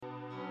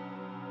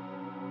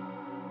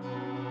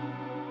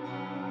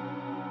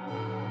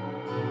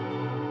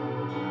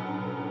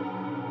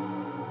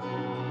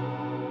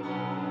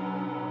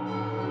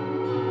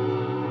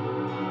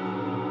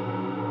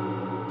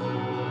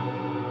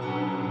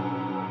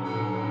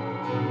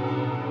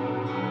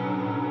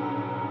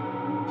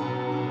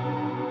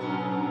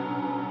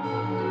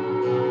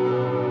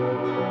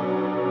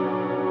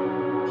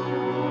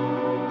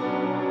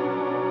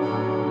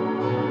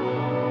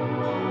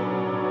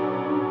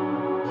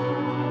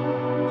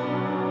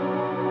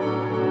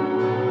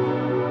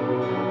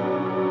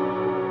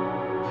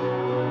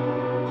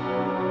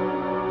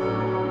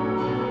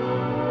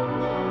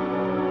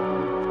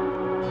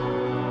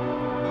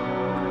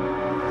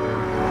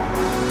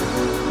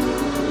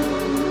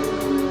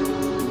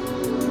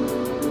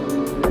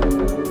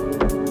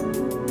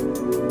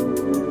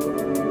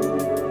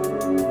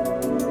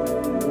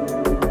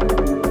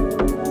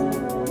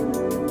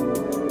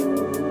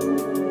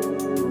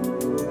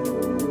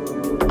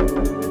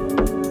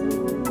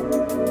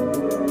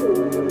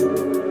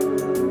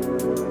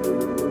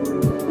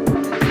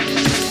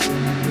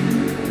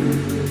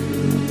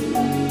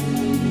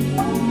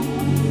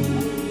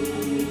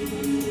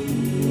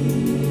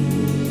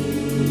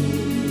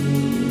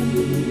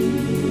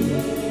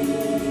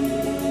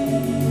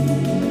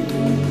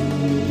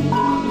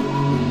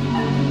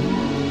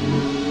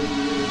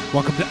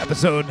Welcome to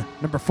episode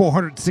number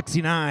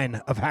 469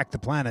 of Hack the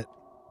Planet.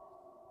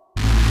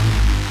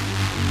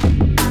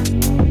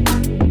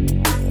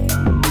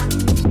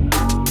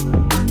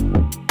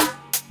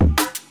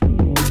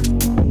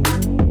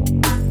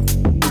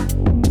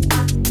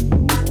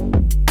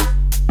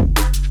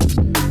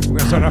 We're going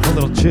to start off a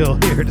little chill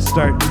here to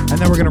start, and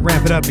then we're going to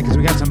ramp it up because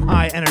we got some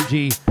high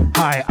energy,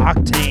 high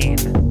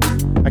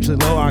octane. Actually,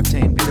 low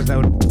octane because that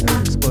would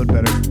explode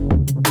better.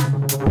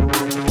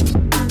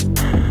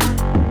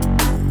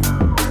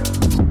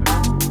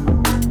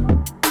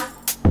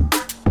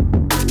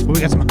 We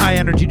got some high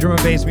energy drum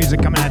and bass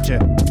music coming at you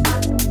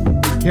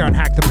here on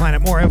Hack the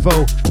Planet. More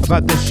info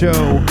about this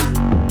show.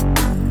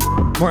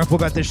 More info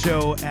about this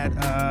show at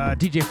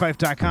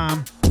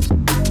djpfeif.com.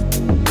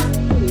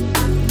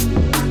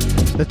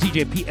 That's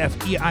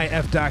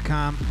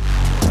djpfeif.com.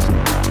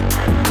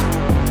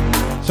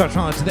 Start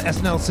calling to the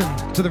S. Nelson,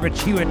 to the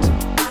Rich Hewitt,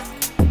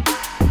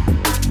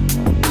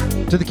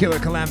 to the Killer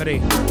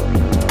Calamity.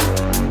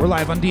 We're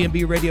live on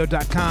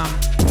DNBRADIO.com.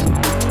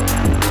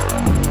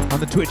 On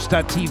the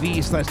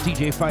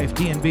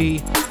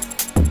twitch.tv/DJ5DNB.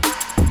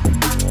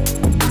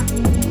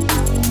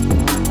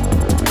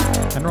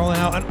 And rolling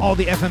out on all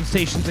the FM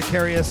stations that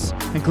carry us,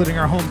 including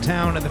our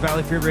hometown and the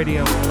Valley Free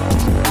Radio.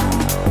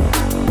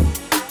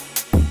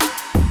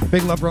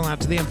 Big love rolling out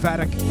to the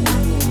Emphatic.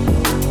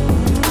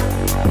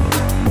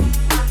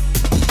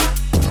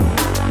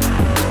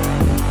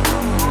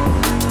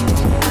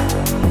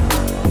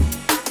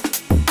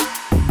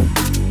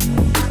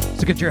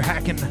 So get your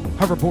hacking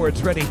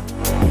hoverboards ready.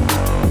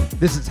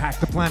 This is Hack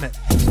the Planet.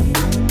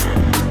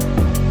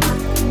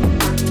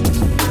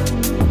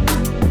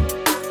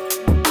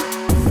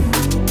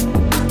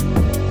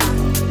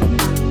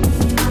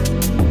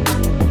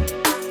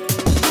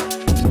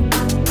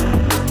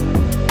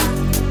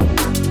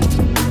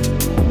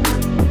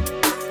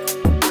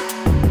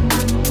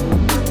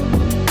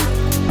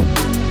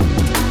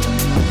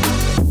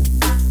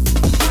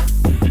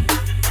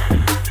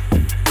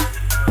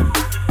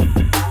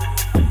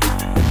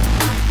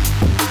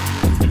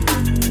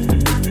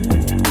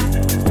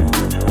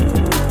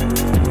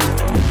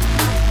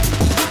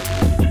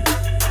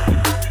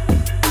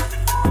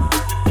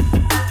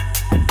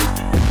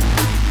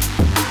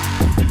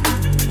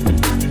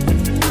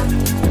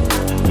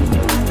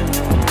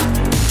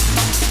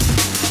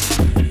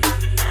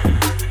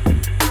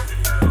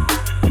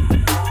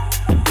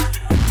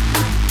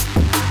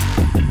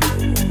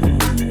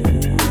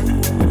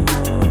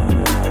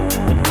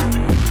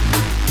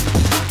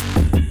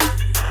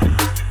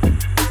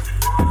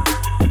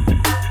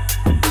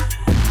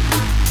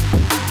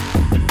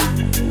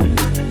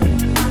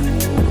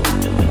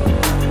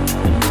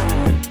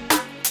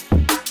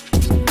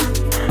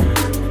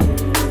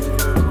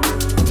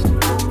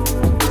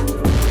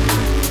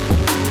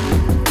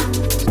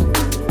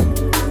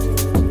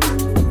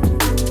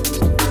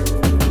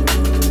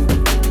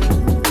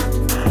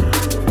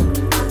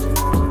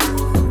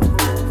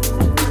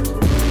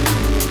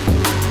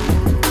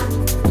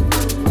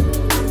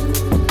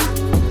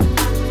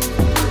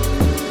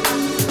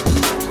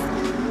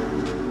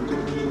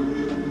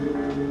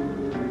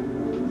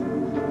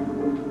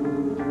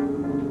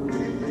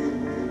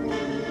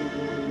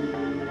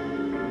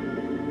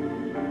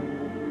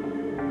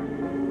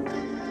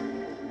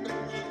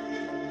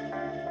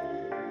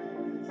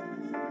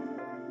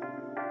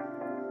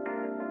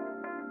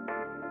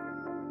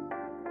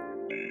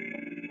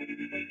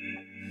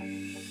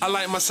 I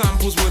like my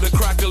samples with a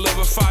crackle of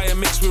a fire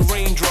mixed with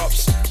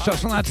raindrops. Shots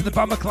from out to the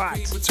bomber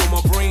clocks. Till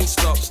my brain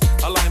stops.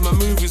 I like my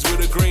movies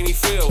with a grainy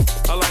feel.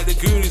 I like the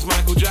Goonies,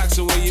 Michael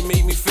Jackson, where you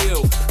make me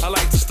feel. I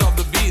like to stop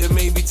the beat and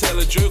maybe tell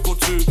a joke or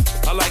two.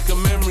 I like a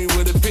memory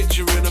with a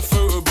picture in a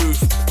photo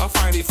booth. I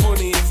find it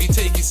funny if you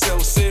take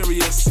yourself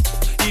serious.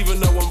 Even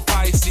though I'm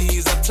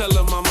Pisces, I tell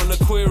them I'm an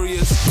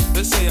Aquarius.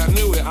 They say I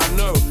knew it, I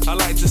know. I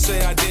like to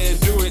say I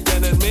didn't do it,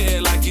 then admit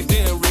it like it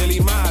didn't really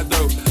matter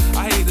though.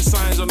 I hate the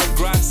signs on the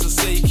grass that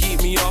say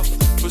keep me off.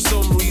 For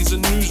some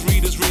reason,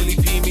 newsreaders really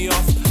pee me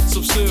off.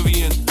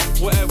 Subservient,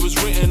 whatever's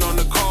written on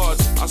the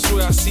cards. I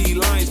swear I see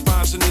lines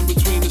bouncing in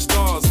between the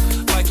stars.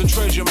 Like a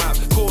treasure map,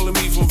 calling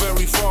me from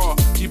very far.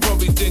 You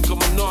probably think I'm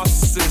a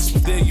narcissist,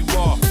 but there you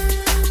are.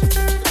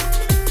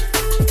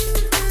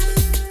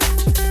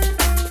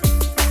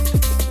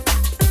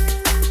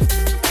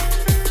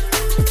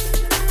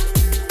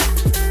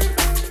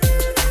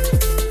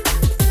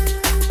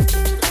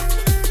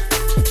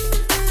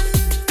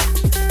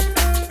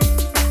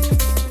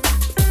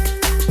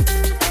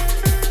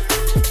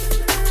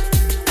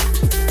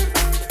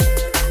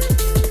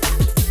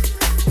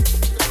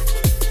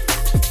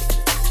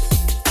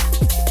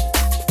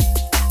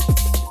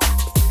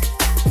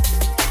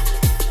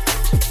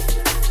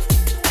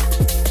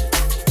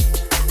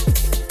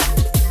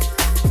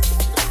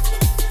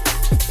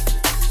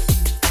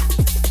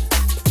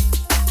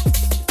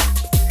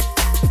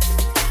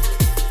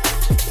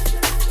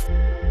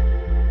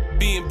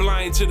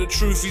 To the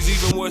truth is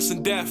even worse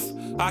than death.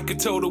 I could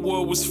tell the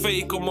world was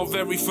fake on my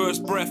very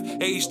first breath.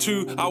 Age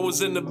 2, I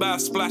was in the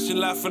bath, splashing,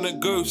 laughing at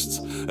ghosts.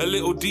 A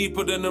little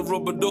deeper than a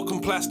rubber duck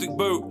and plastic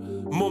boat.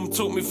 Mum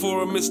took me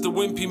for a Mr.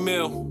 Wimpy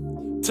meal.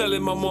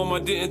 Telling my mom I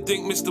didn't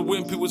think Mr.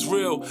 Wimpy was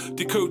real.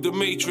 Decode the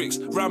matrix,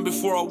 ran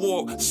before I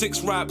walk.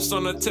 6 raps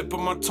on the tip of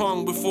my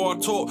tongue before I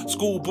talk.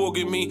 School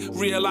bugging me,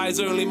 realize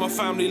only my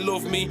family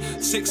loved me.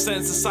 6th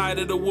sense, a side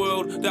of the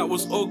world that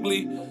was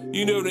ugly.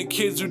 You know them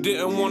kids who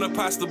didn't want to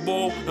pass the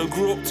ball and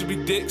grew up to be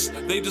dicks.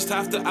 They just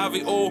have to have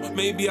it all.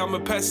 Maybe I'm a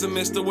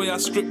pessimist the way I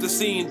script the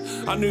scene.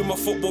 I knew my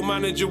football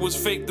manager was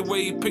fake the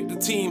way he picked the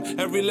team.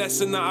 Every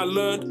lesson that I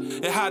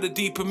learned, it had a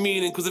deeper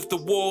meaning. Cause if the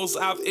walls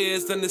have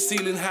ears, then the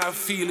ceiling have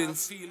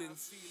feelings.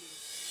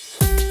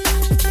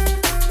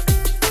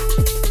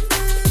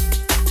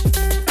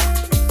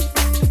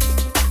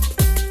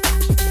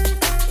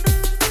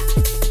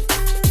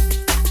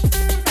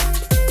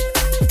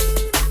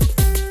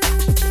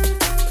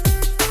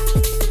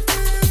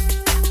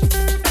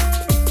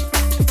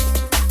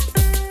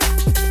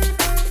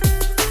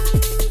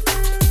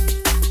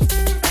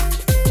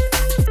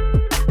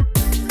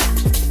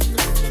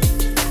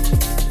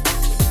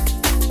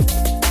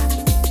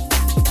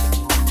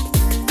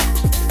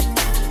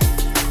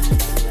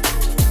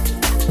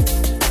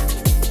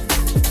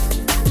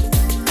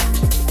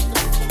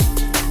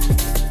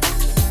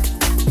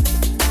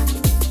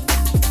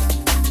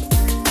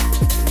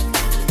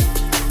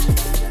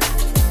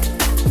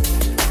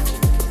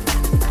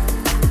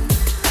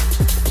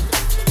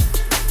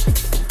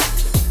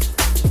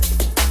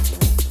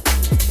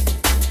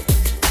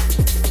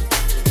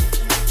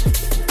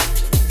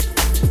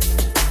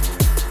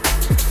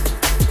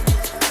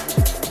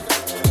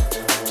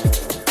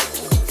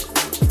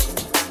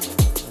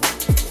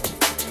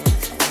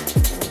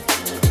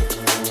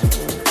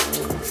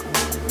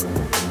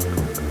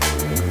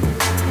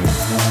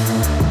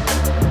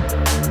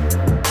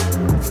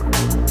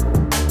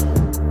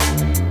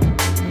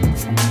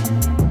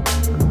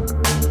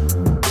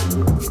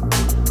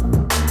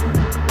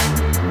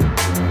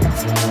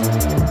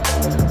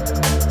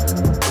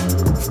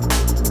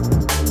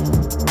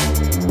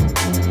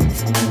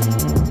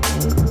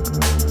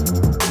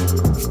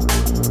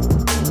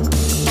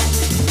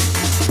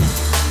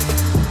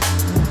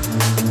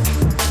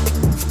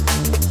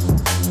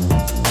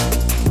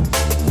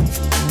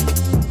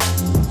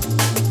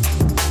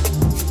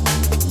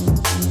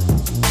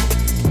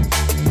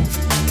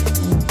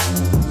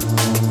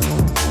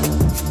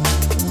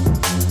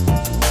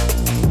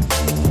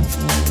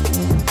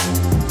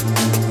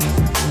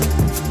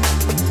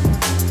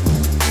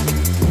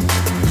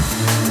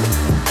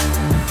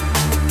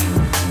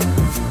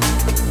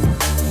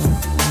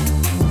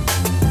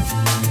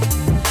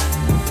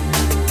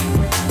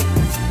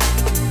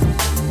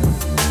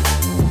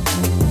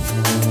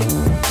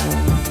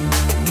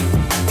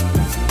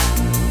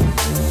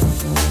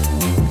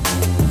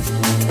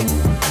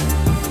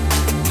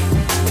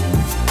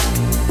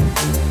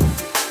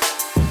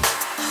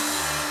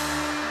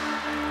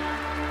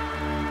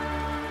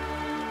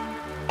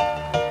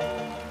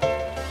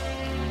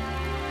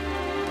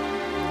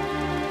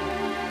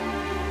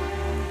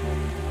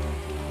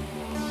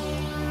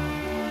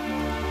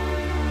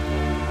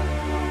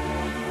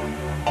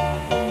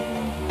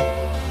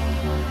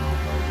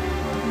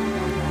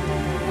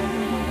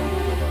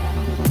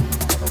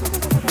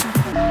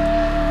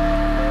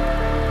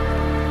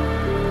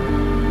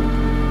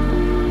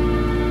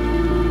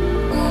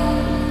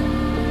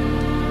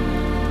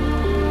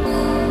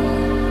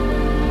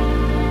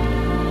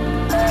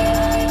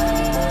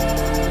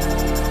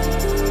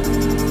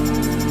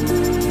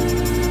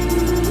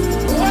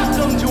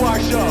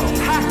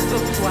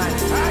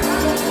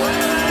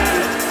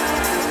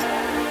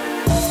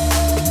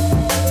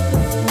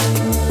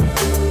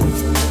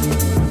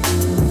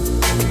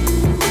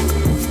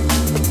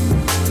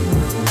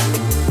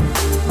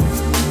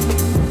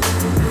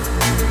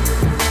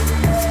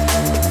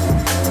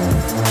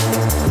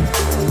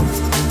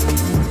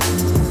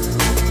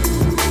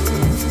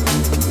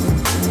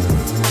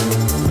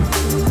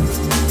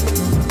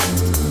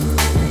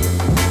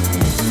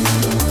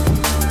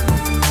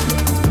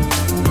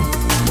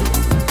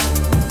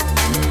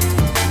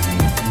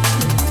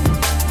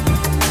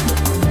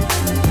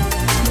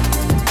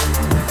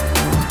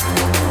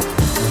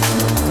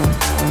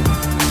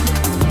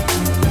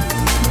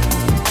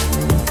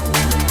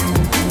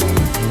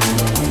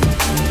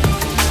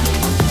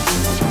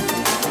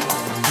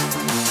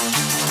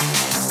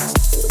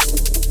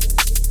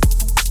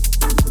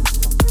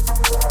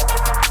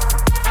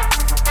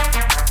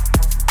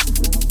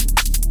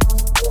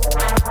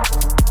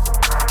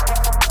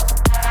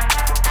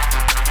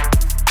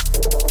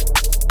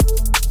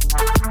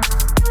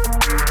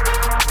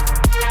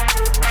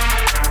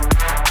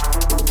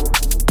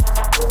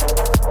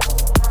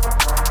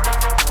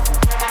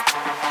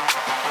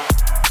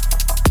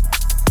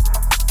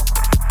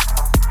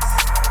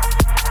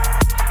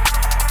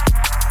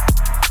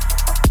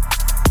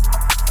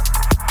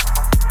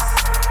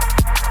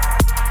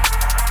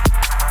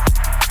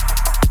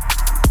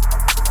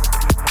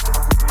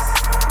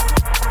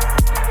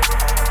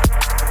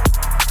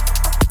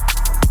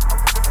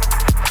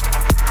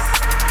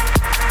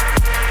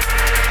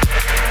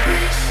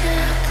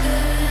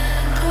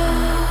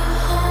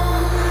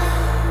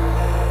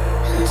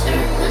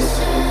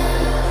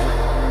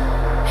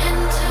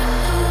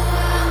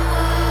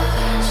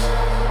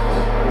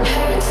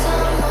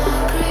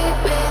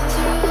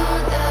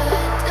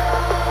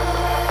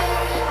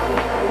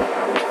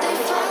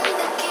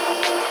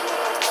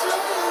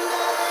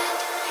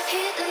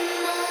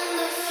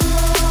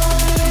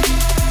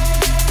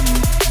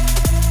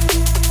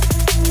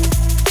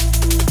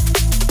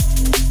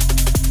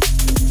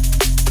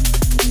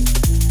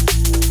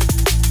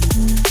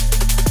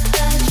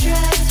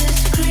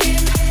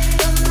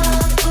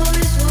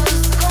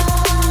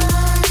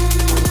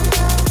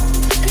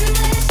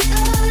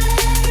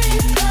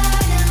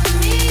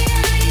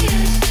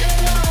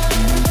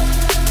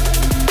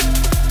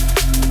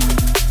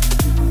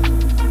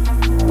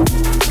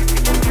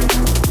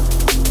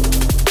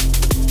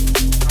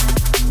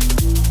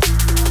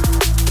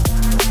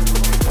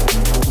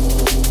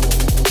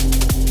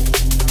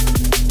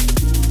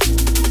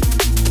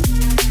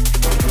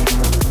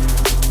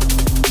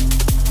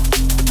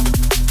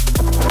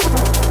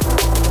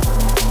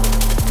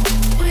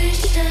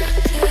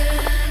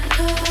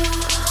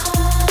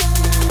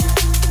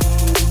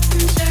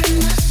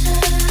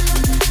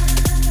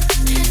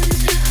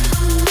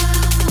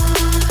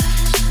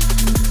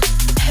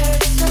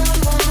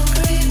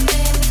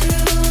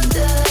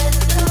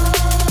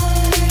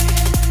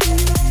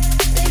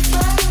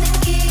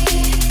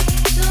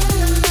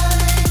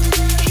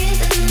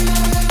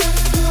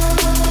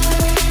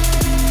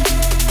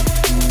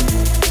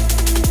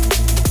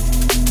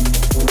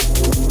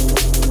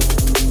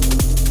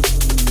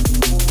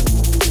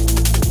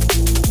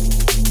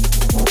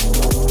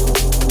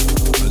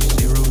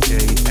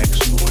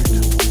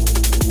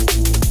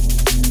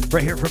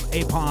 right here from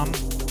APOM,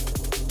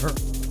 or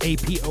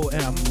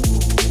APOM,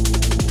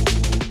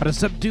 out of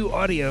Subdue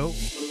Audio.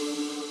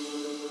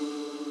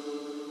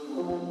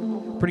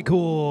 Pretty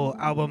cool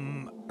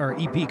album or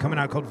EP coming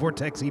out called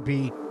Vortex EP.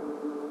 Tune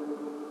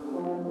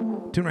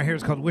right here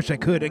is called Wish I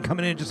Could, and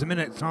coming in just a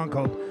minute, a song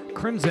called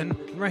Crimson.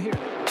 And right here,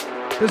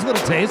 there's a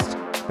little taste,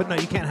 but no,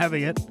 you can't have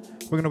it yet.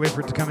 We're gonna wait for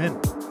it to come in.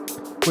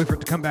 Wait for it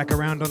to come back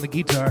around on the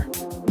guitar.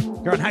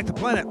 You're on Hack the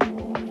Planet.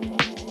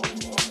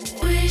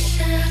 Wish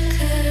I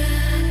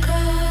could go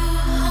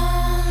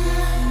home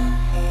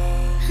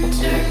and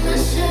turn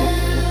myself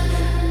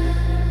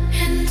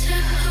into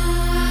who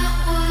I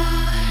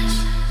was.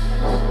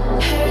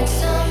 Heard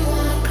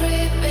someone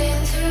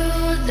creeping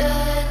through the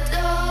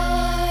door.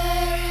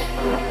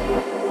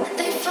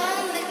 They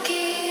found the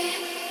key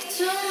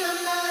to my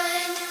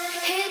mind,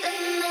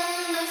 hidden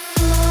on the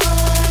floor.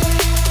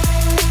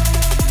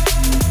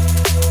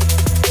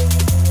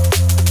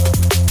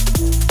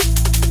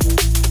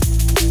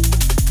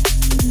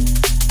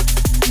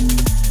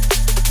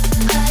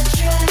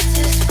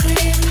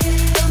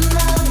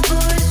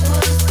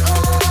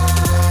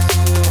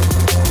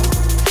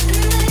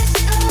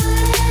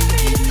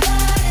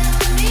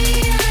 Me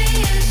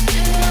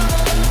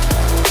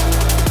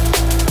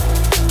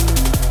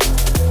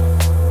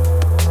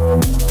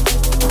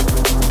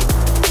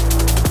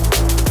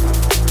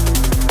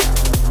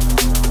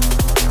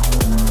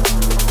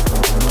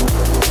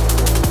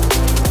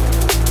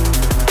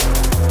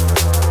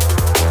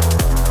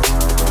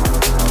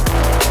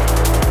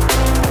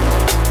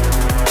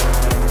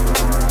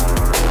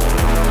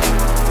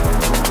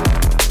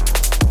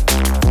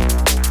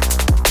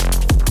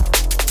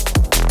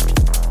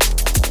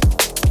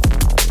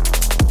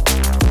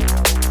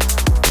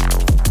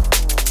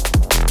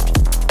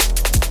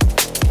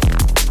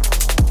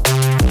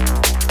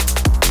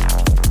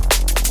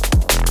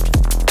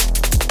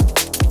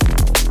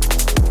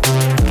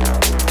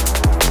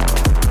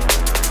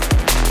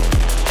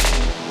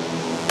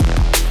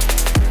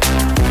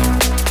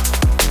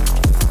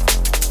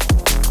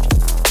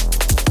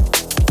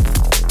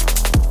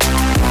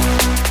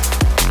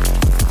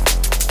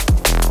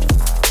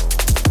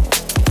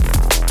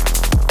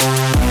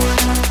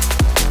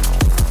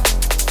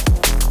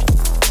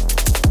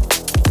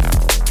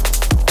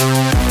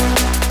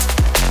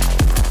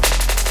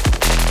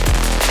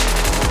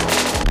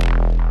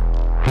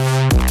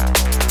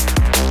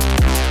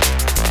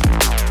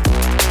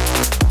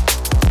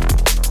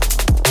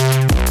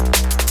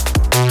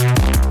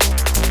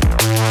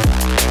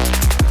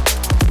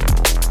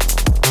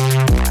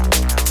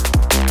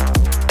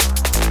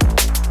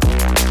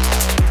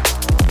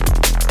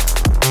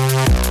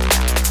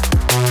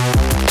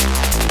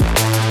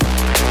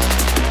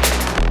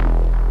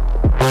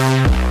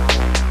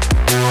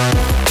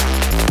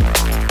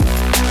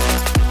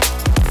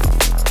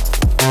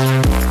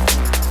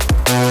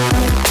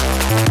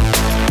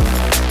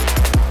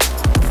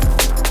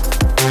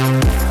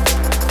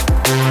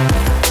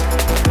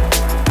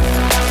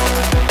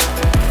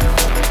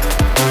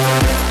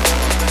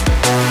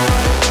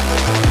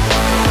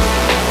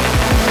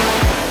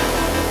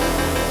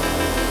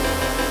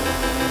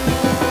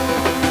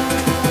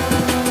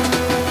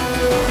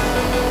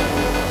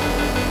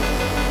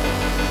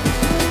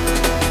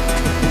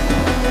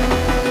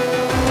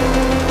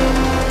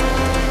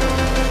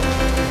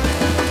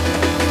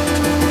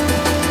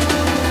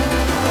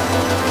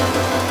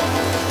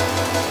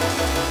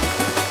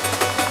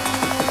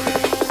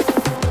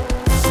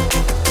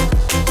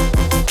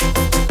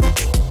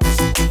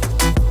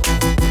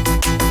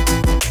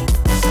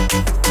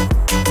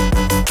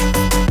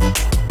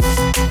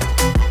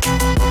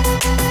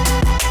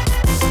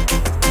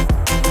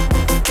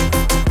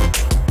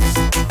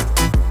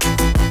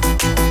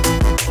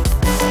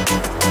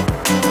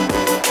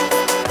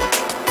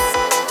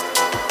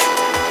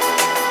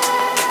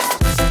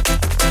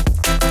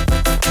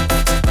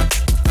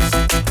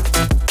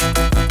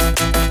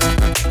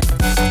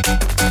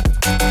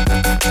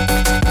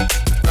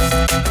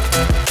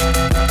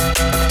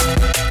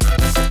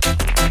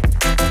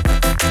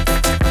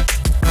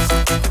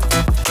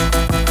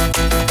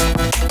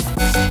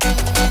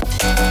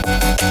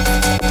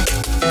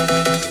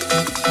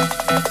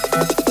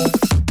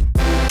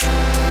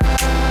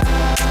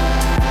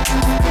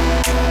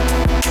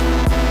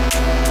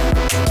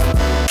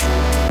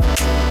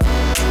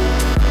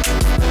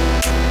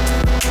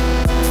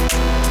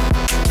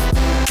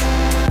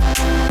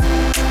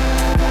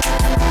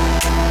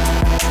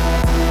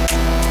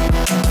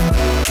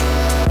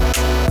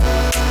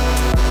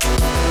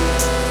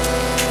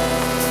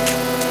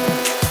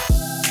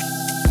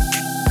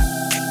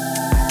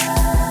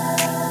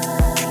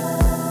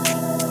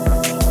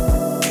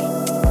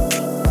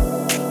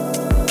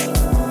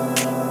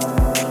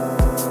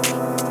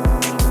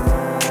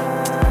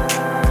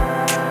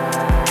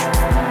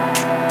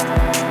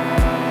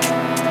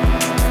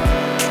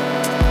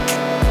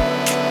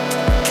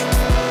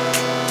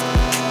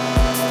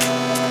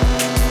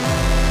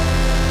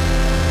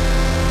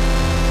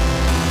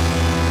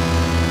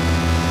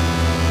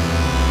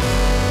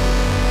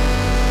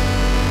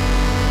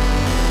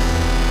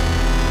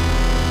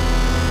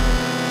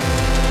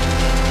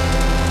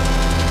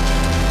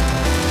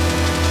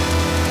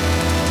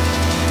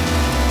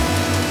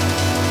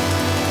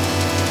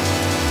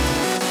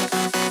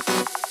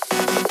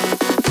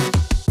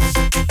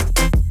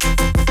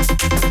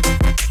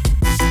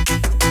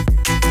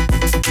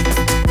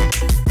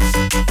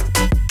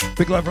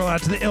Big love roll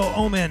out to the Ill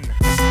Omen.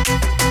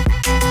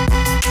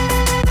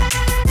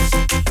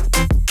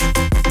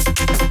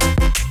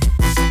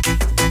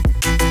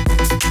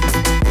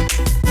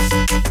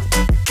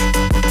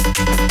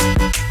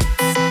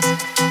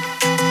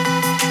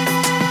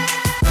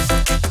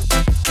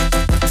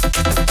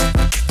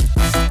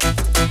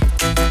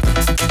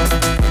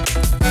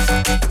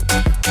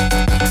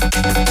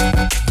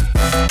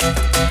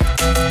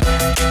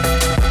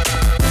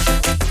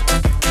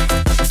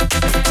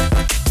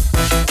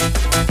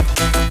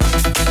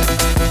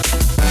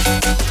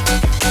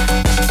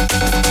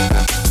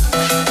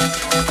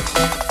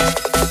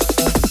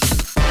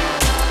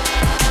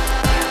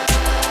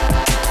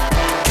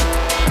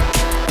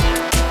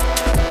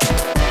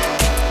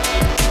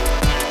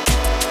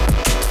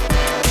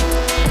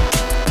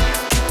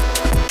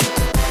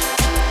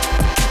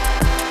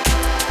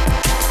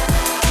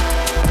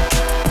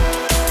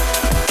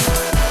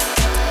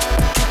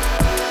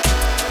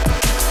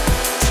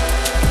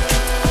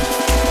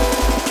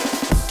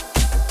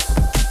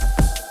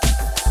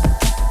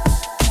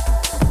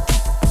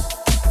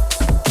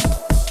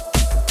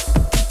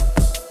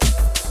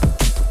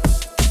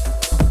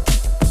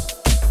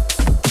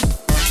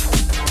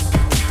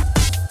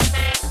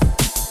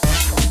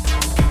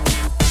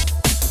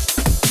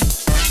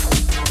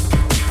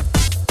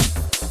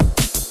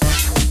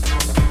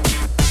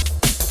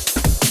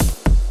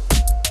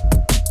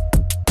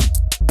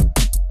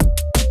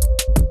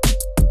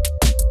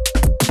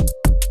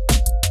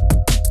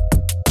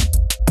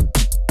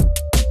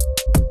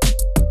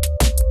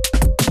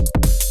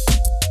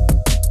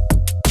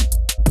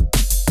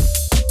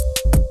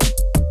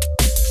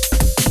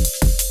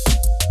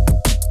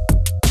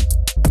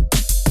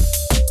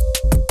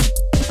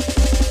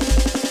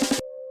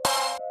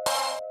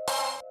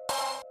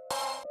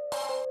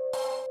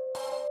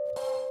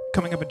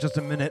 Coming up in just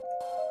a minute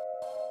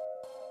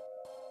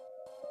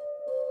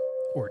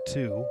or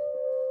two,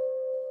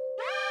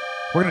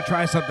 we're going to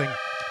try something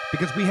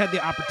because we had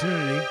the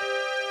opportunity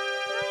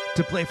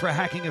to play for a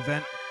hacking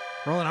event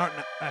rolling out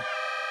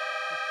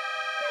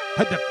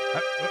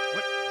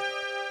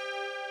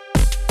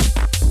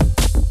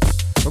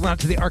rolling out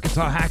to the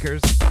Arkansas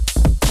Hackers.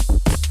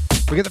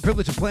 We get the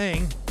privilege of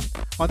playing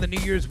on the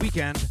New Year's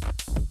weekend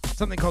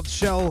something called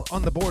Shell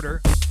on the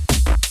Border.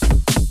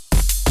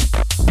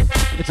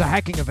 It's a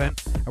hacking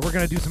event, and we're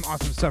going to do some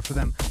awesome stuff for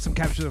them, some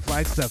capture the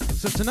flag stuff.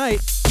 So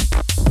tonight,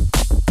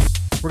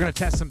 we're going to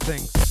test some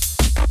things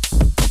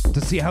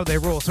to see how they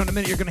roll. So in a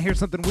minute, you're going to hear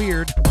something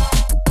weird. I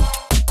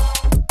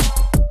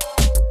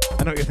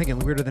know what you're thinking,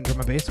 weirder than drum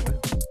and bass.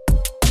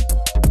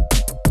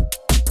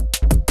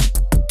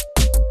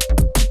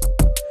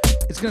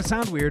 It's going to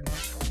sound weird,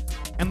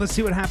 and let's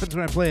see what happens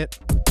when I play it.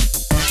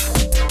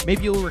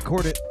 Maybe you'll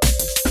record it.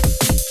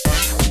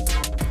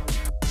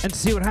 And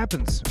see what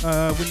happens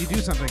when you do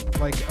something.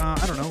 Like,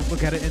 I don't know,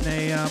 look at it in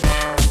a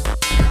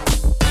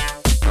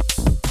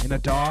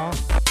DAW,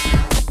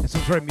 in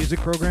some sort of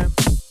music program.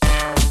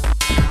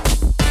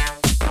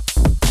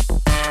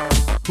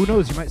 Who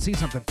knows, you might see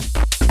something.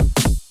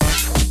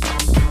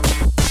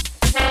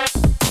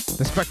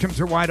 The spectrums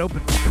are wide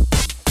open.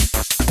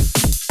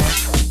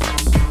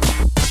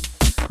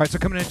 All right, so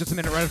coming in just a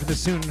minute right after this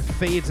soon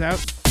fades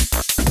out.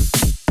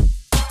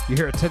 You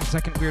hear a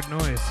 10-second weird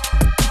noise.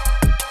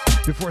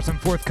 Before some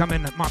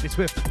forthcoming Moppy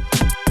Swift.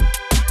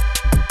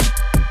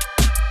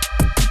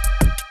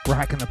 We're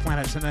hacking the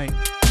planet tonight.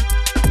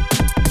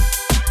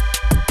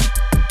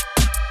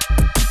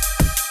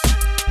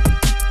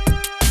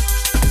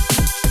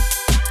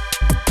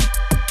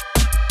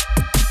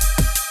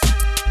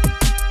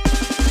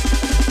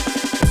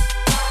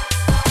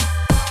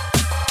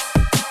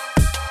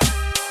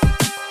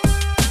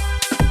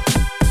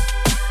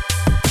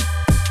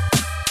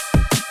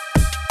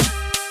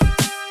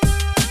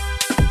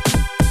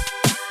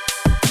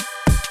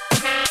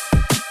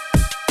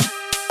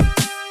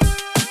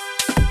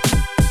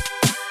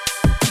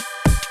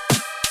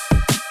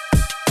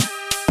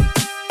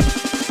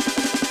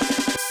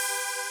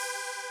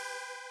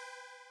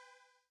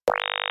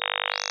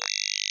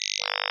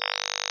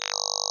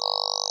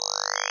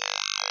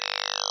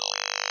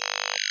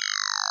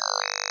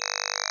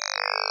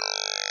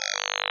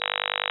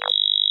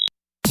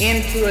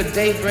 Into a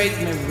daybreak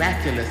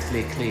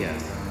miraculously clear,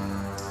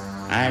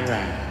 I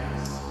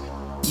rise,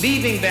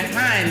 leaving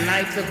behind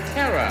nights of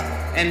terror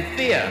and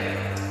fear.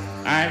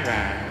 I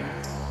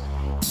rise,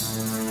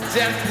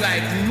 just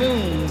like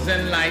moons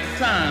and like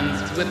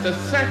suns, with the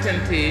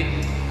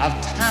certainty of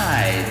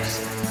tides.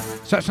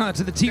 Shout out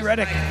to the T-Redic.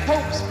 Like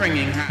hope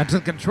springing high. And to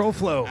the Control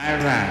Flow. I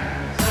rise.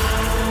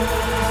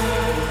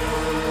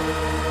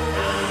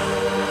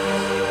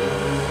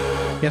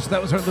 Yes,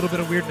 that was our little bit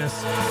of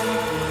weirdness.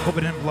 Hope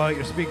it didn't blow out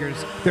your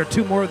speakers. There are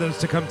two more of those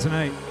to come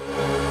tonight.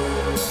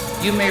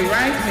 You may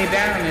write me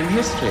down in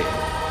history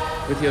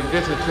with your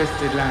bitter,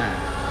 twisted line.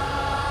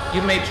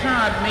 You may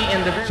trod me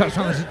in the very Shout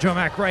out to Joe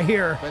Mac right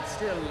here. but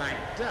still like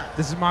dust.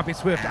 This is Moppy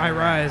Swift, I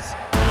Rise.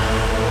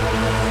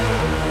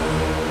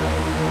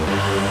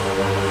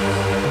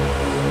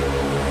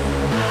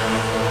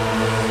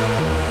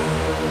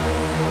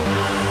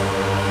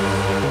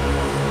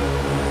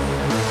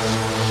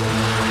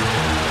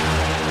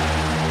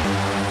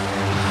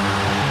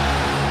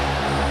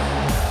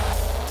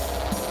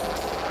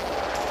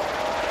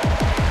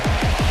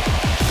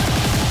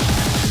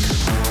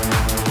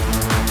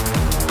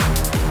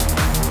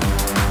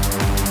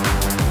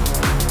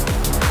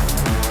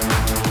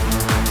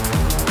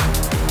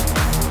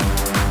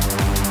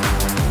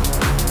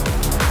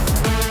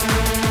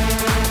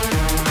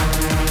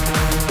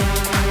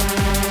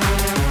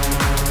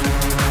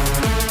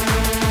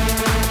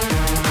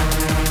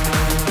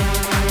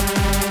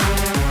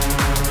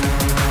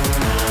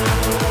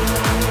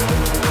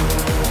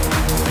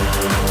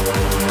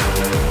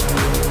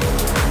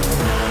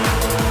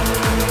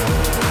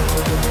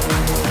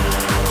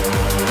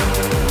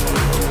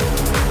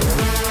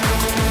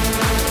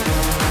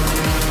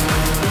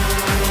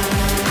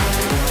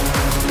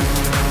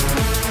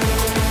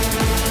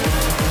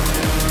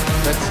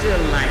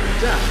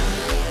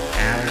 stuff.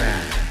 All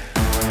right.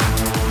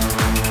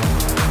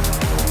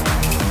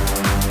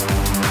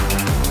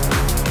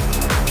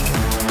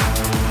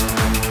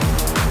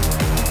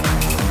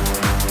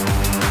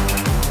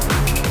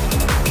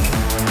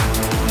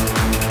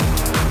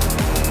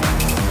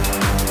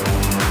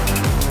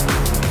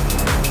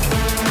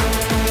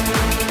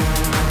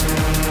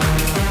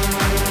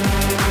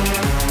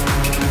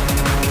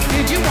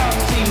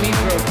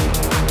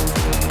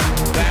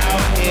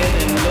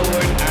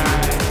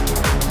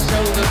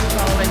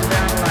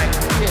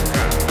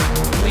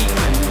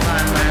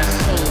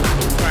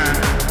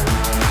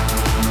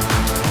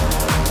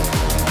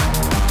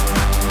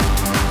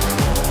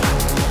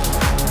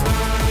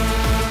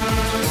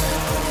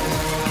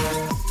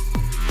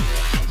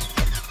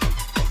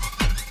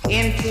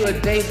 Into a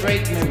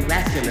daybreak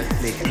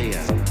miraculously clear,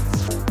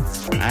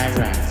 I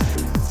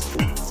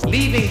rise,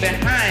 leaving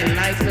behind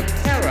nights of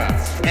terror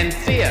and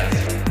fear.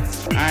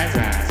 I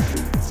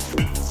rise,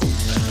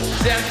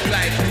 just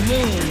like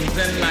moons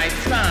and like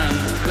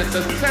suns, with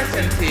the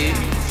certainty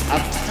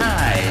of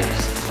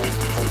tides,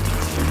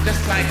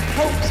 just like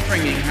hope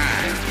springing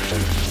high.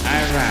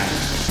 I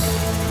rise.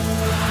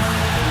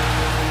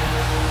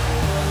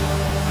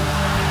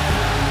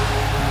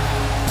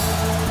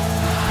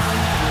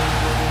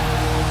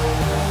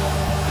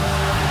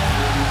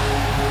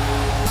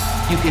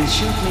 You can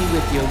shoot me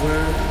with your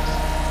words.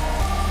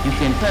 You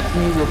can cut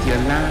me with your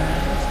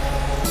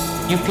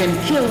lies. You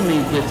can kill me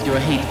with your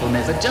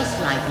hatefulness. But just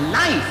like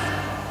life,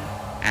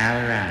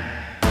 all right.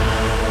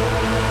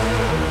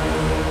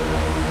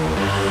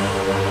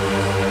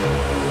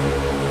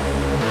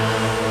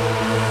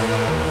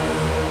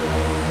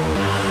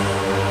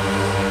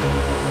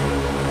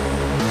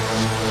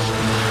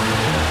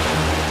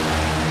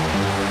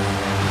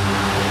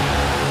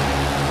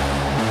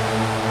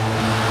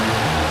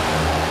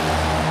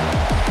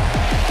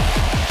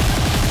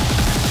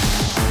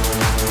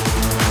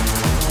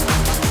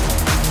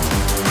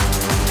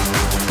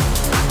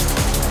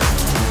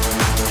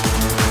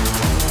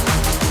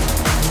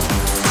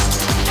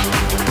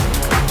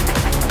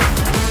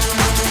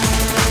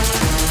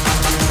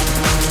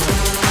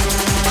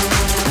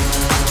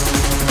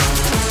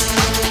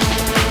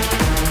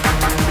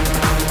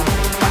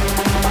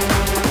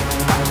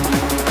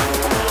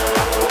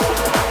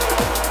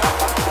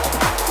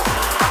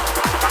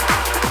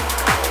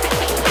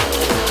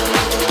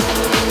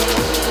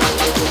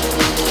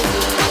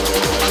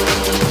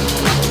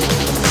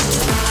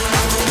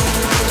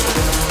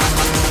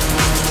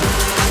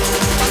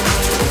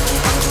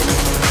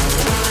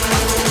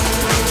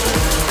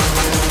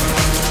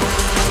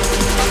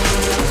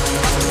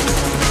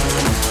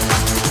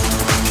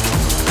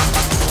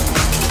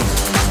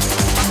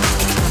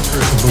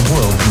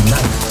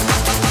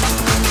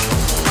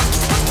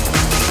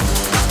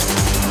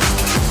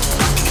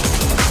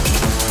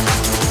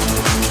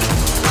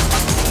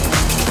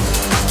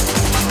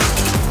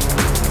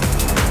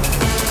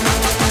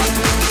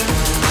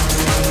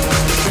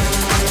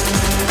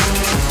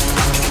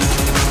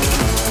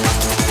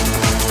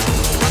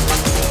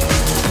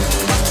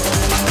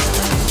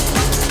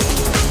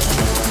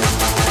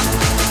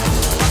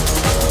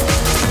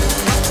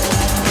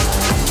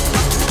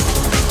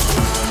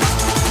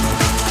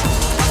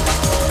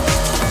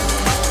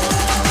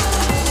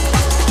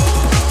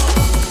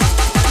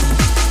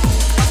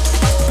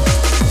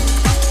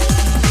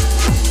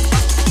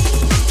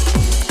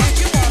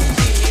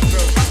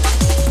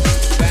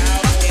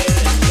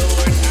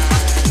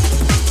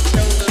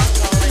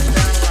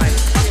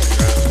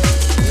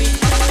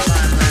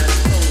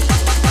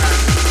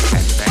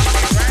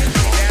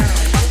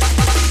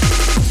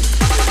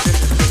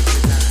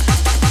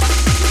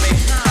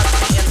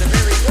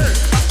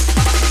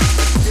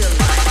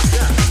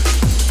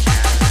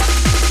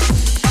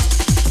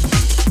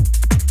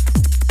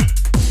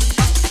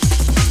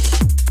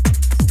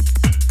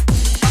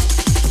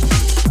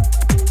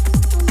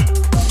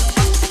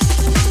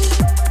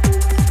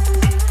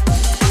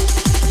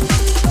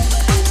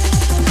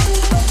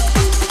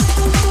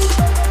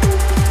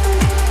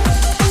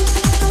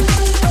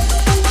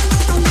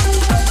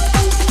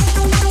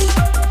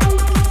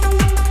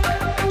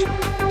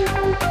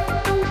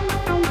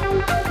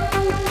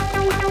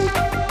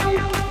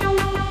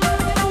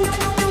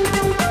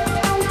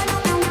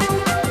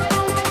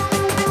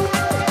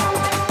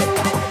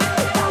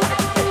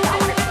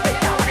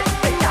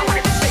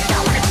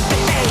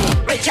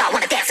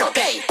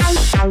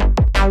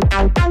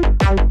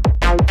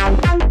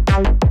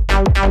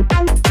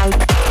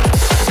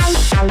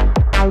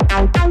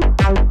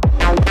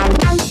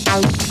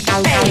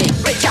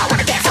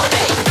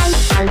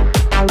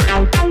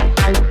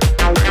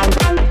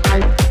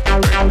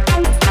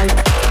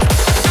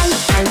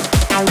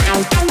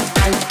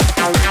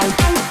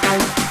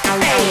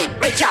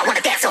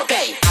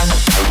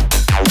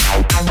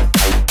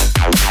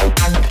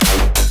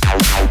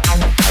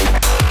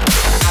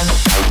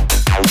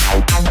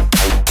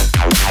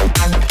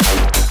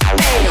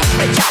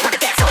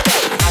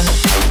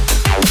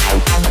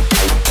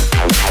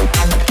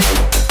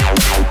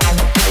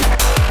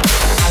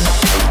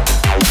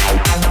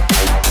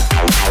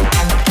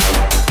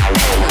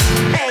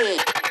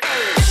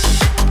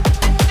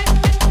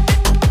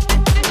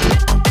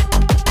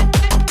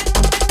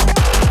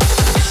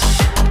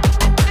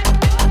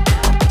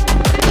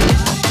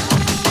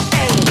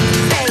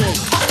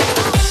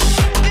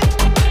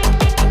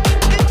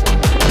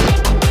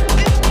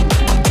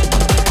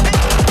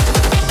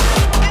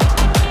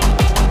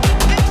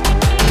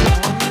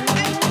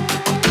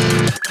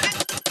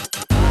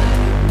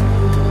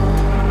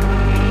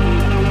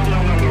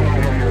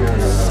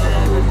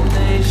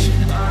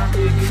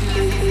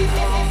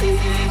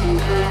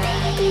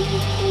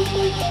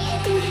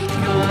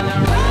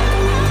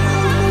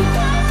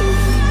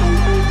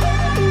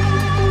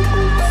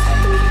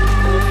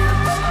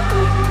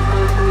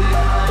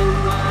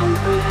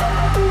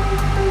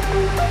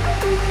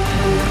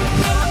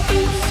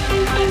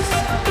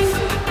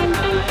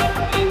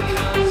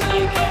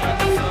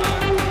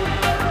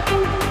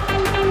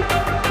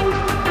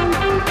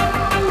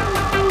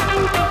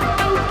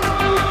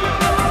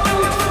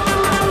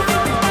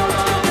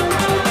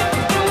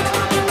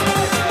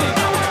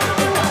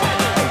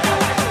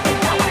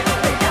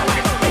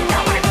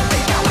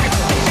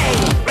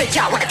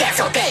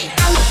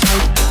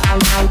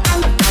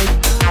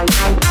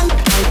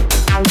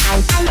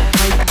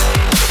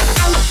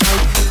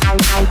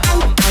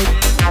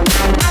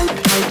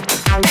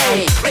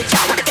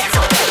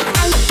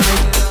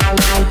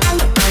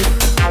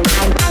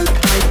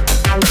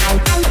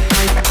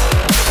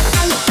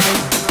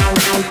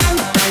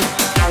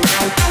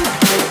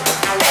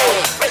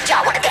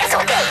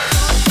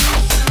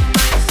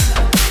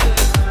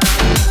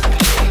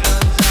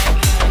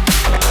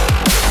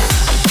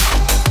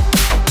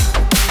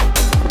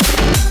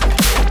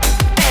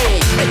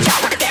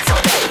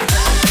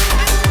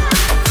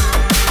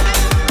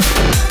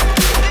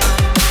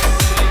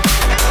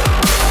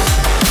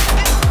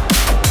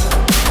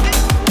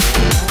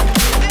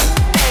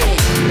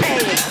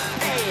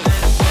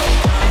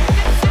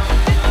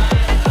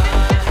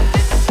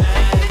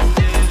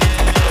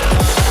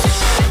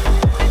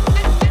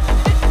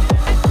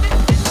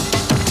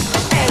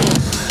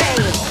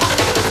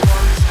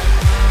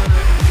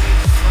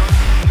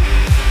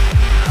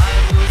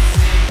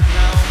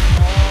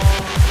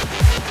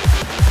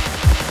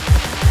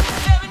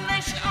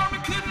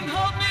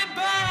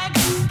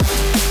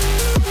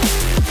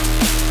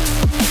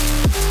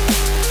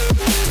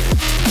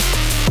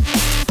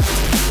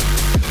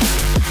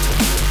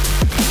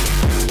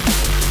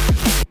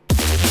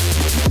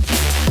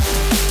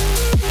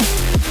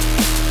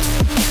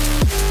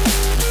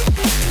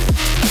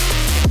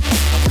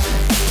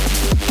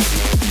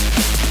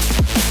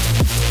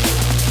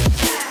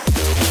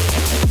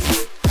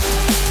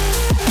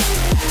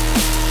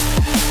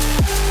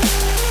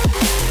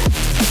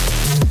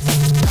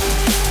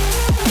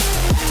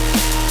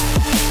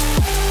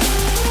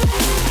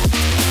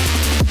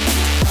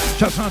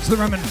 out to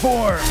the Remen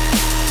 4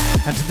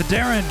 and to the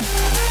Darren.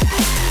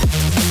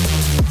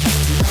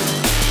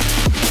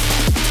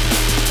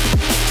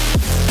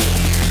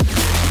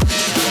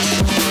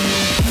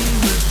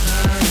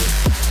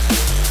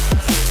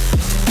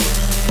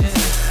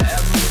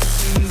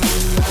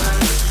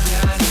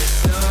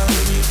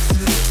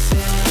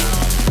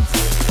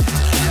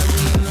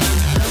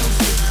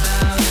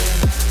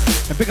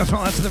 And big ups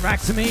all out to the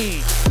Rack to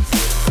me.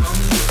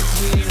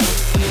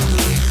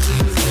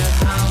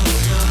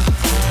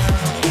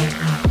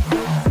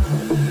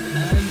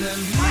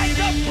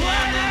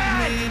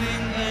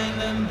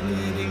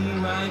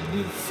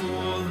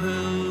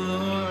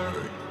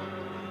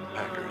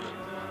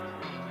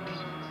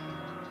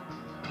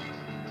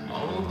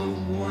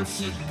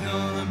 You're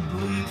gonna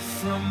bleed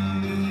from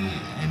me,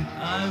 and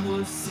I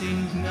will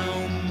sing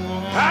no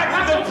more.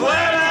 Hack the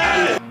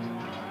planet!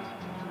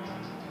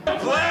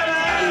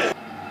 Planet!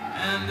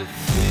 And the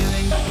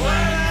feeling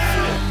burning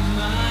from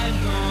my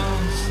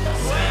bones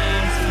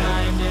says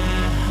find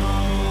at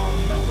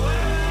home.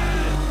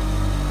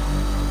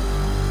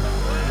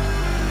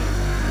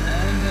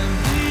 And I'm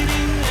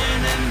bleeding,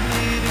 and I'm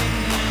bleeding,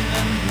 and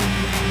I'm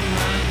bleeding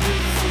right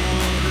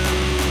before the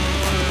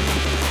Lord.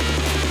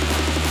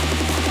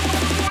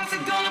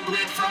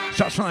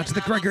 Shots from out to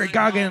the Gregory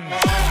Goggins.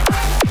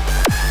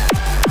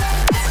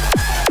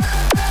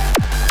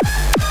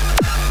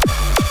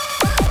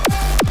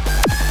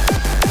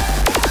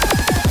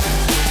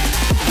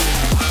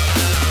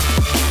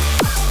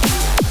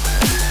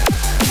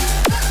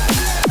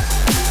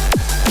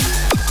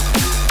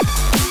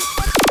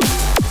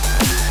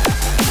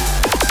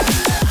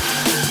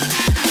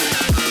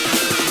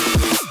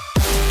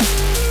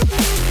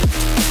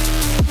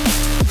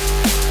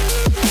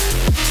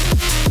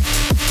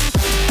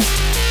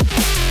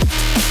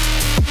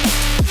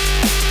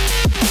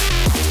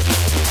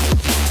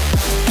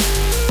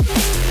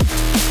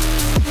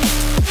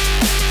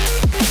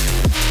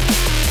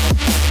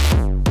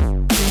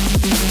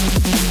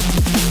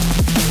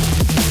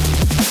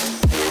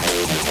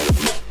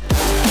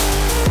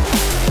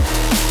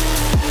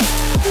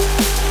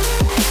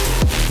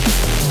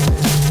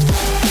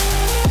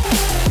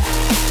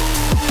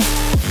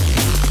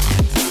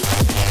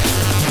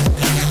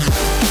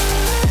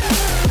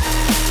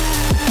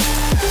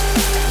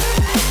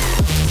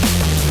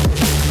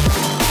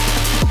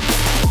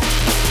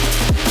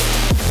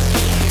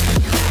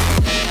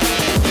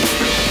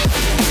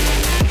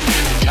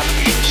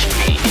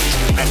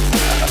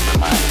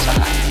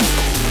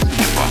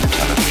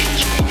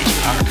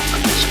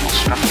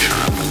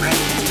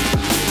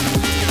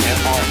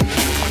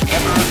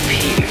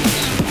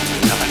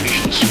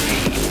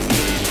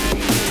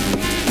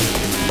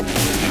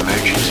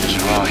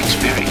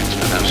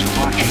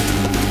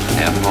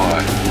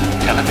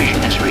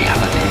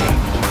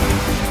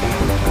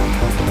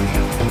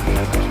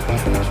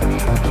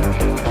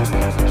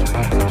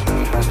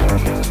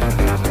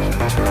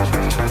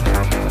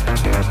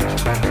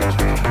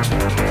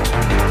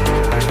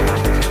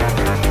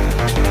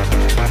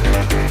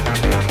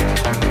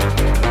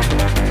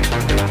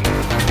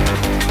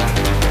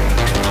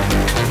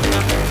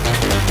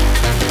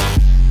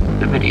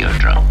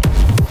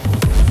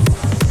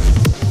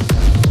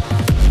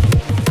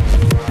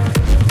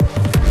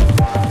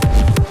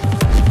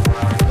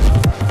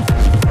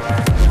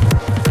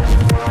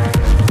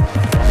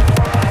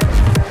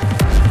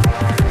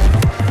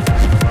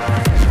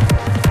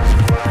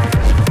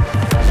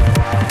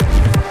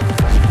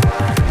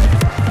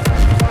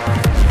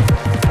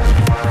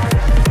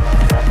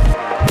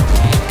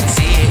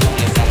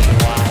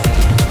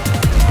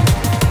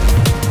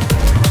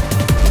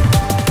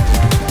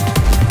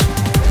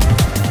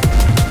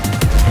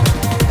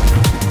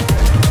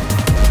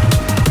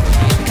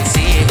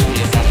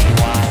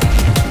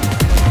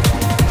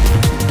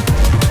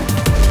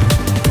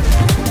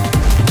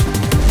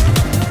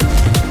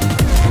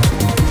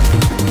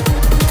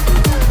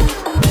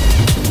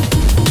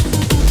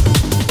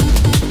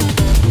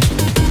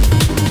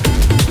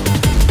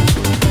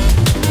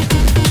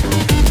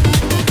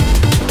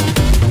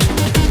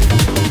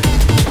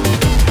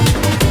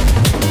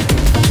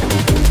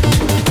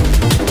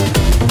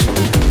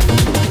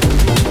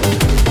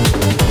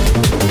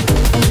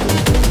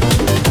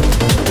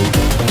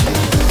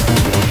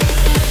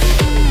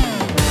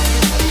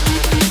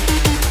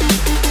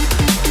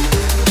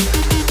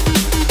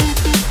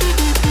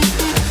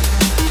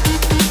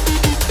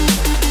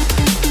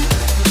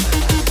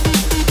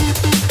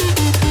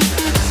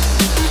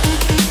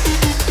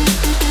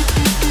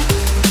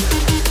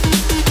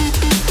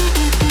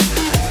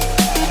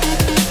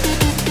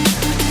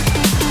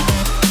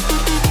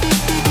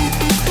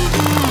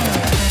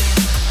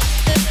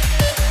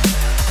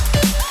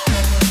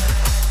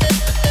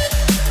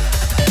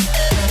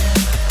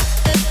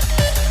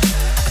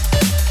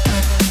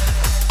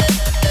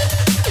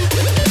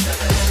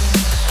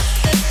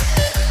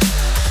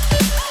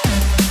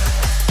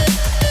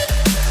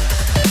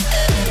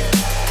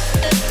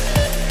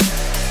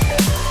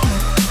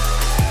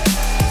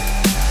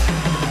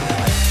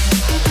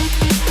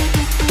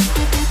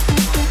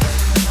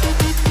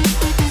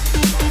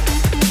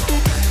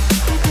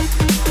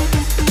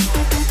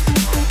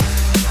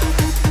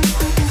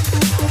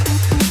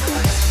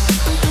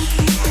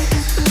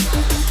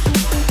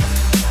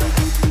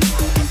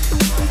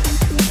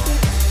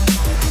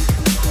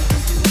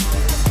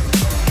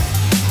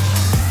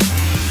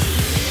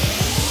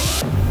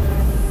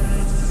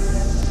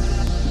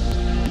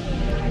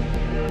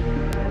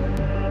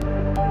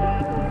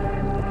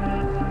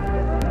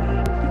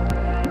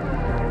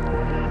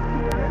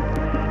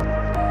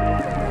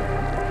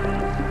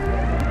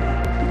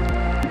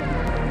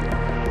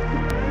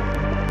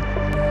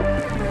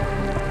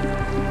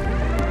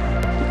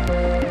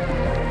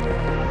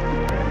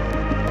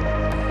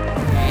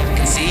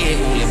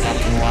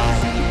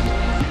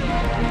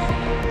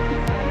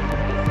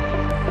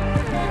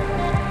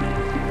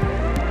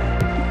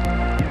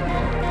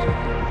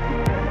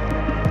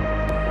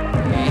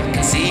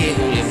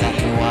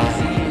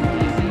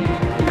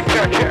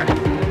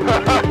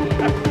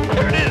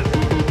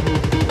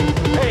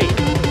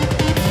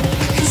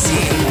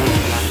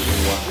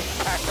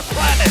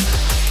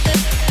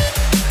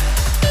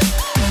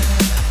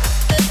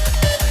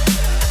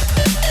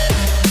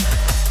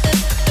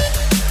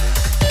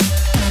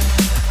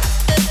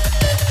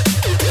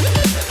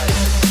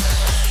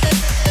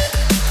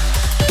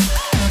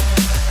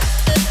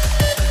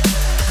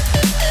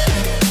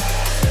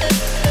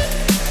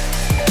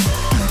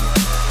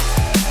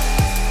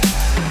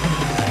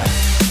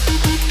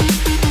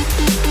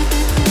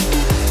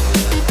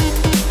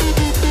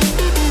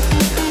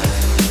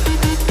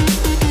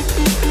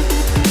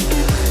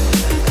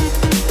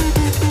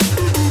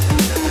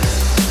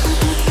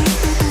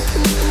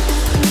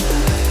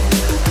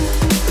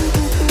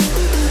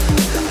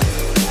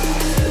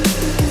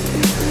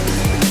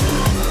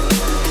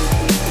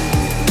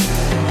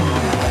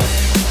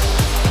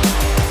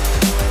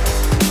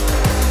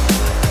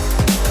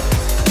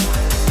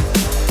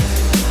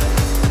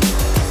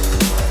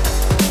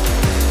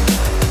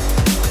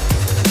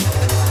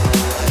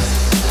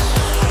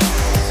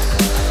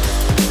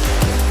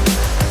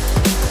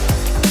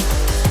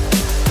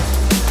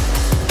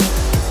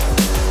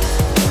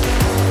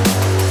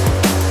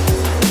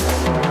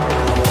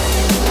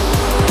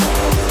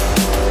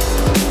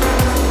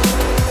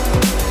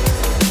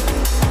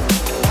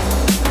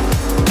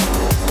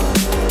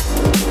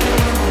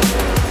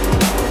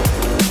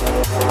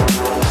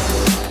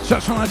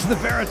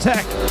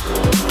 tech.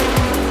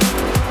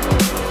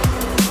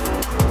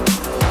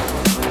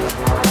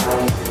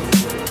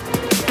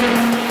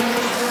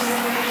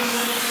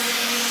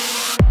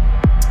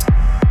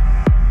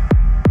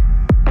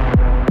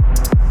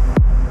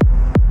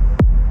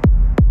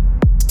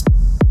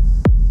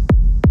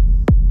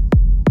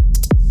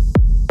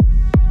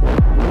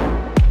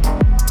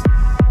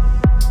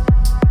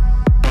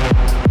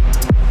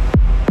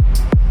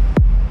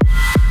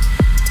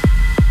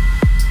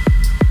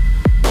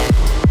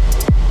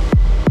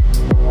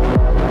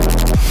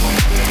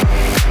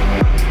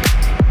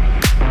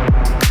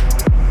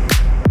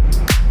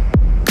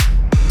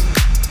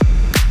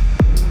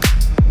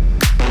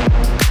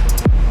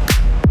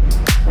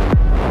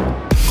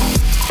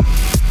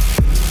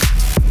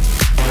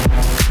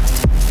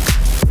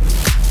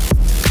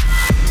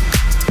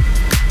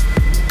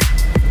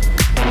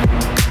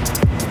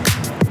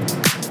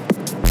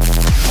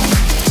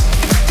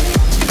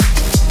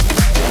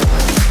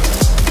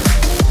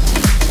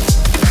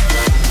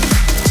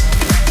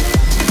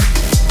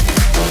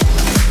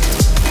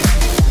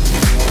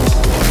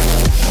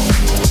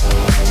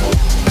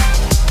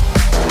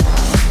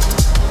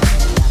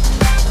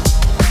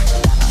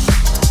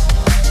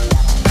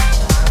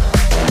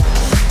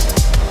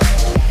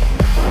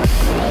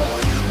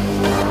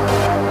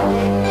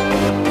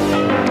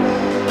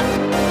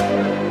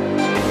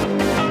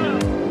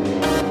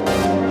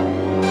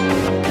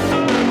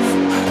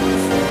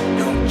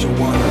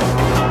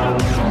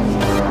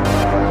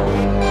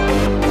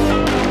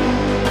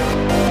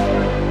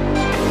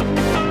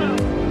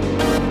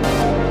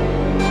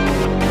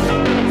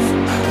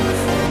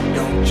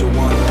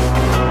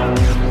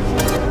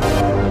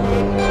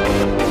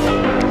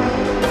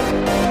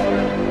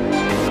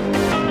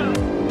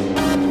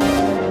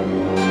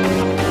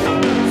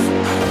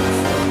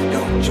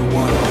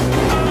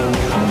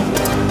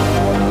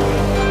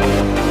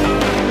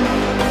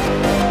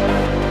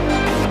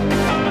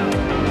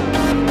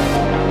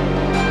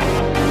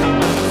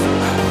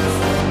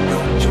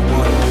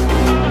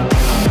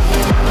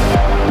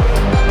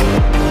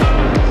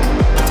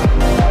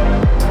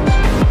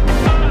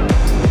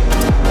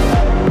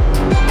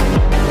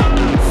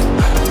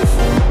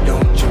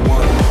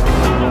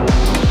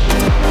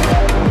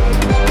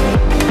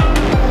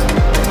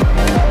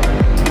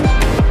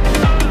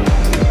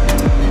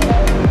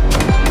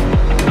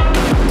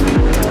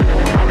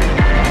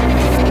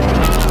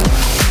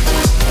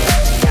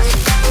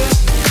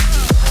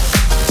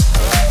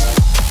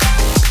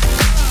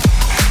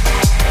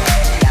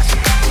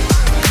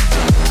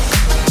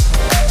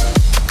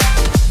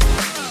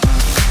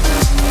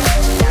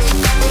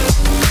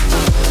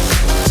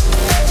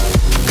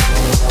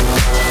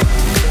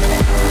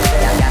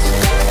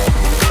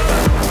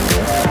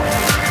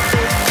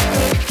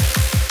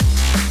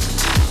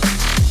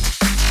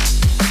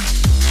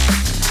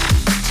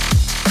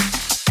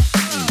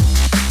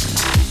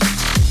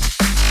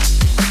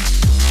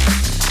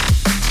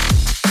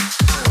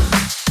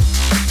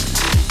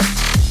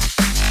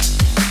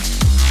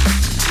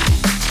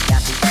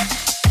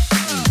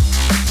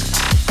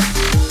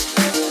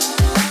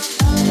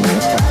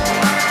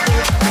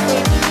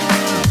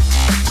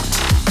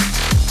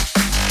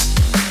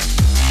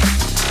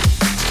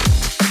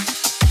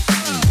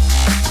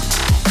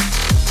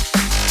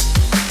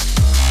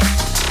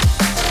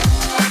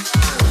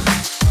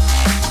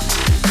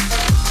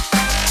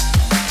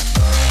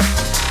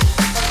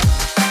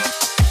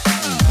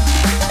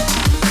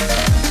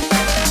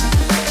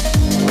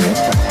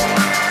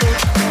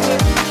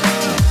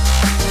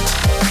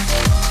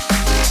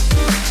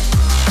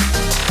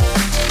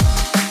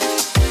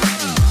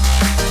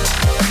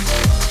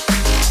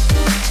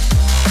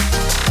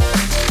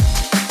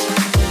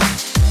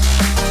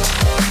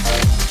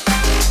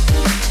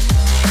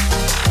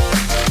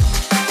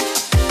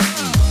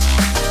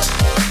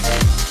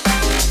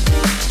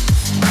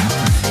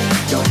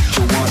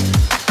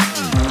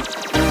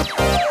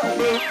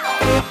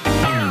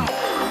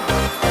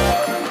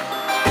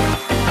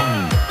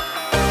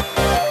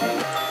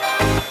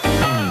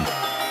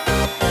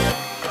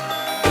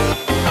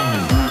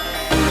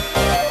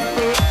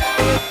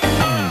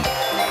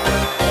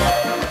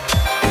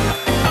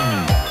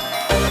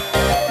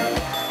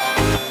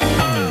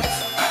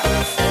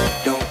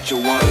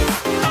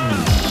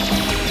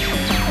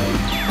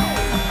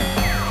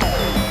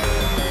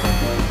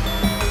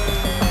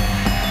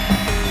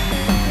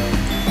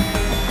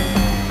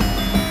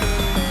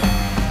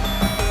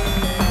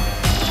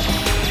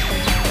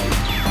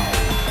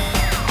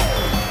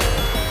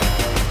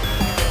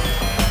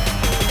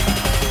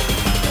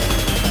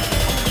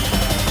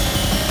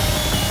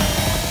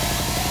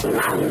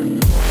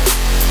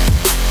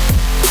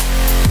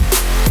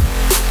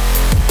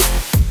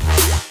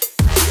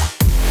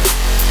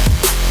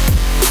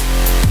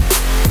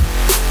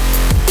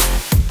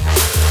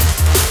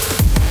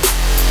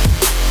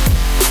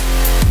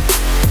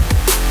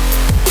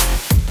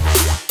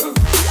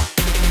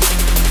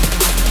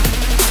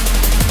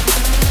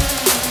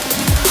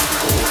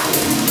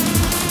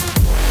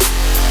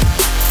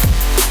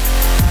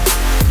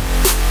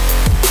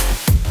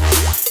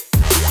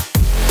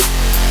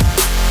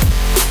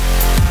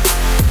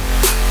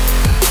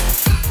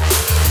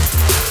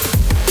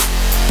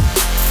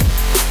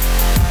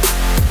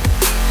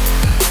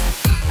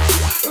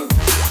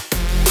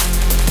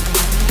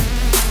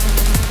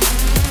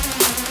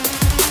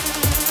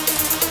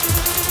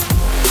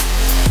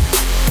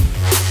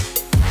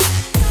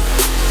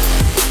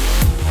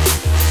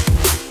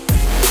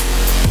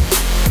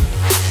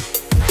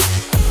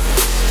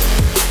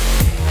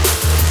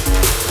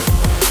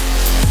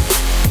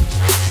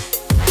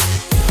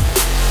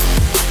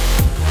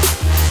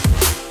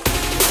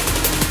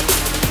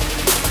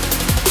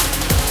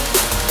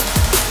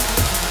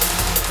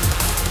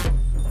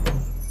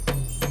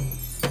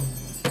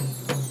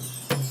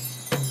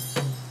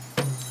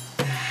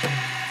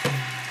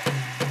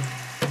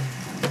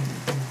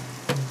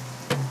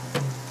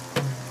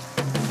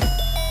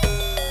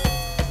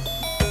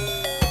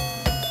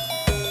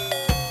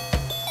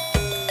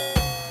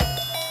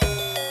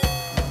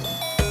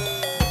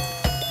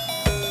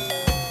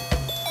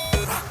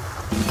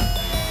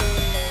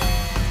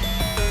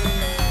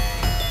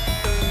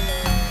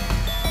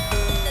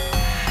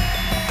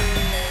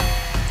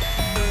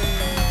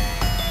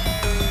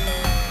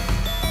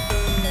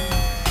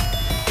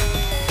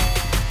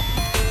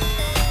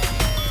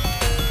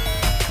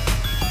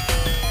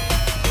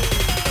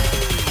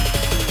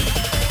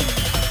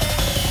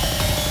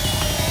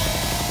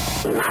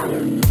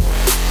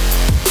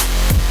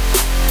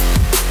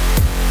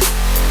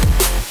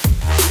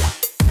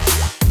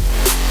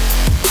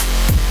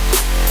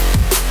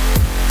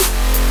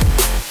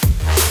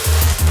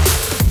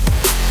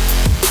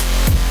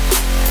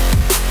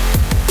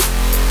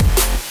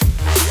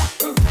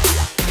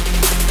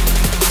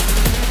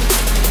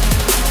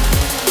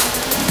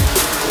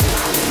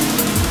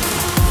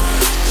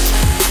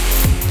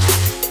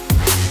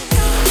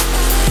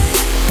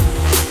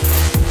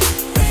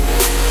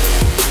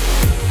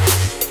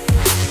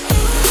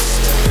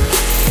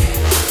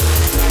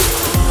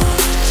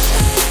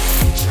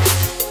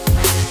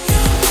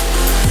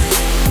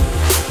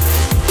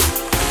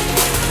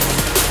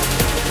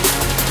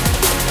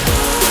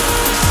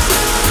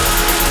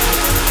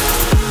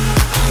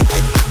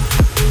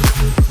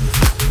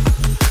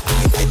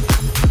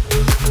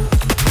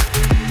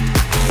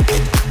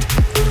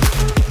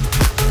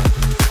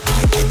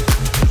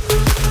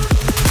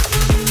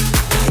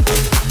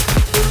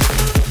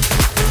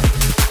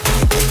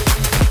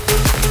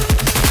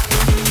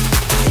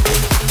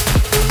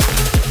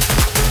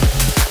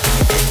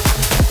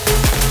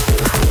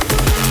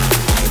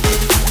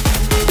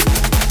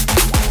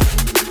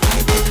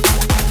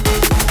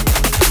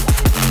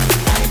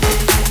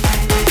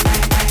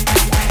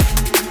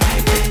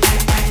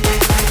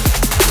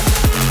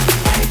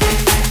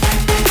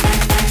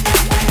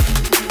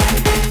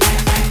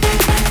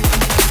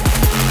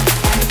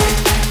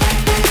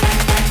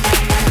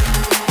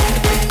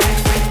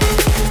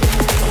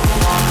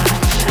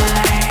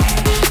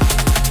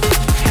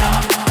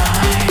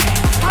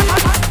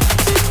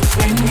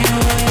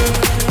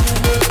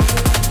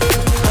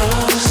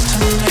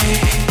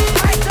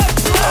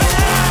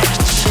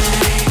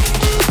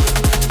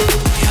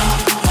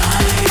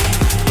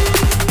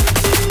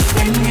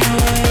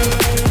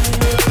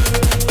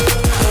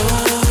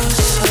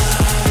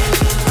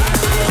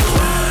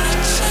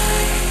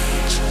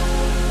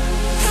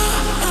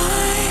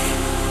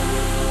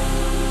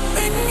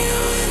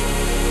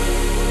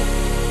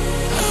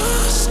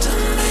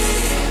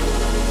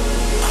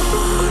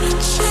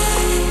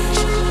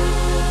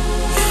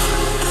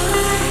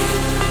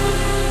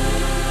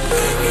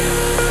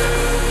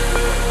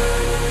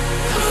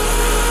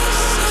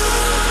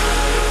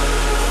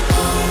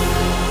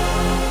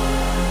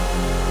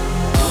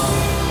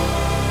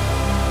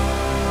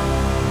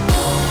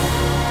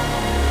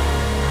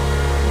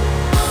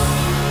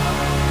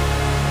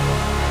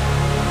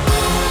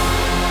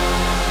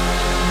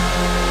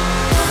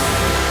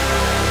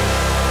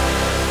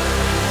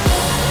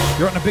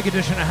 You're on a big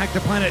edition of Hack the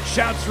Planet.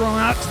 Shouts rolling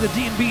out to the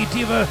D&B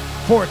Diva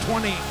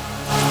 420.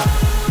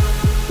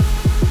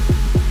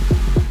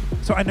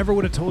 So I never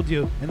would have told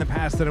you in the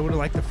past that I would have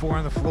liked the 4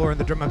 on the floor in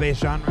the drum and bass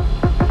genre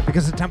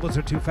because the templates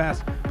are too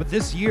fast. But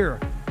this year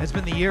has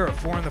been the year of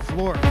 4 on the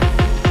floor.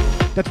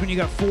 That's when you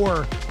got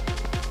 4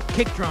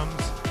 kick drums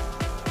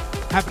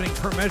happening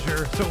per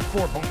measure. So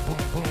 4, boom, boom,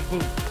 boom,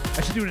 boom.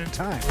 I should do it in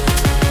time.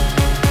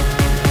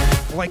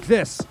 Like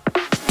this.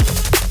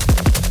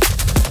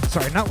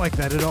 Sorry, not like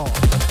that at all.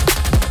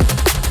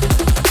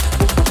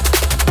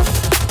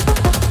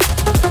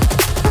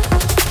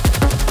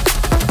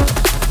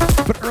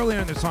 But earlier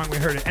in the song we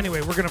heard it.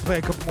 Anyway, we're going to play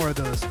a couple more of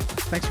those.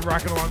 Thanks for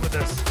rocking along with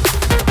us.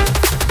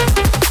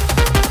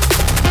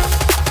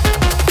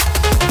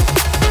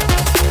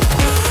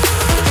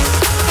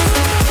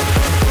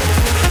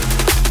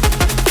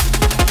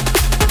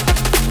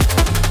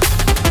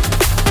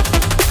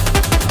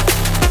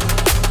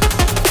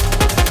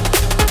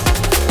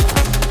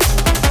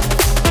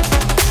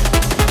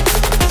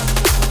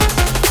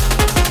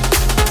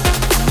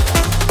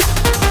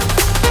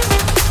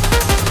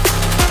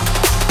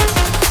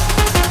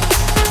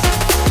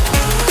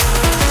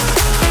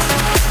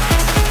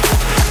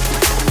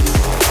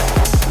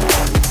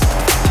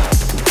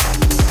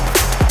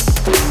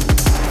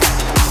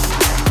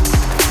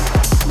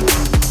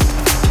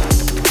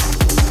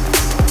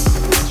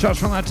 Shouts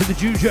from out to the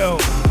Jujo.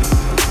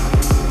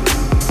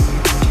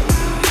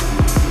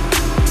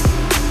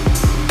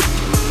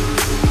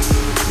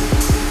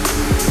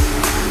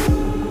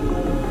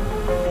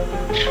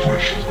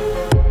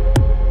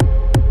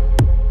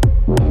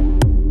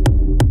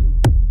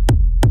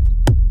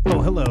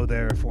 Oh, hello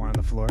there, 4 on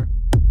the floor.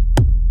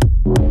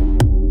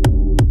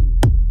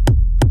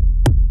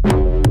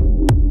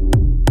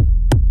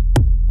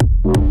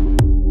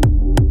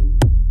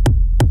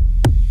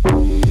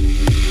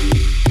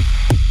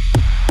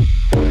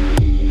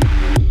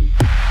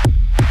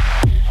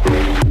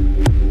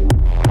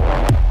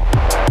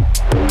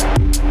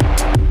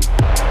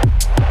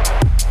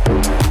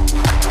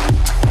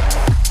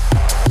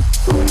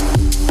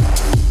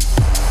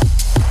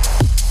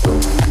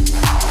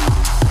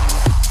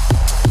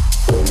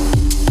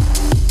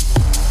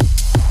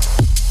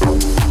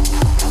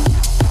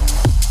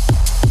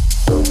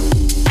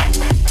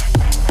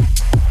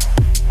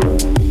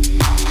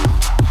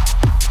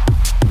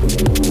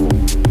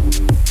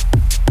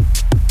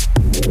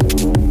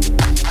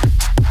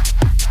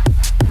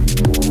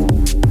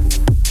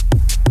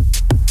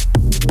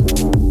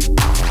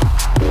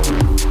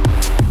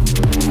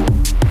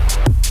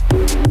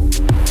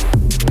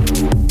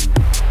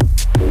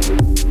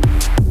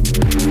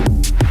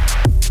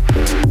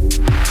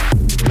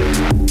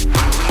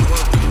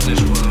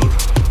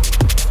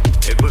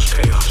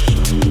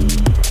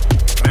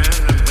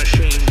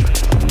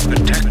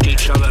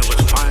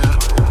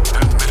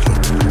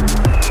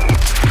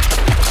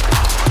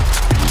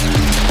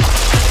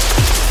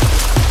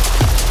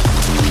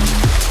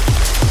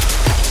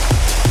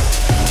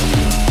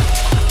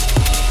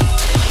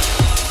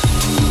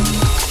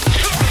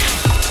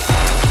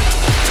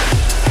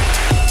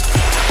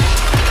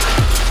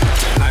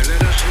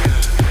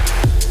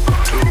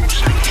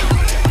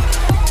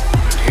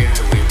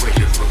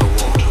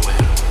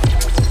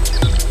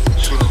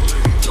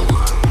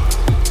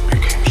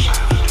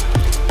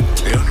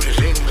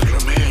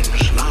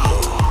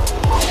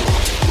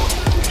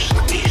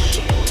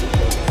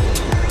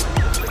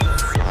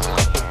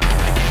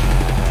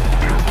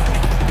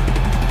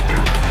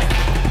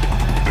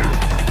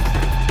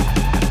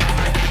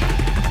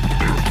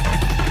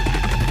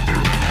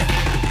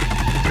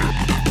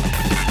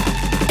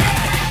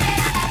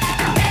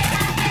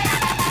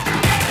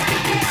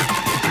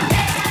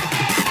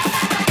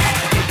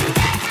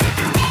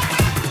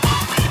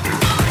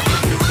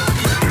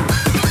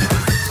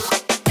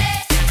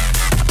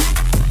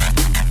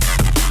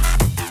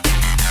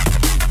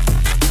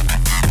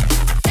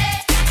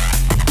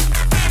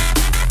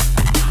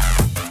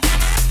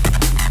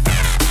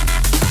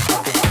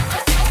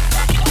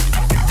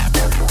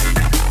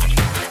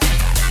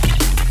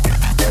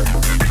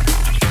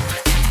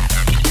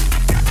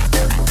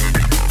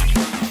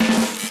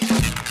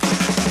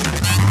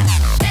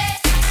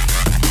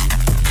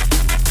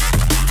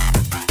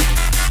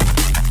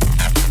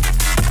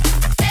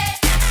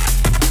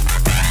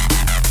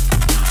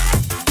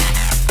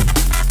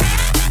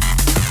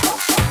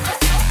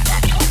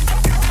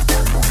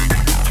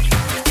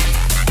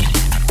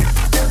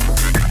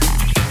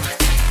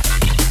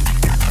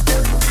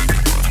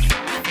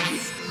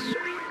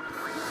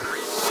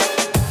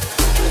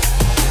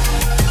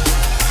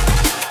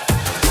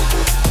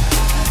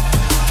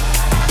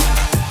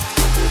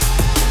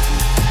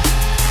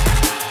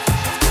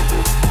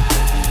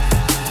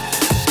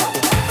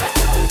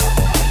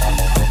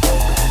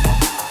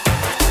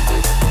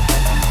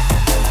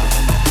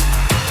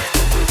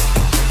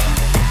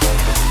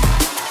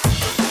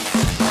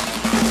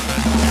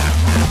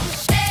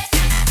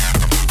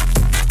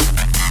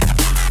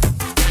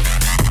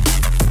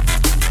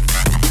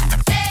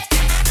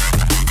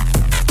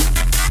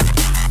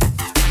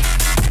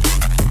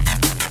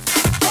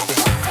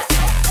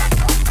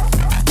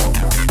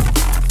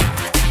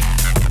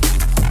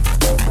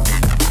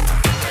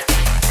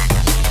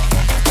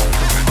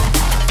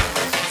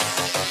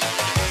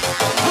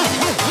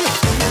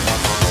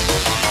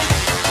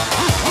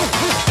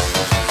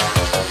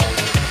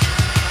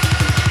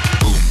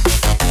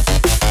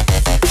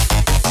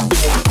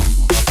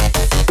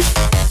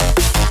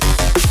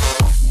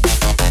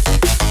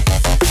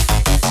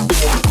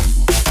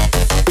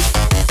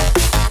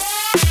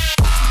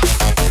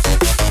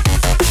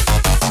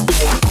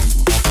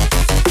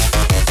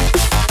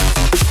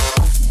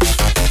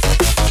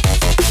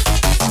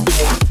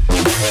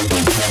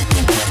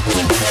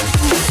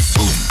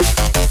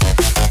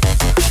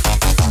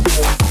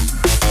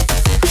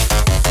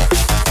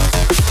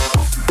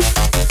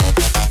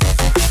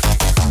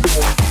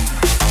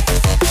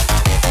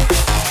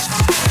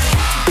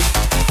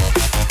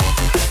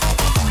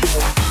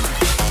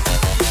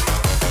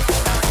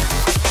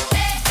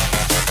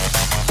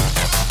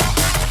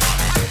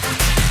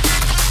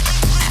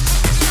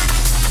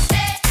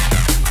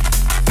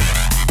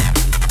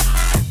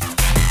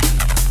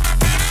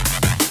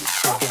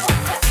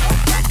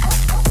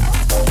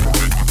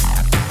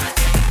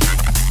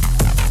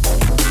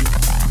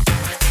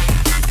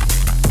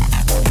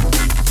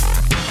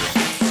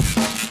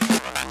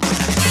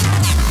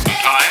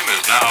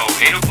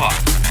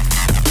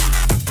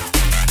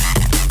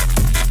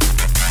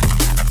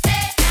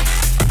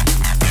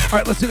 All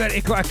right, let's do that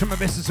 8 o'clock from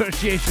Abyss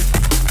Association.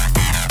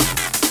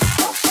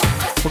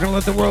 We're going to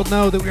let the world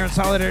know that we are in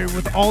solidarity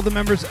with all the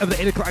members of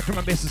the 8 o'clock from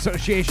Abyss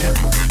Association.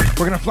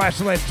 We're going to flash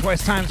the lights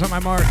twice times on my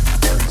mark.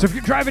 So if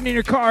you're driving in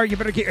your car, you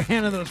better get your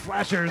hand on those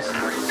flashers.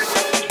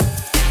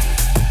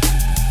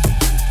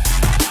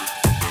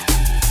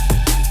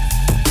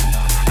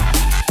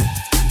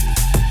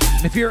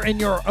 And if you're in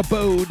your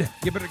abode,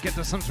 you better get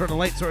to some sort of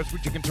light source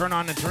which you can turn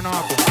on and turn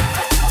off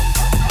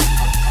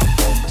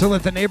to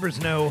let the neighbors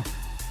know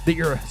that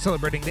you're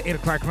celebrating the 8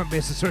 o'clock from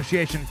Abyss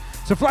Association.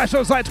 So flash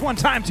those lights 1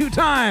 time, 2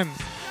 times.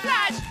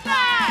 Flash,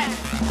 flash!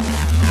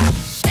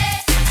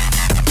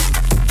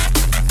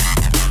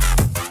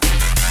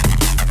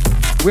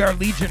 We are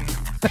Legion.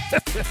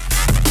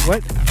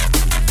 What?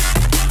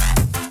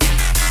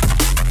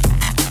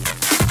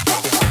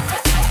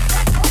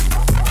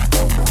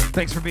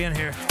 Thanks for being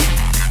here.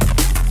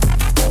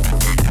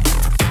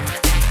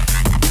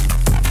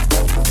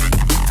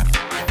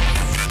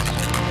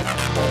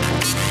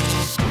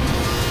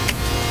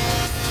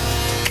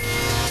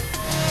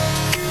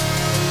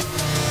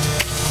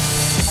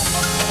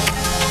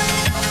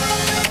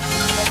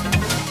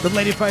 The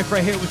Lady Pfeif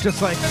right here was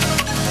just like,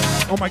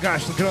 oh my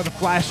gosh, look at all the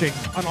flashing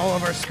on all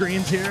of our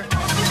screens here.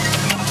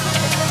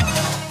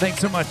 Thanks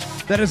so much.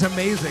 That is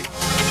amazing.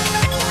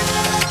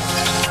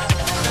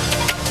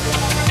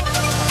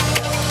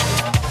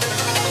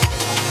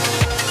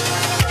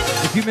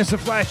 If you miss a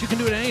flash, you can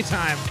do it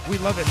anytime. We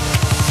love it.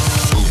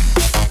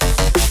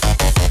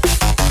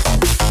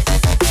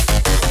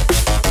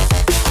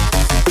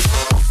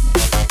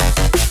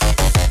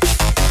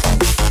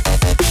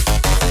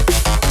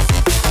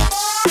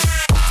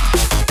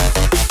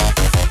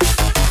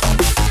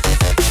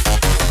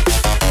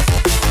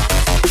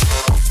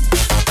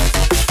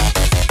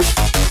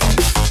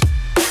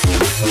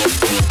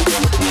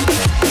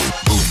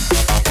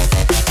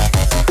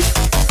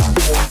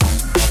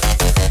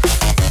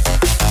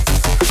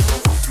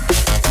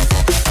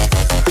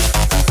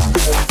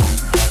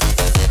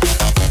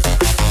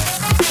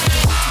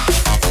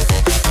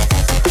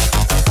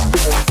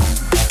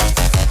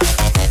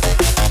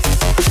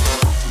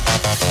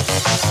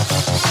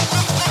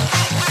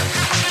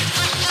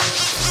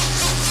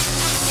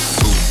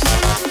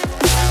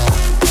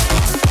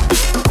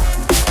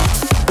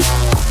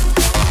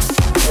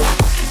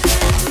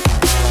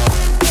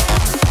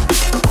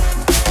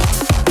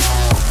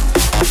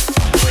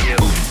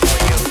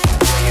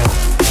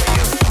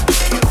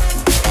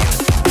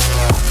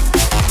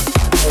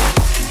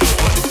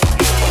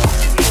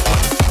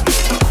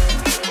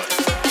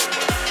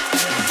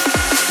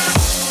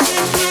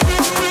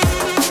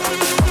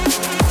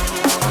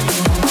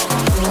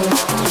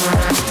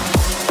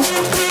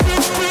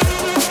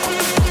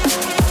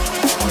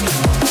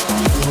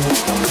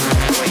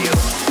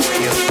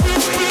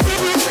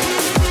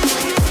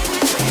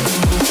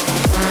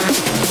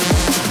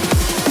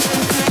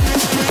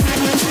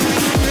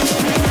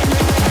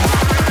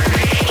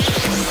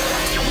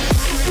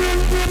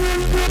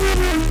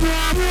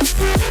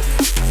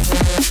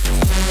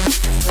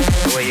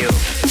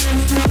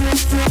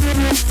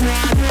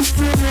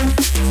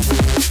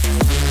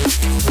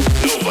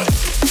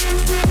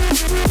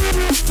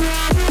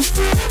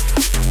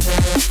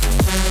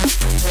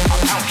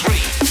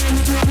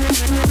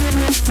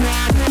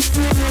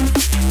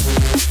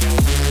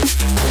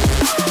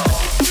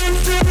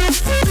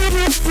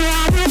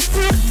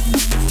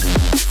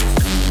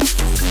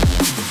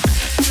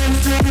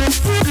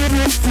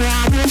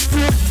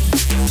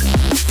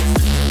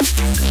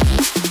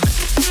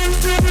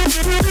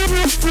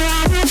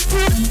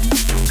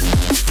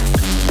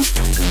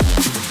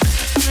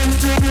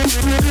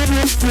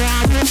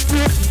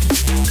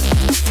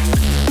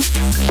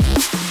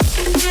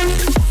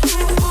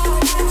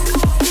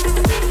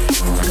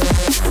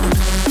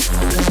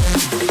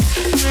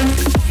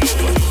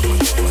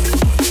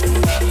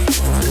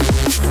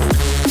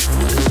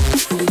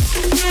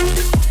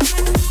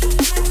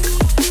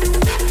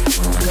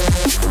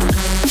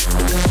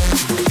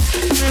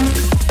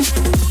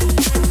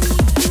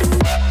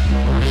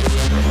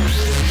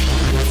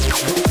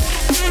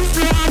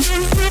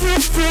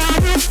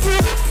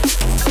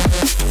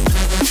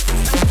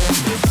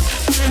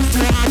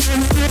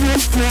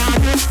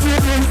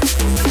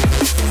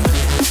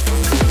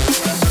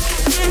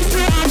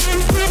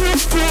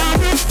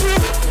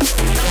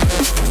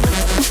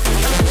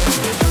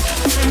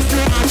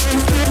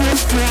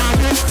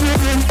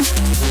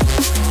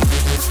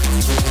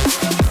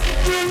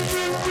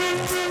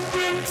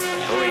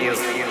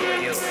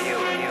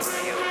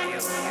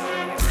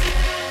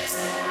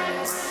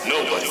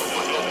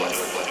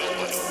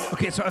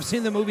 So I've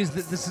seen the movies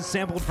that this is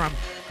sampled from,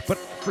 but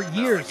for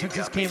years since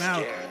this came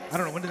out, I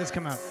don't know, when did this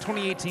come out?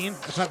 2018?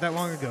 It's not that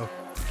long ago.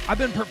 I've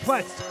been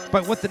perplexed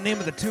by what the name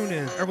of the tune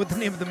is, or what the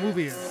name of the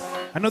movie is.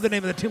 I know the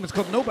name of the tune is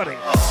called Nobody.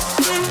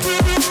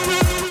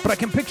 But I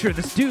can picture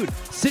this dude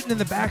sitting in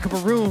the back of a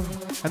room,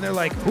 and they're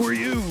like, who are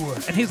you?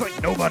 And he's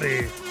like, nobody.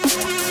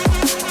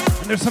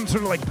 And there's some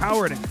sort of like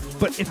power in it.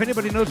 But if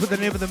anybody knows what the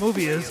name of the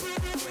movie is,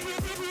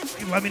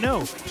 let me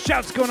know.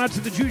 Shouts going out to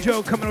the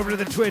Jujo coming over to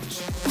the Twitch.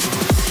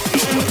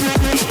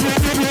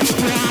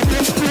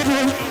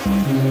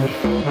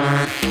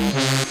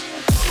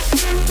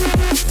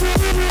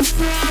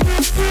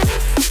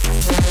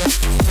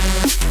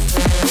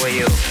 Who are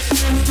you?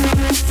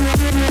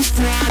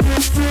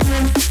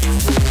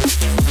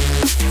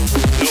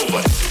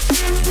 Nobody.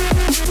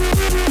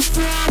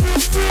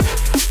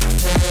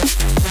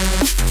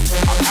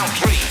 I'll count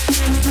three.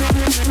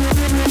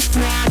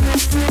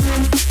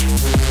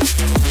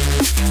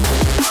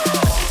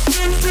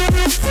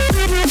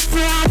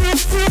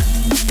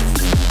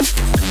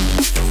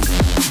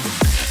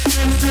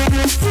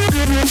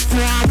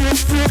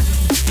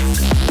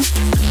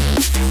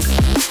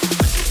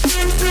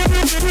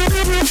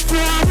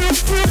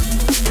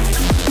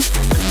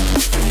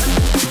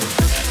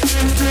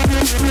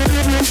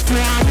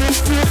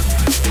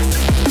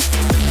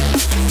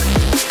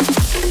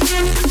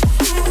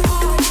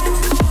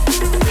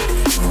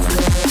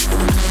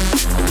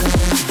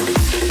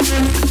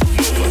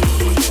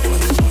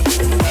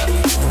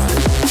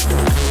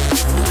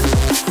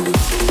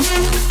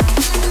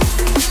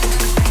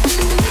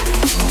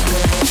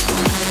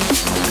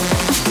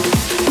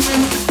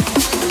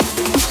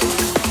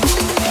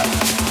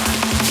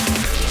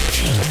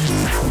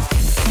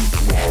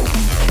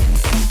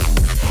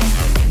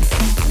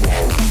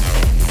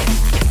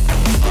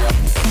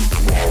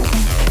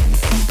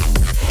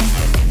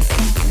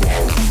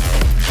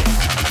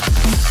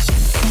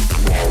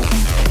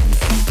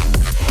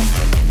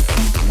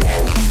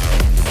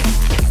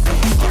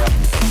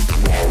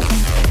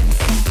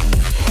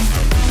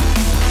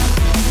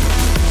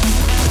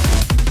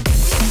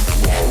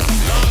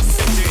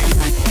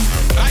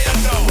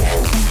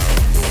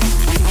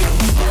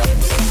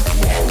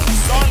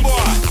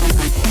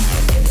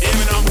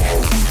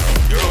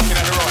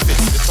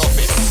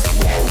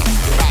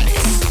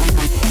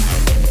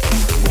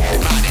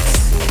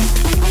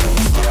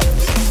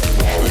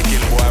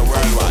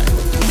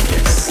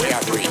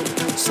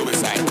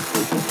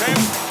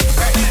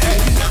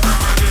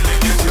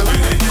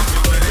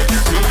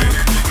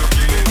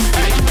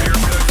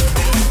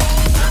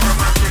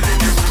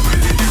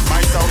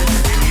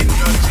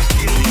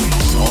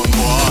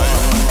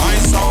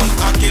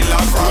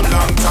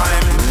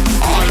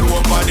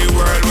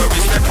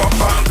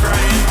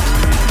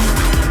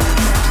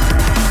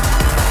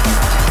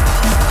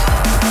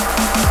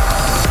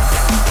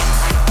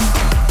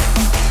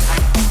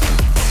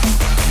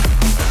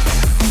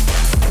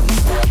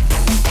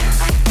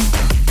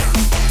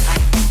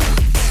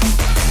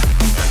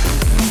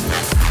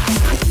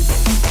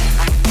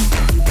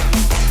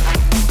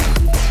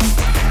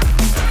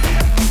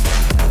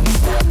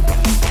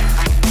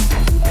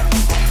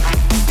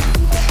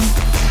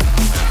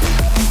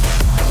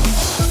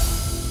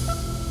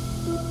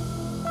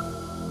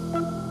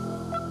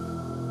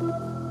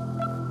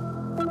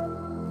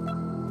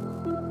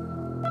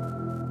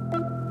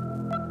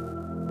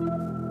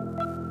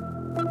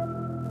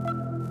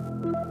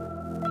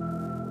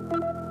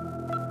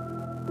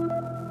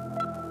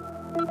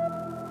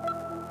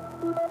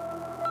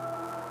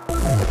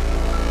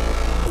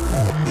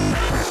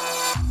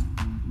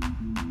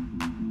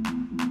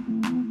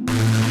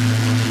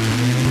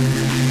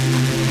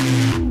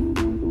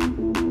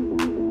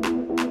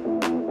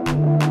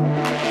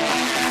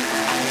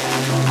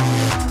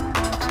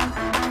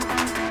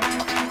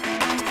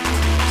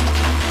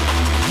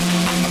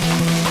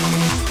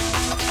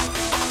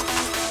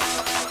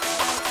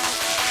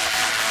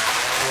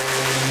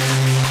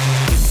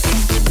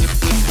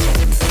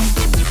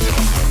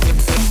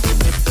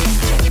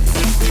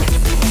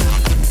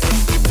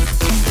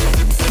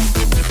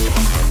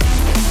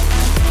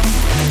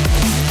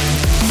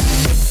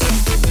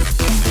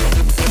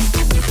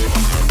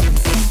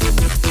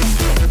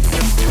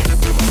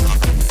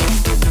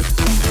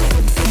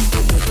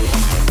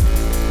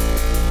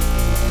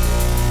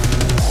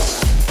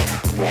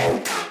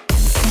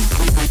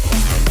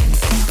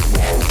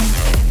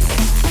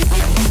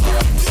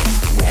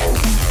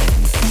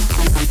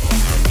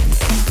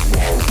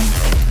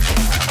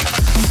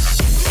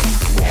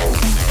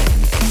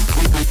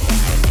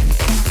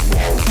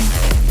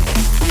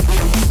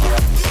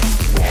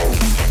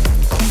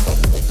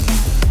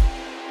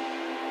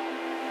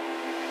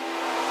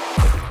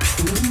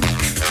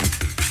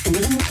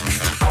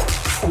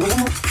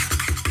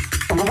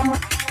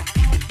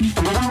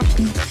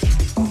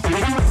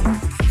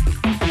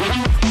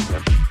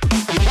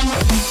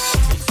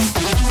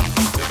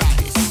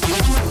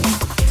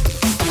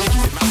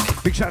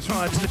 Big shots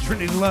from to the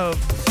Trinity Love.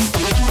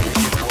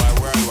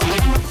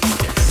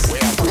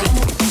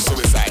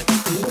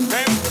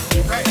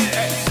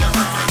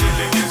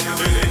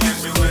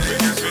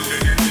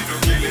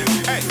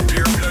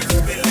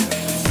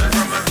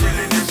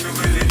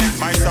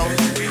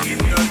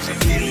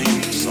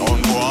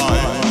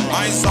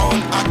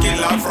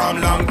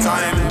 From long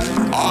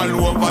time, all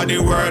over the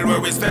world where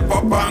we step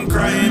up on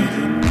crime.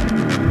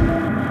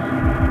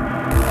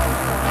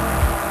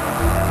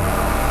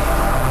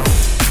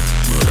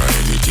 Murder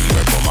anything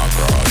we come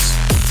across,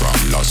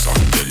 from Los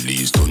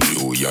Angeles to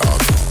New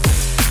York.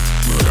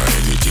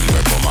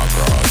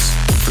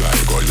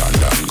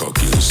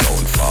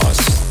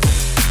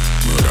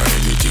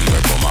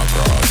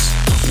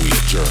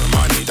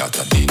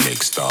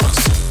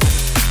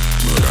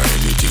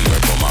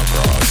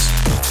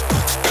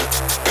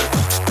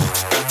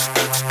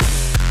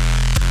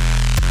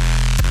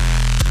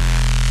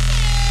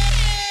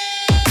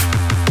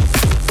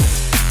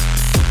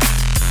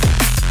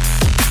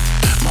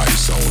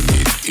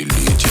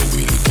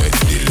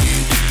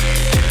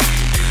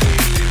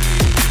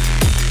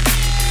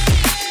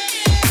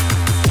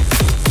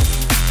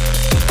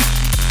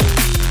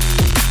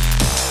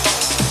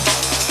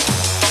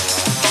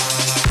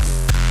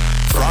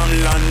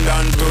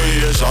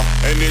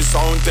 the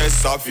sound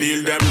test, I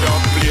feel them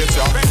dog plates,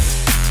 yeah.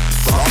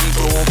 From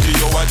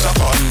Tokyo or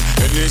Japan,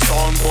 any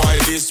sound boy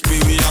this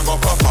we a go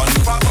pop on.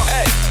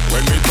 Hey,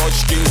 when we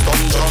touch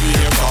Kingston,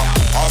 Jamaica,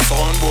 a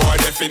sound boy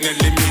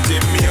definitely meet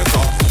him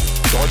maker.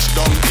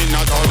 Touchdown in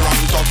a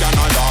Toronto,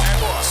 Canada.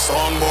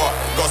 Sound boy,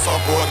 go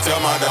support your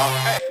mother.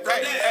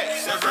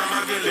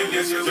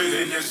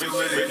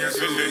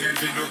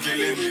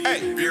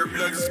 Hey, beer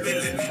blood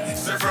spilling.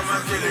 From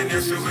a killing,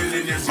 yes, we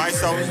willing, yes. My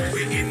sound,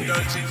 we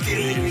indulge in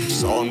killing.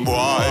 Sound boy,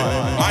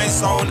 my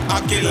sound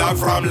a killer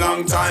from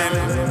long time.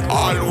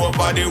 All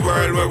over the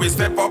world where we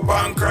step up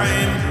on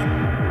crime.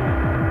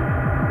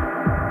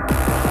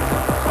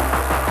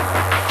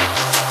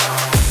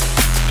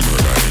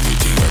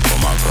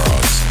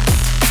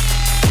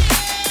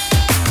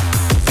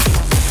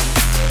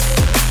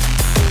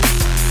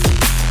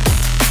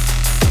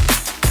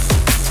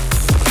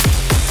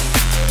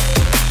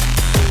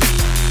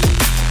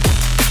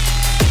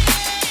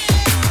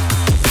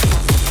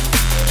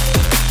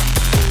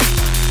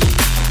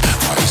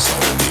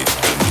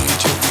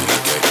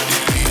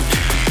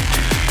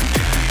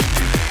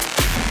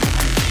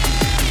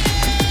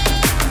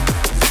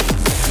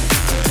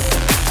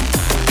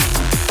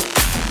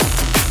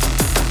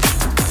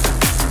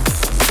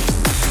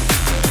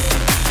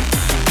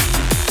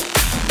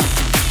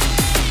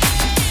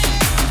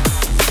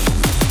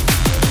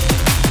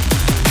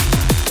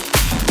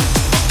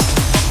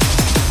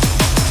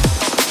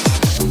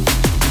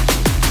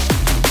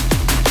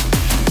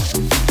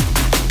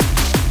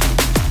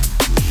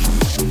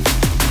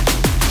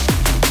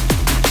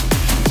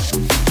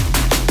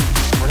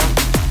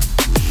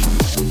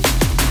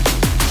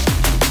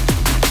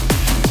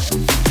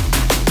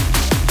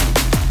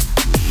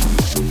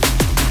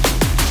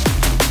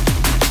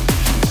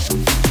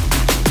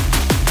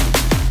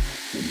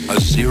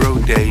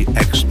 zero-day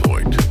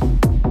exploit.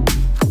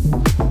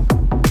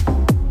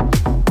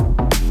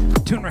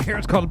 Tune right here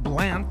is called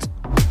Blant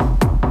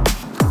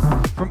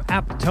from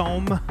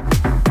Aptome.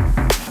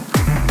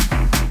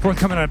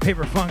 Forthcoming out of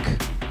Paper Funk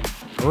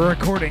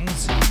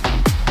Recordings.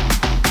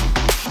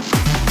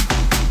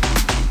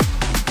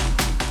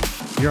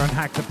 You're on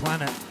Hack the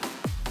Planet.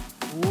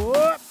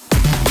 Whoop!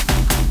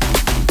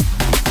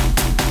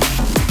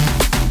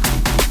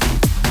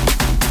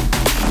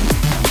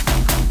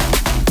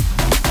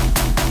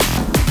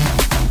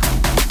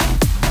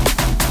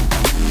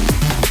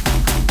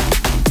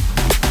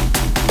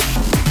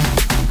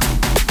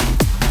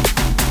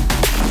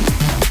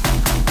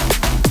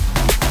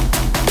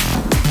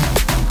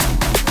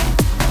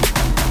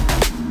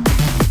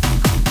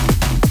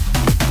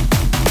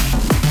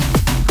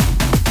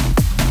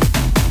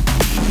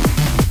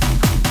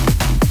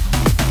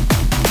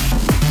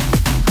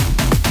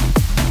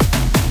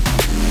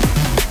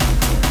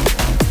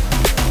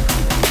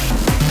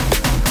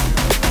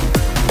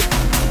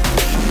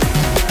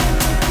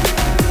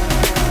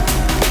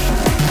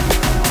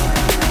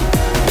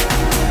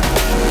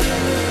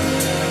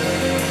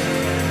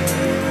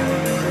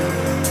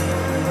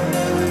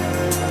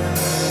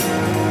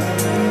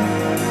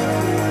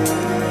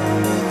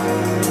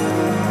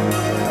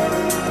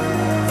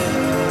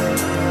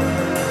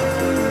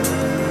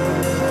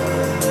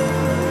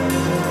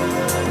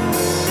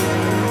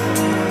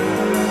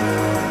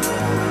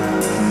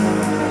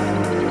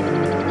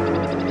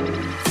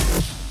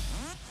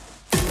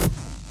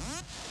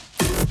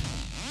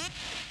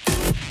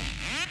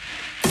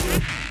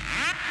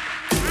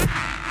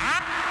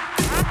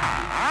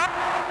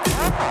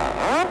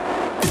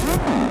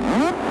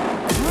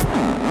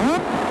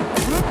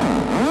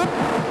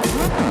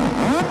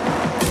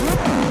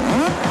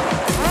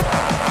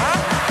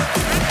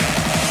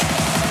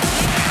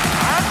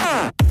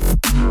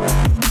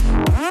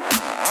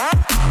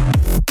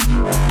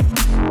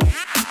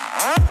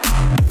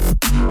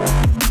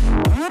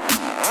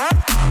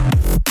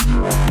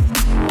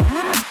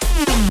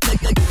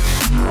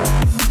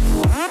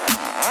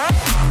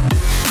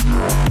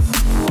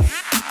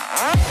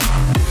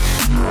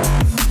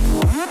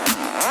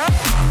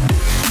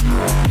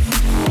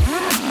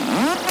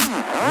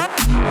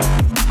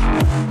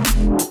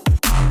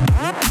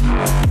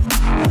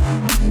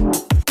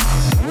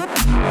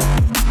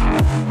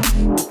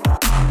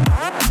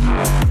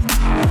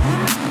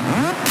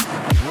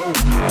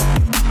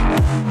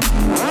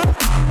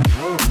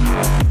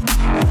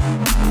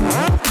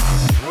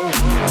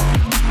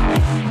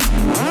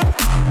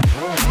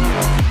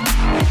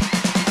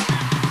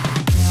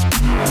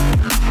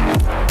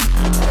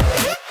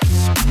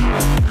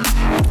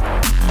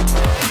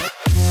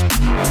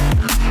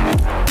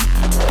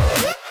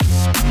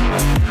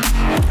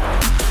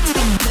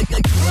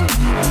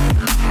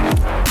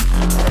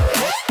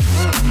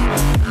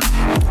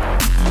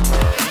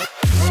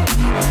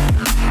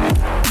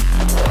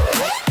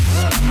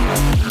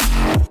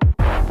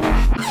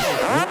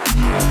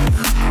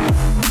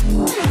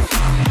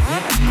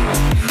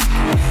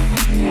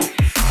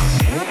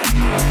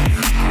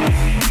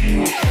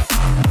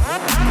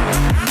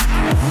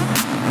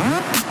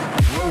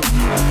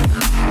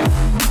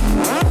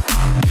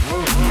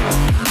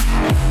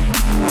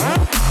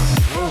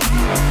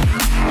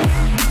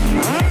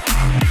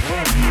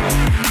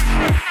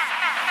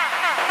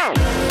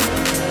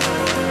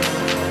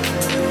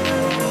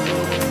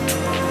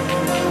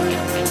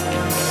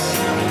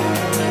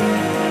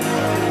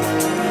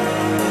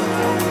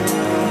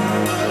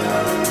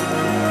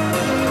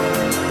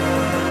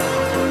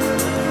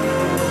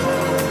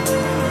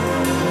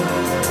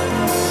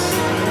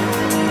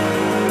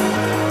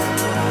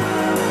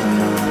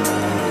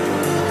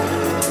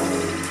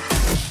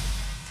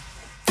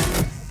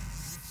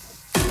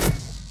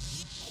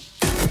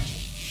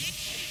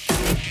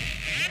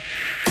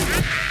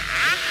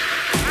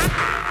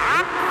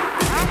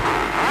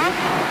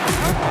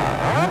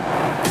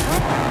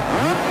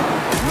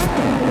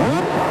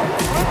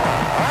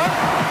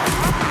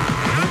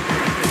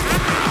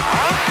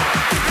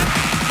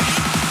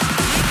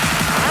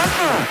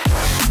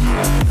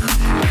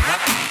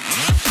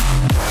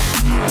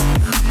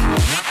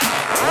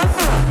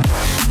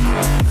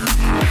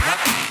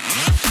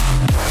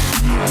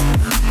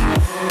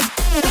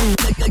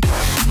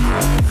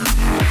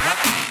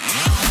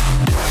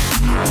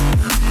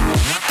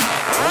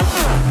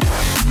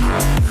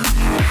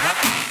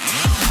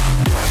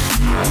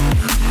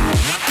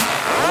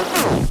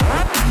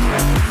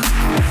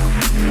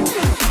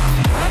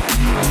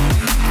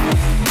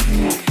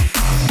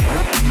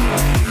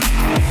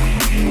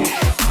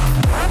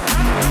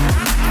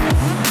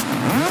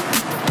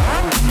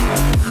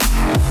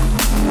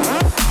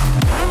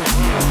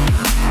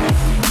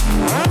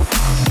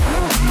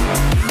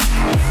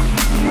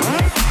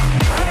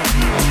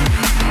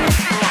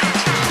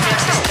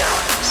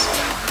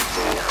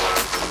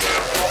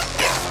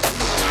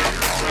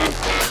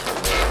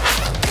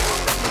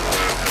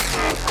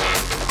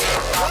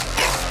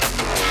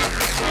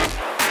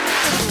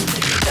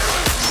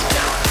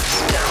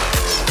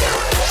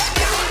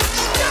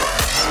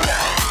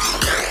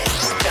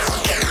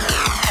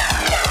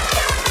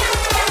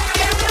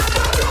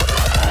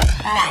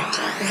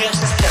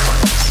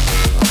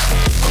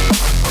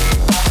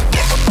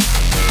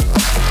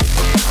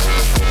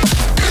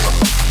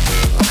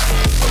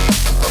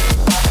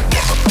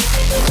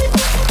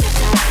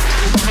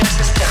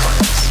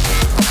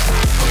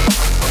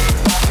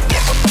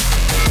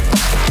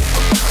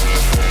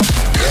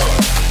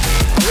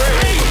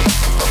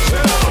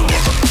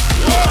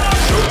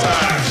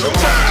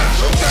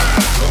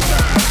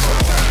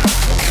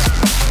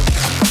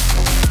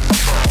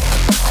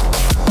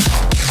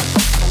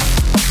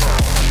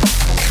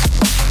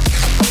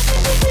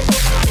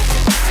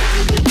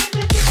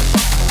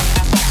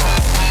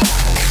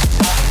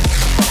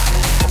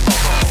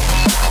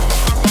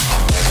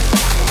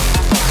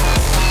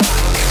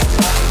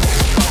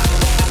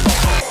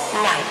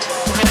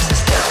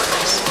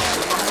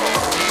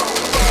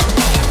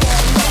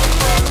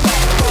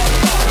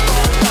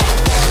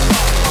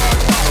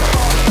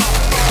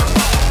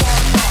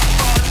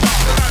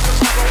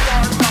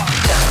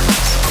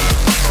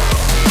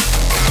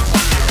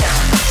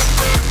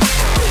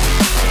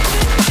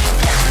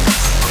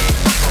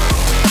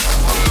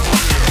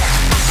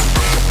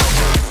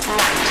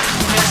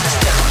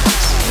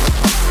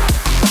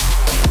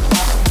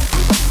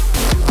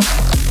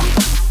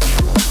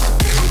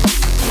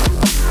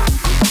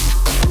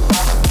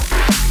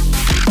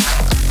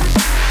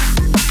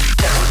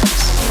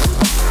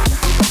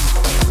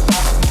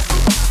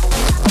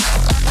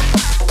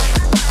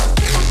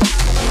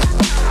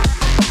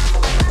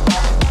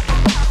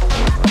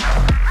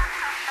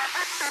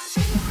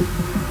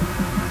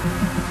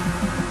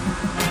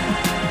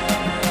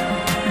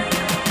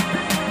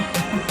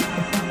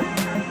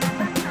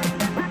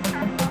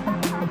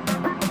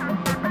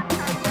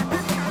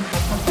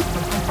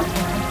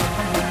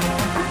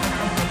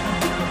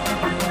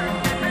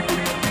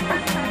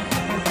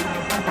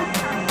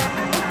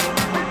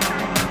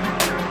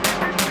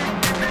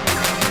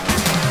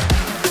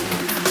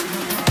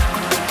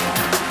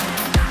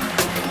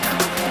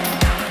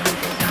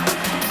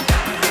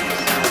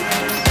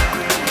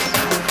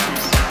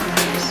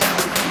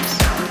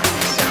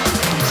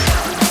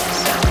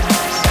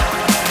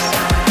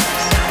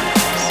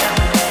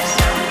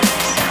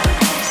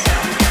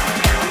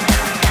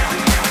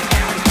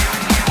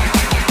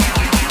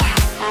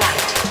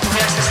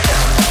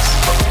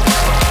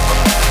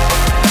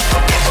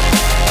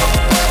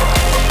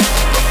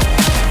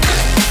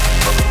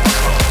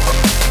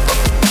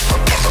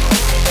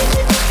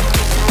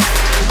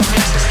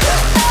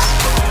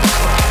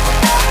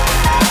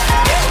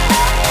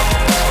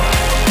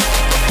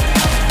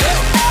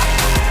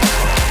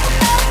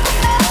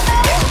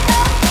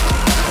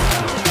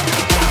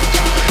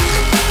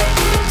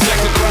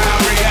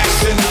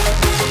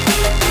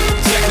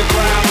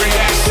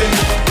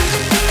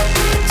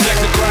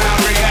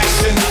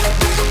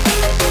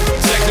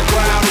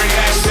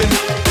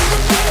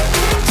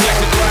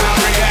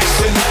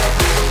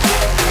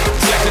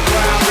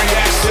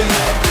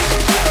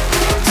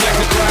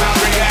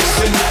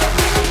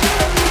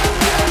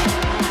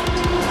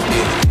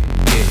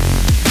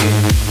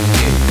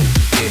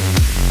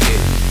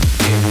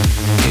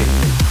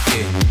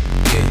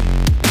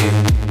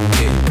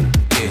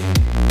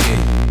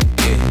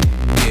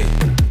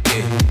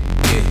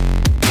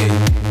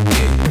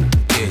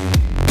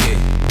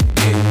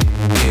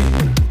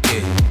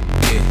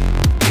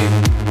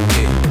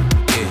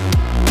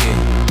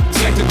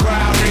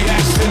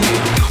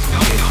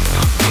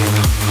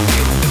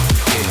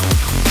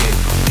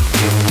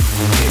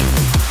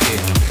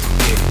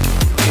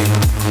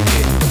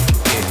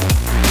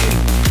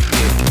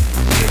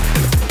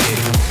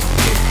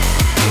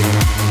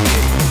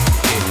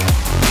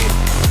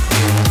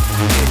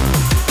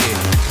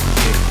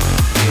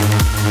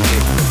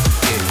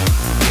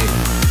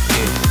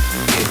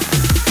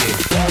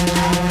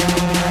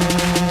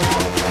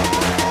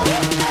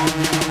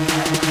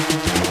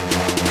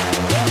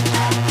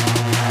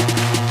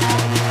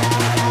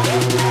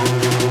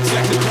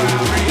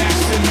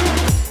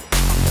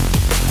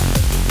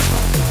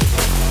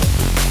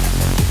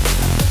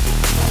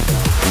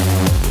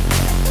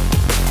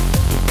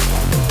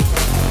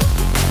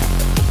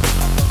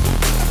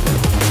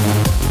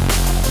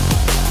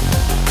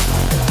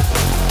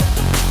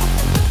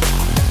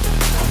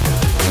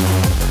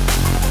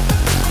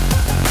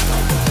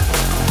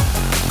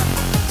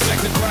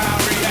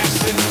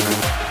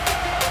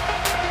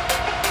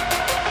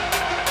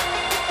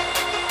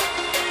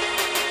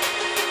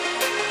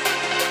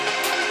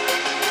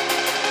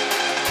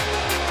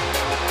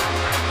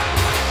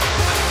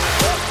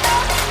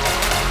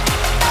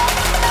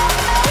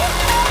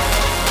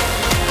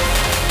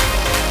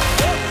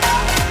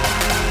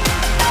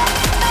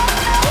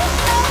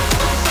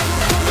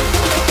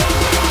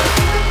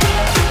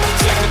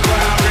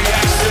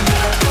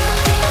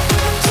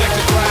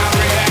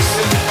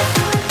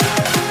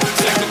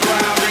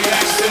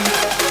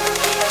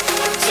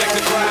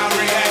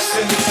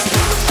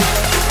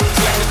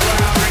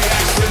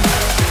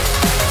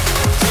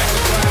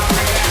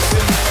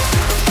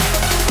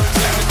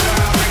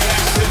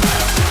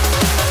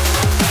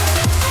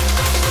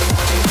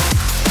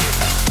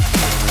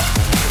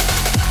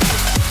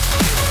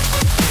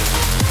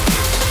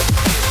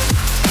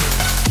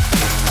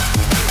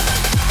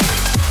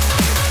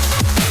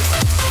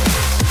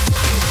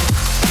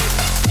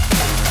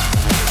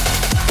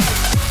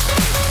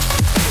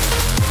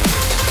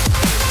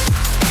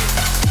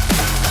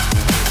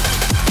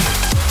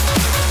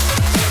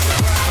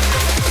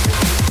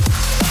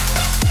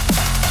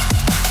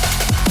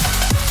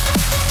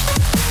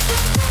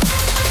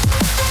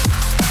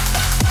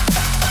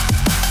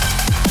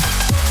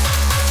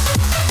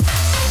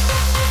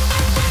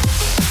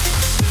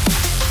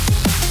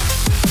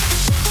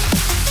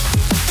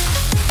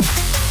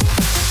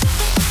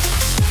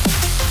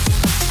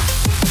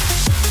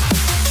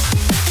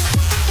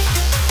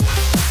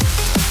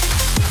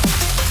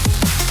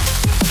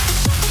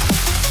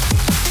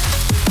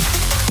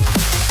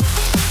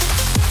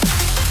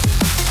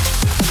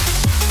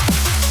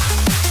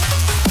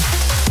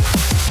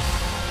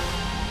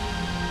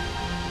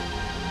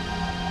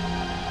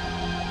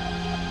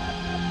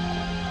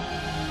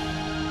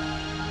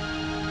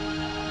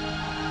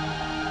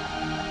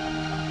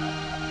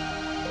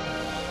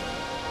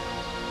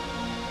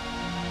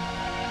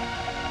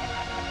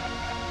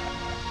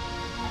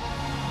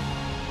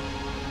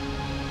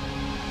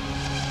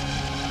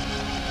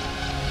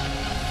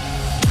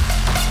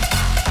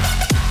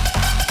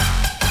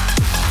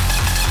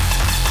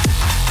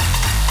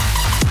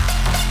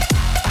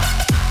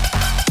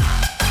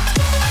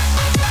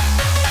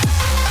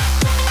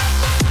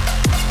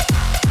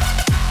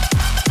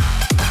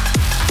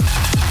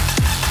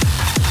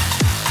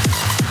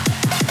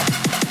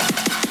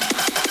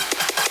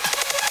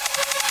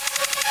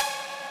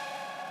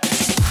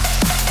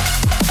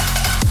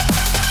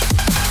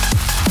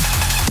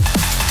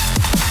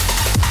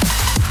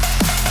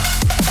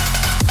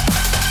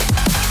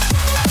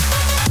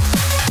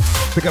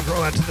 Big up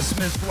roll out to the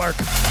Smiths Flark.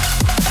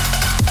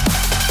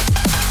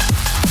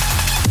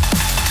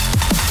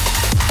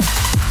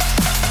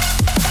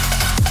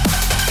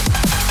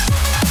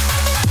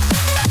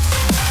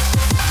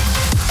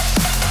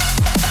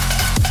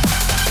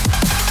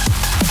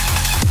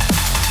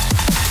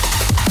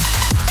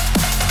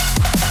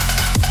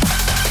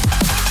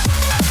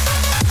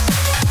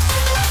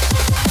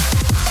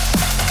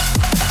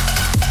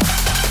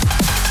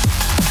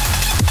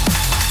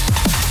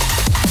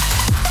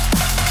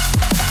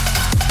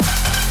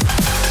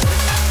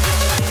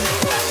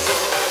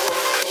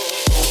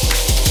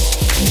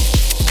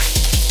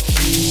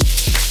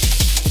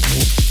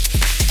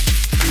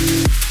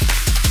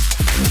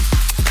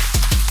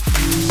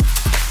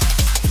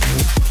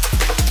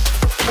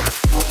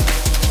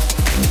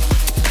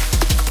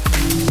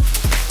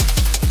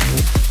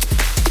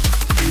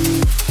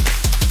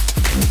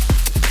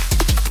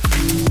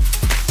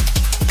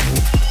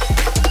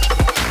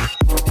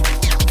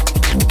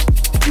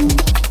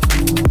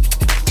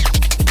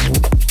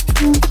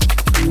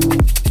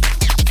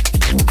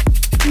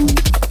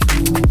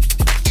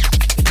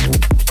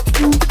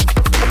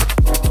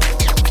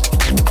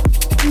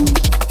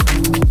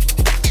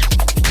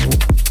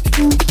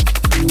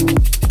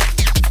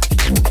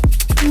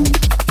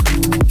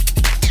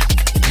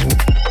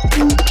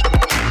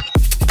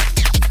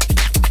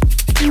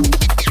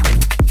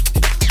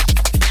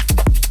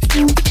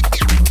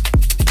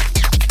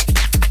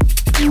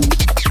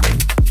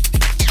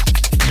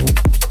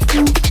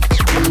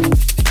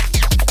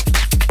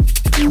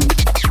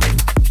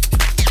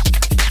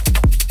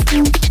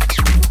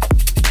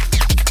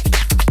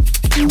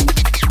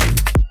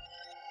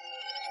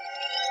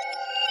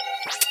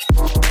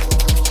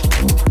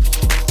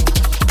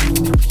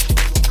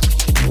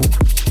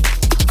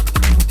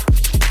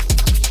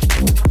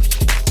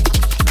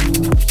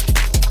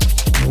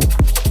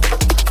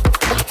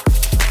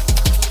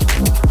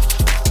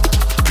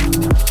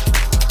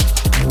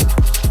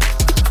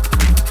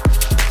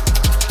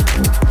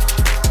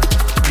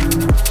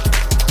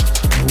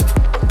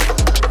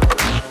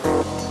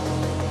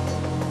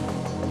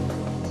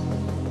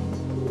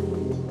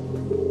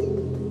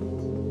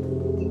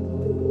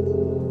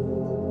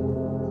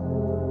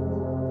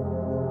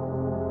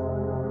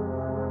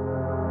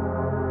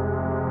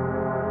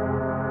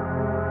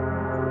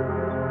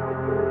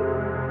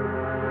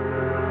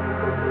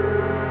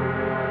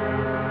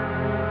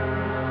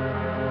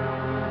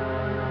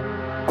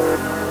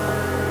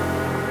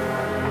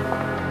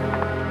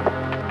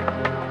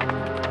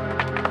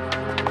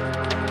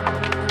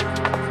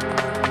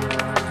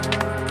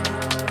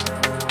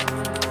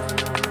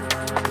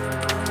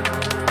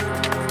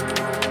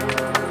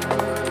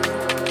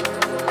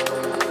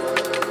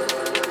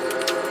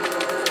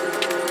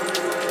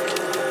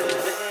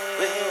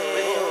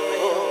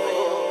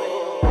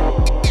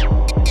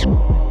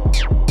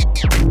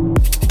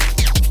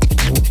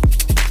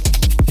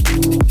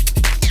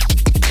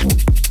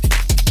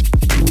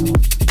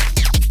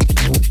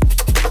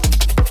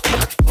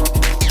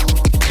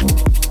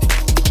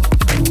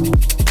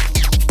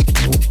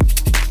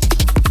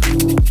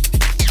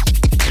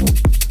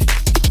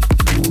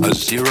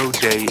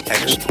 zero-day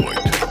exploit.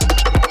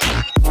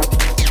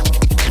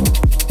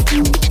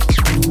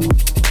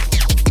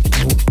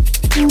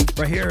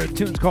 Right here, a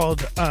tune's called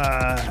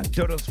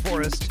Dodo's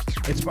Forest.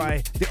 It's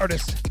by the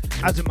artist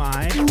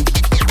Azumai.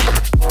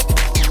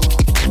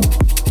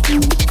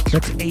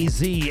 That's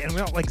AZ, and we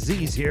don't like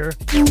Z's here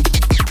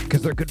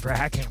because they're good for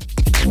hacking.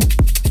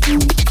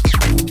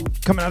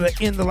 Coming out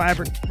of In the Lab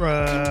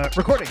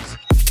recordings.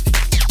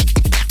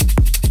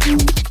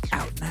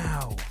 Out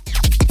now.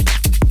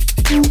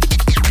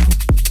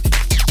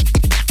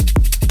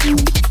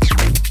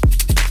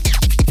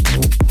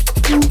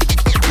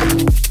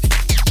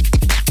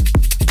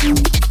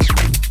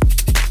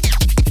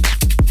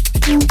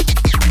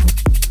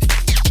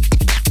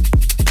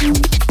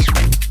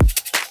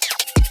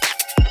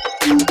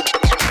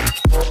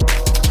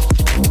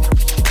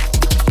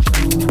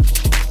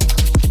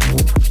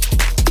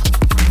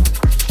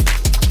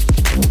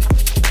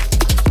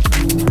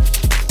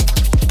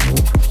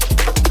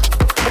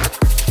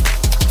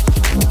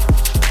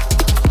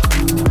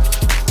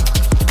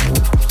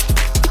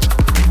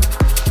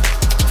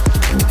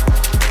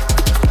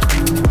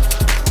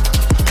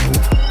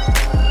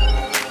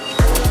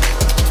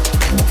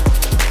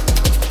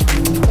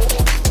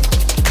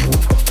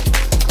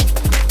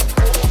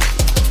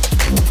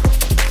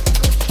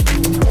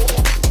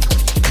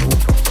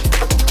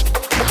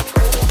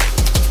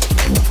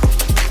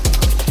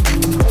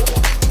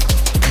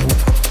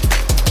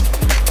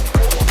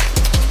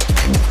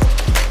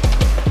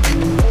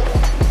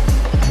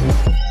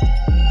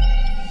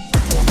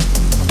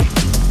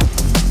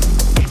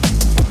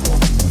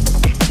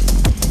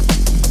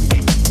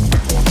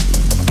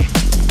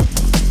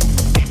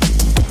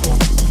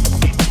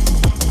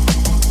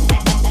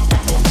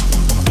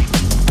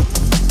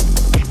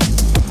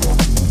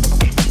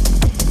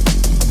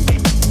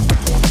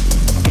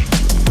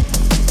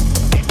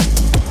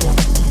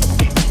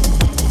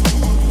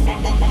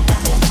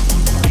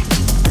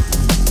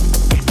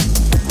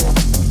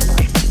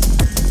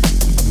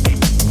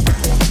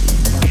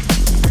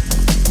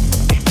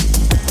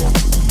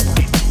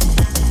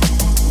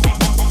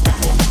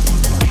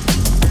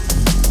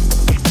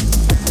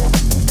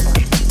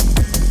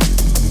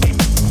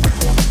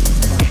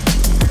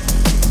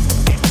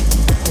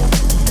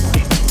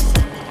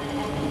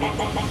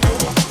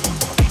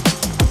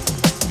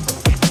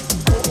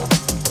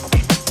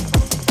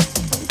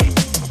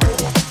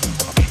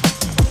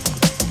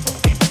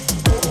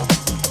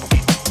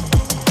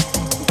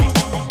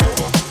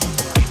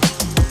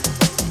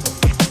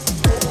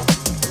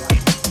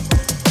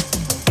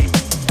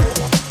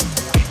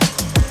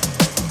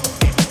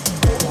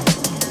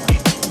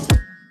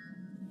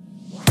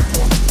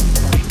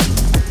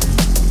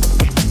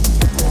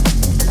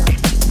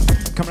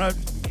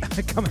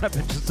 coming up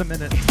in just a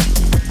minute.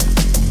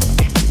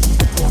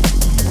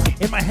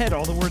 In my head,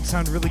 all the words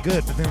sound really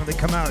good, but then when they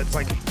come out, it's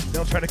like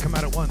they'll try to come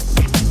out at once.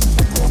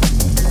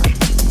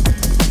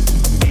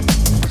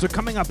 So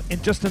coming up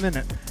in just a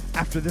minute,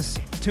 after this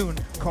tune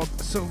called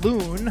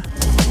Saloon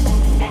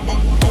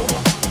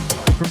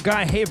from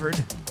Guy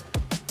Havard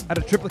out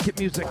of Triplicate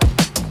Music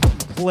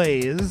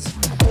plays.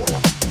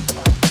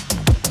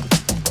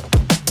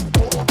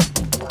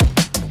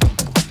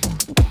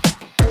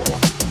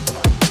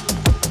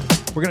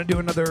 We're going to do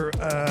another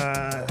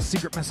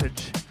secret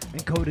message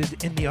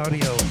encoded in the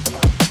audio.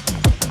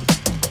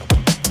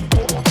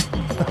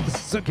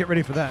 So get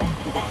ready for that.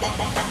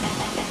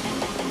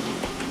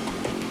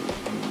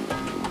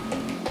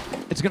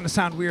 It's going to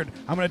sound weird.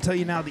 I'm going to tell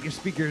you now that your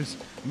speakers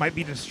might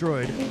be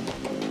destroyed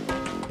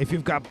if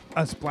you've got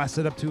us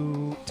blasted up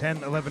to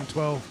 10, 11,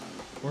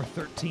 12, or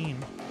 13.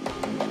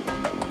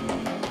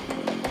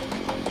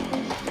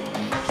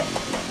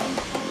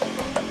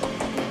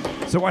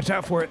 So watch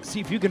out for it. See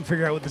if you can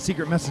figure out what the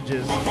secret message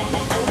is.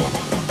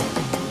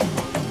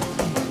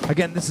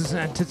 Again, this is an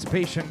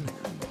anticipation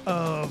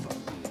of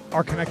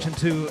our connection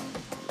to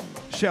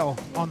Shell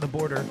on the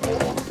Border.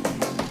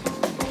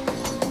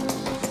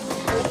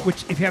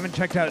 Which, if you haven't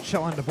checked out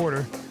Shell on the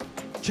Border,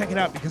 check it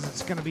out because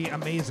it's going to be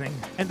amazing.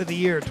 End of the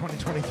year,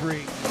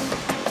 2023.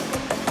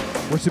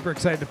 We're super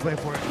excited to play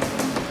for it.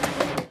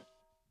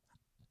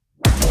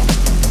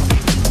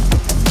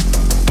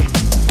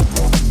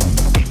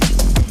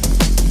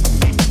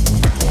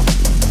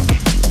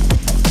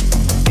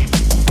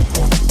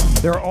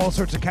 There are all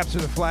sorts of Capture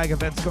the Flag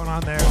events going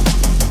on there.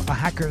 A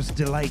hacker's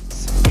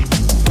delights.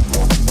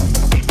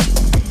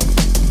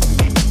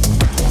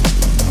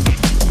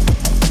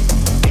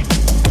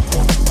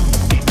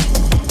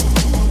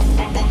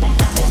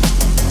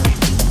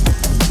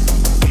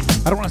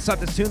 I don't want to stop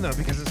this tune though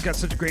because it's got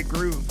such a great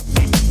groove.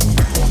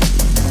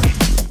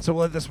 So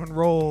we'll let this one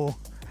roll,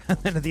 and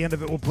then at the end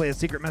of it we'll play a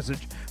secret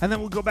message, and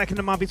then we'll go back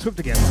into Mompy Swift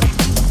again.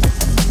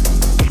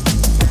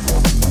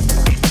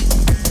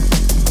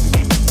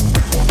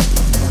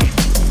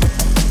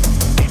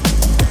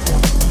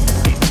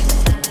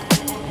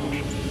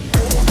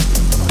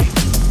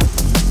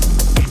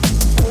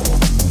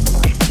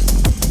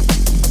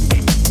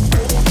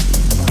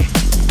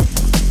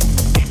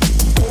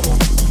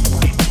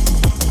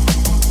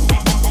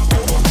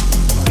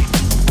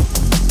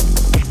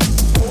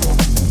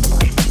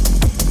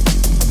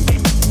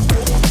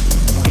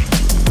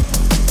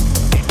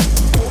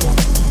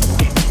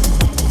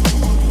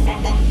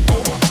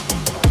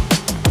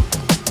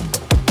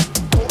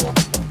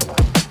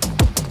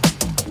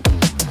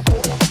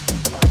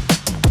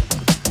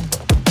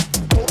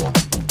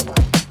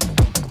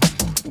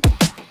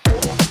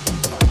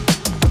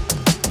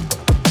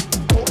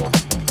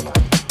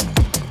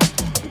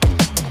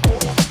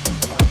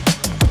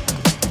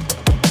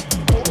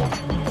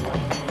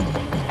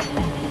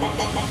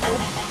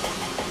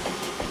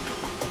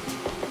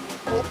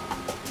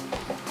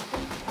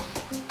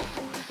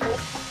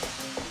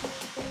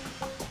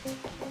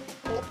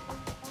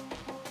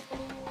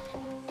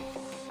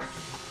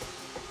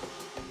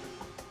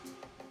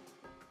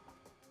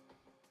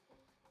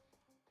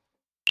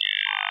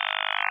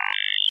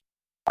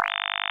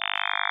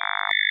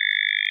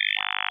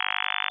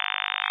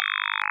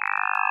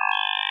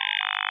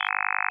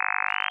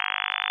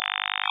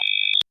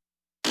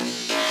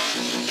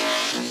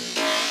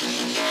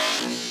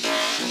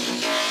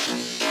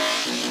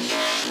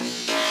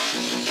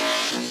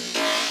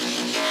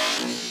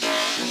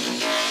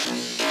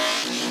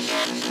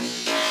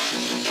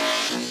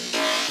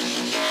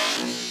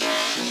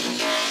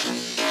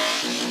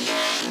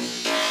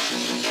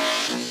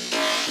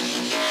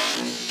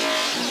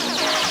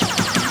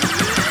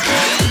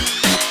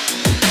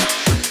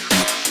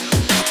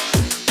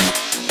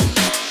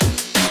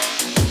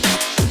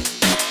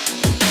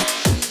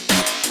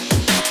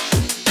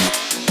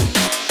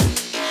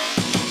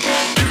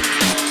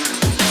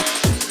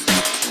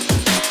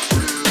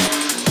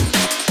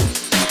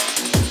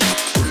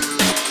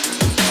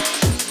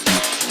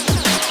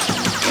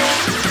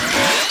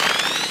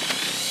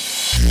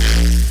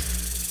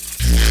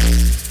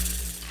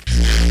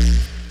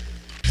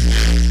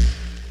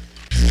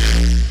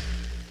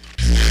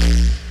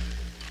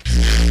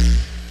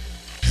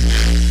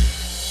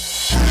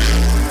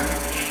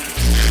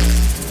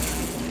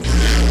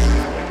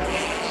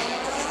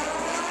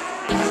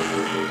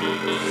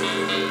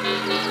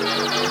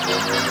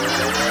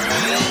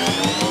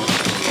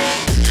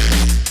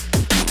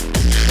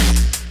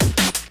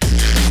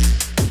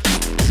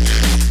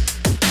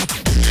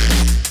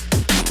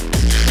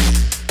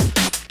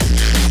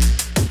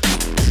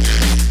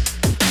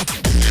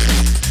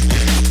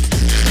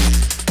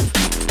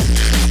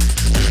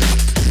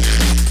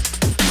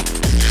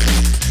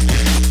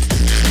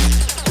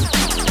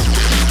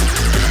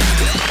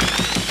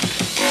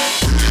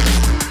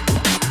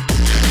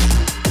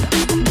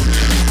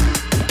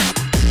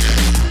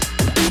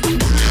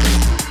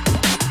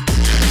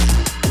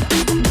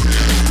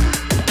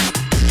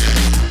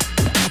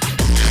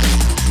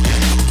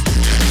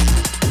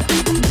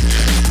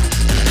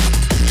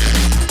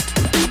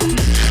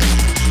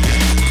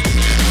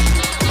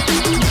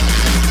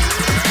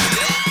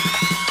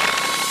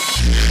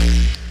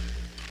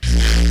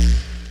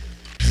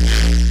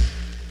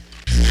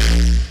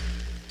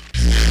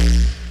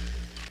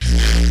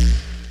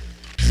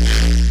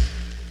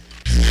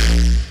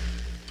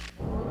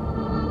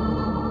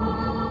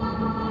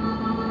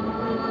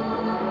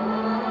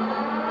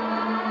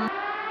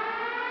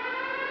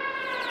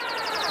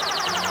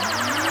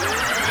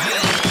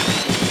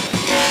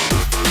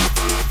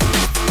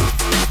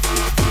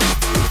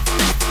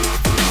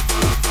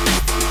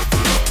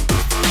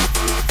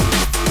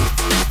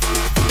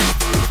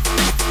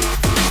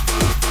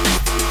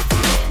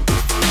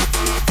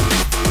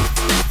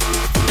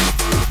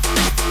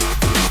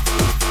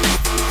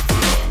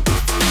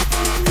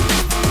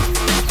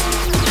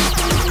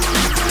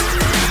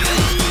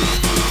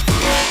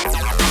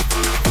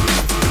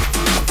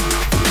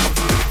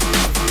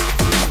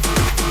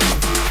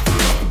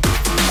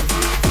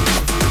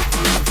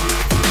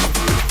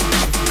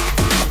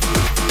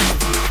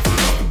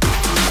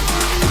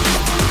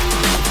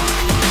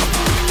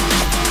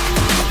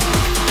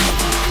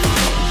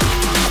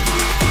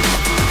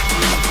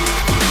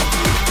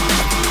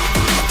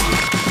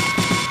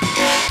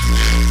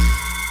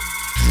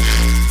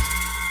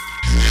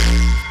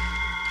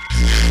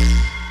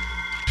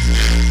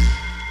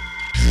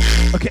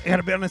 Okay, I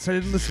gotta be honest, I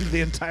didn't listen to the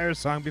entire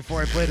song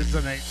before I played it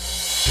tonight.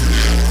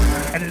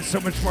 And it's so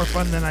much more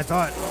fun than I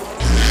thought.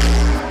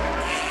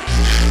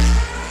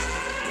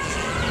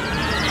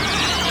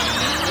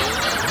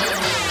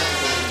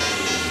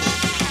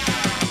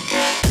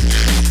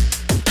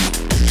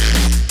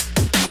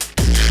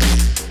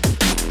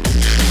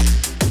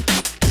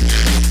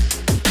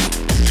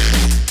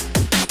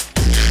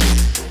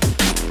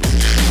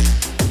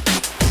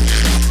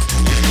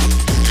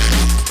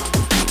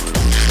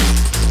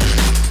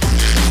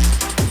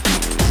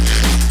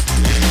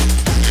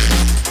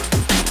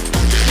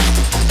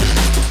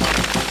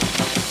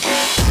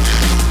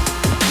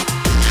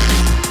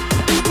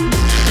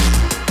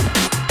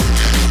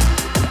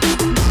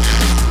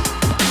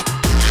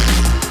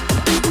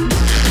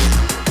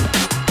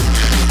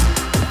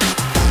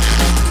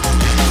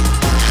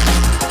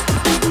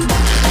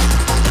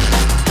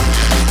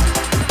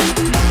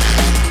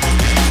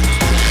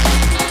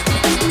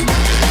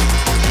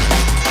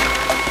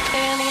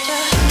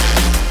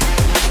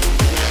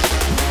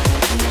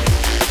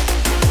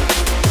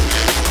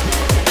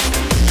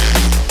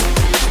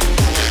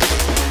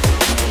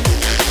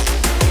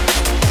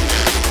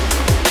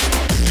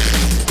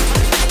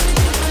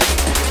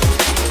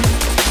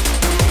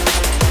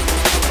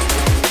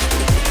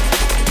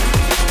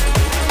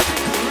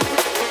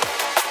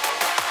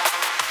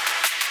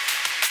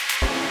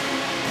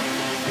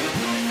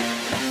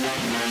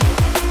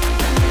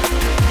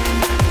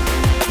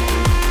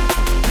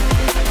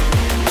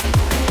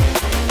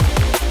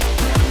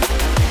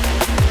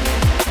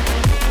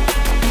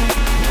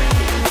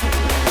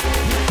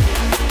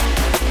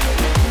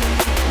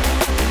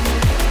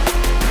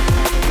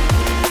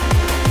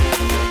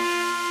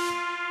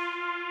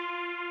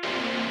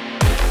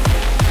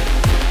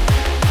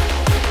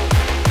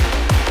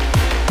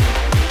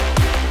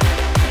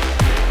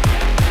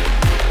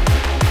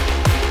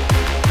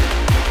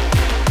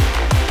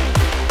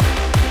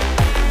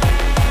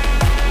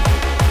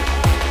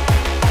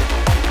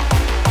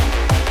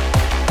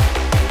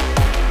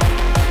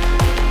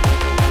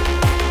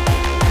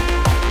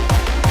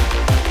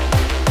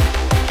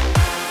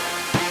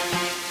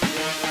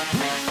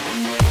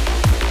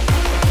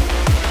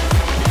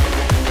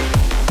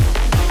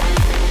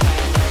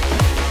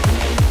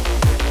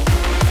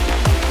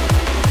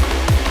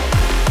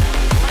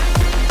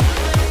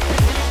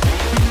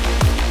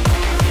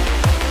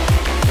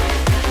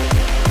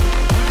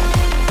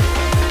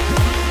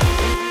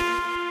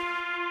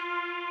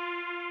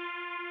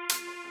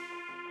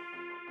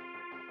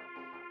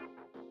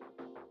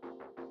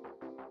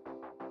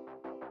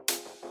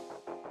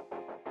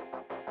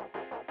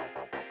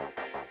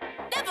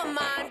 Never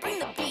mind, bring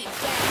the beat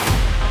back.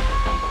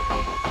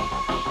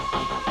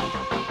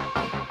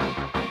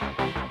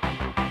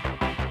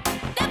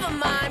 Never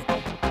mind,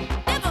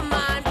 never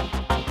mind,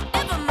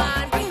 never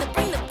mind, bring the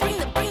beat back.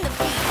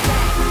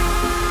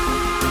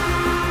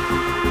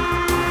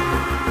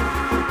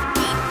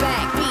 Beat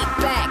back, beat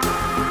back.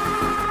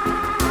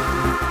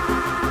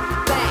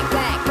 Back,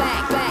 beat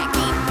back,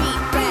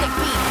 beat back.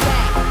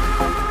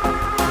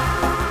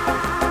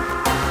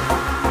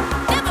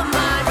 Never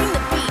mind, bring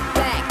the beat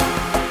back.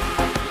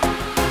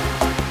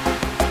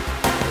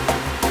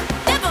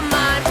 Never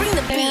mind, bring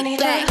the beat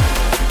back.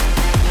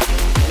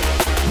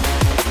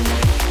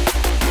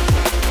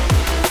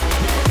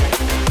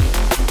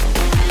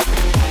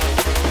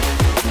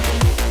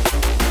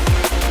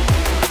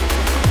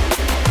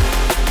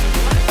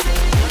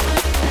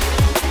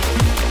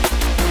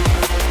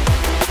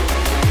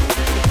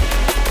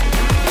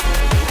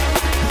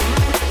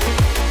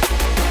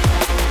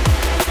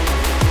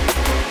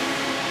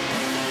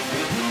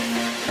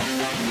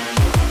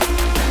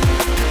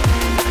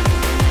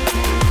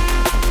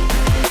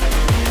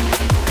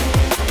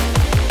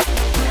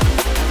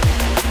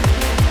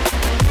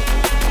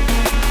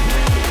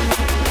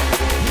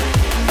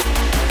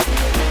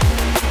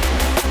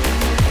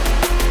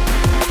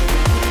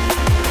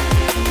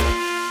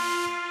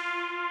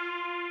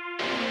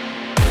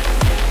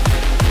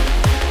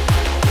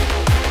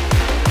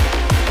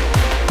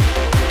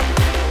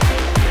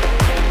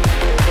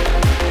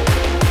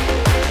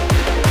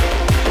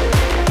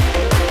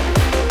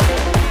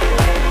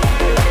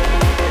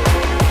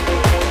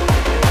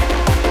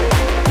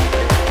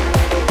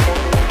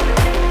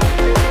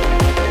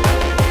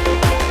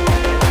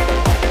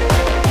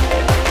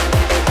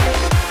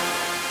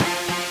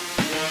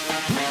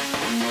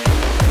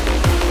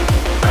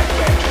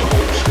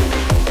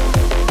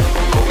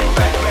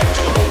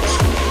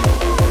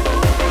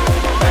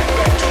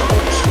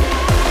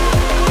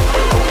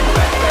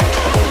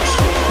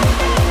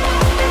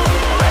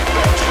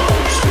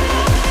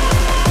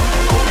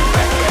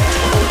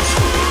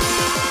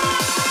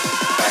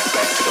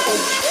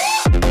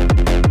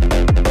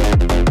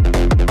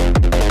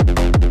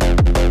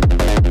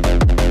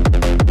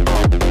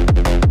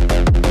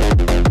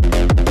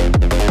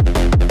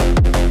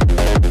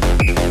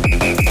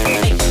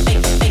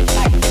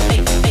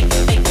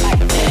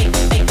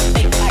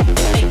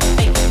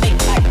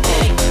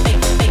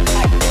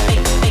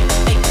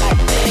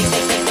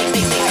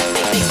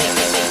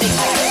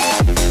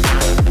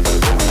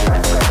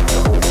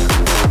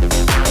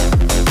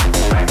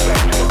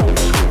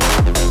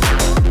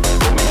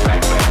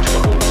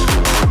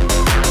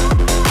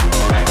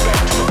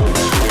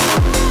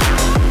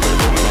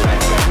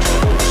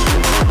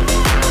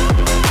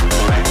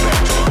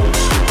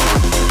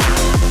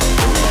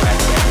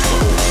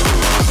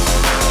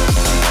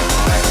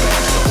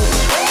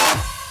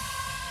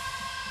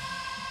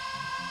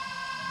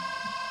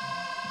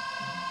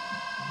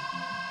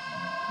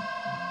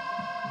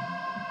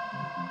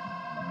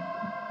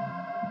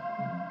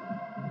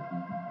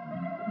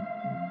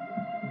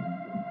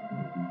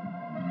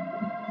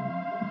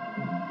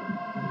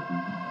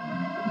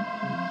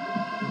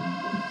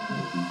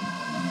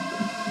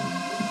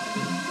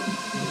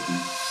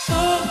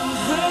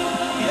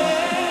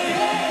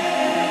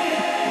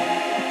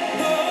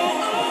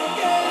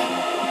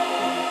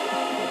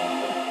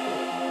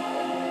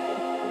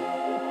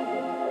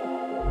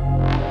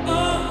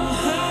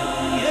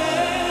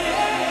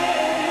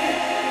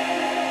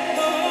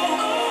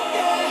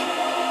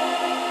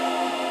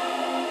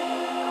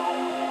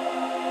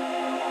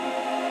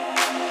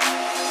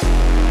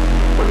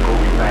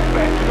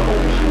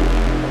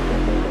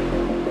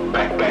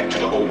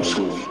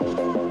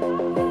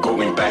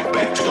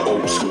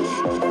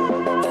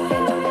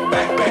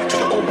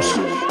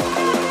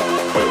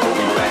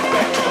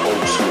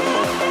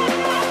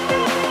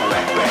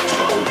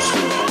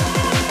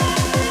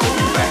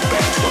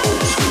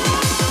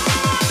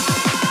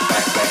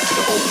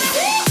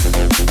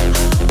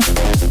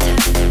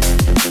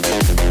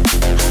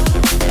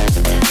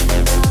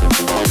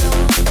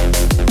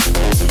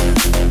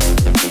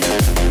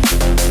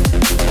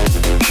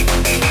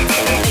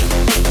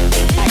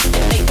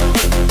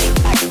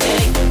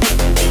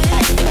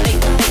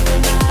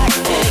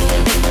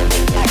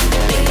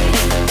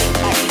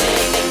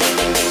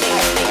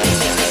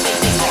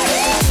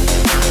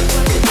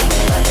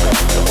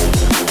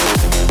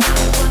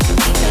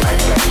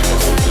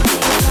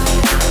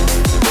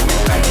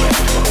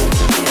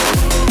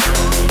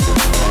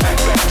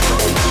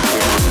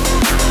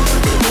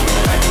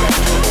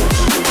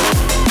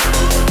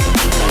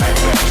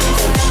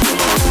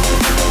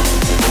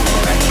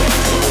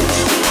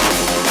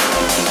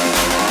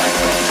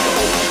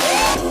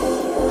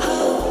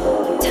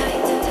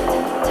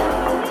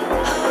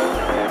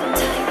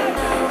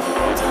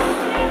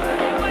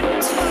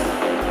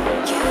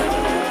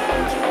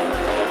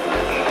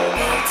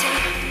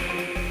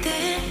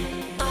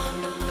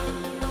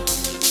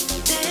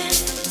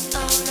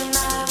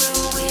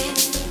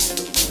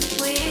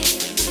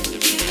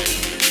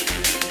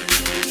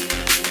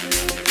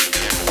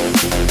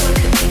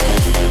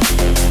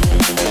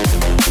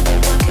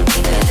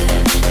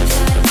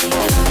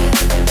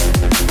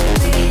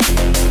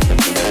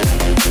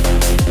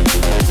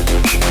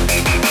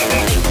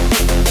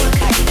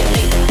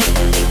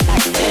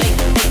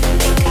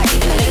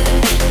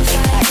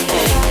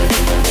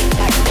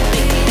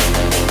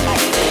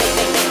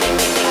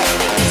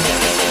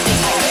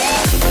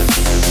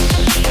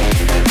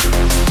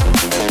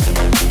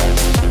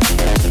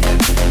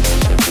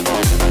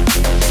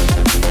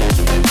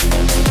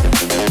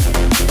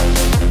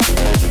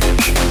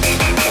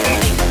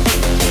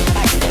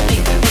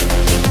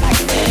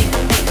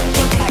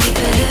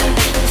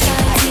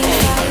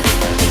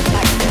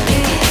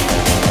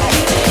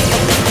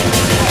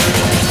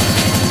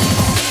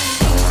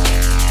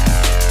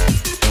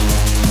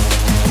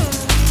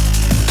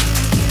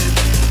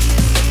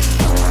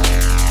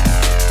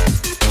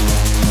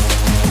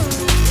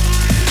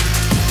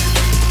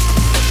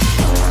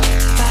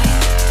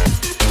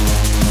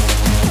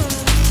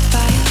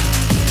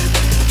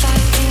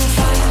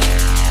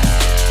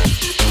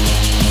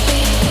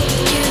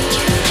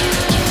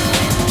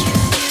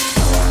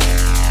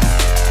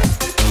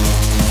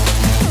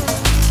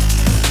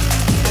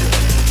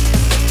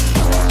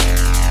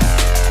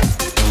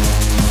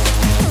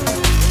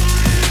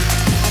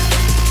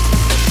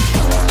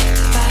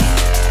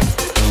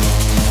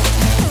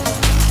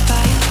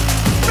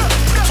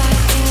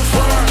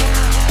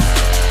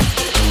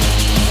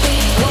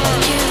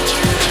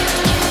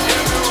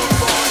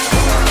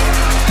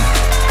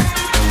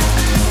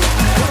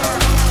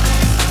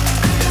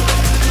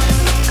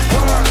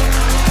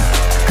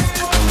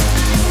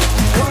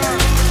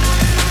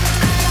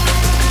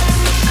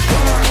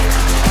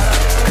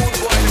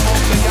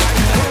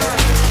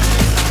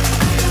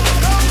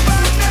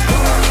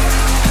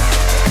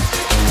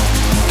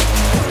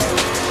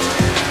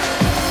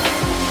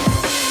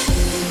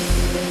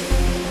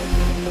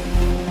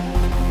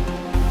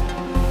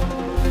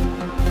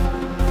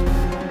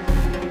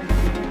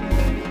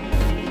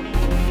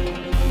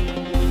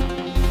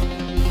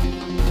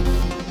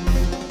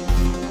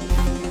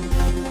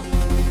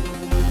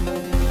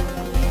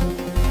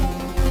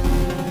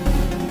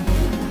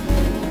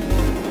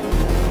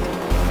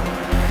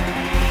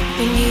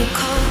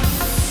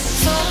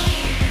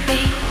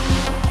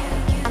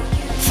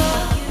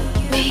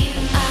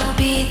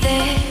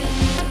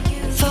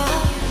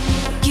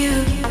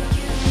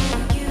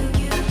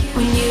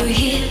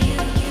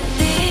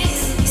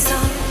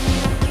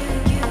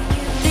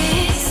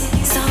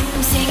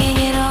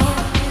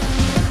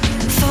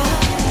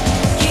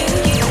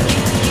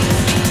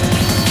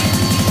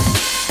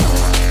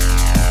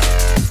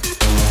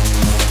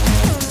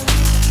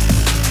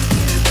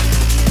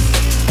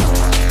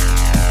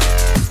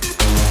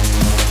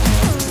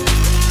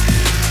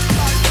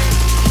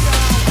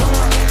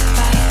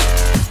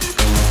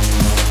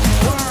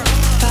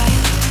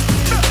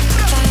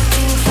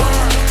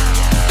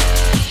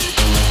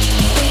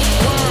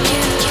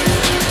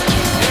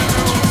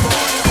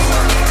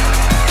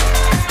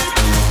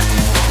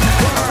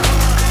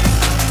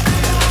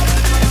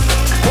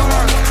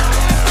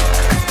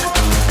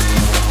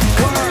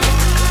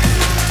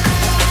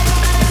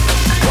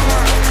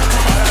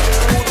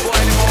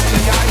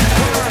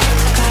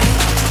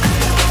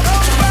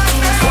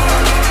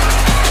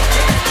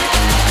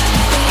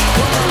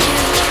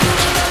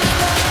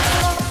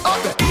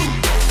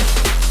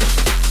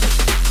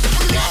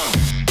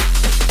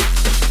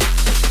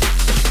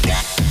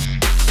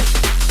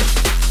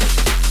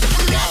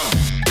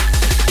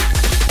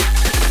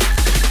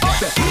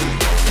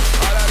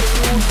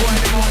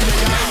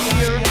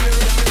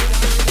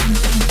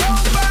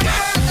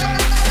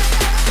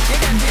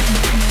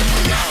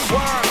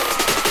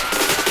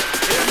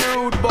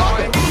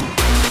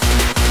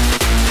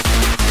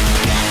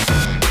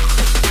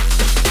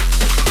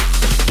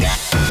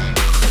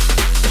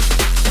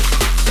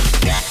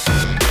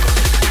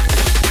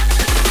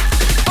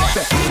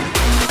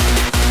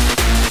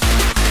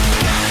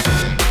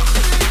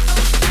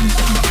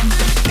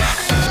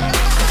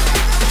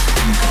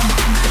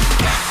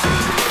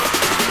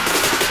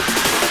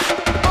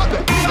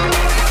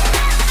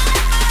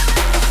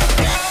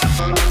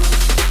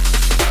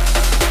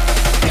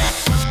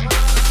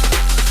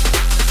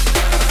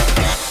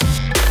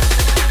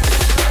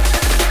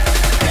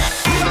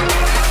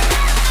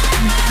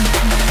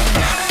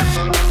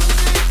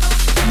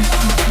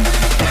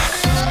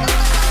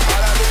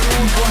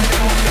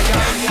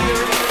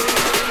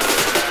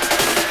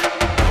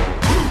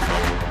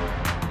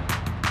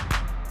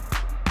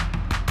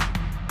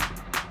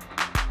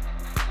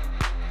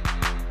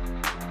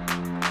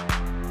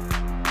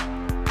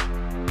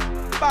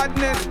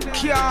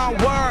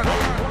 can't work.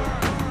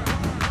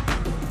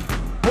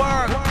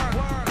 Work.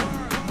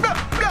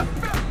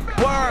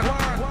 Work.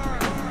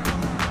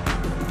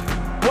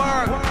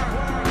 Work.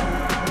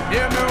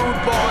 Hear me,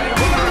 rude boy.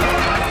 Work.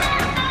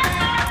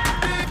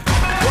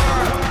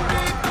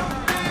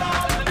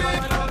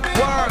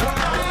 Work.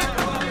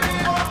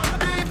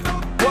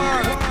 Work.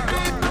 Work.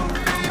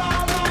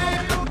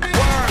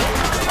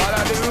 All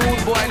of the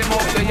rude boy, them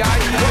up the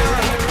yard.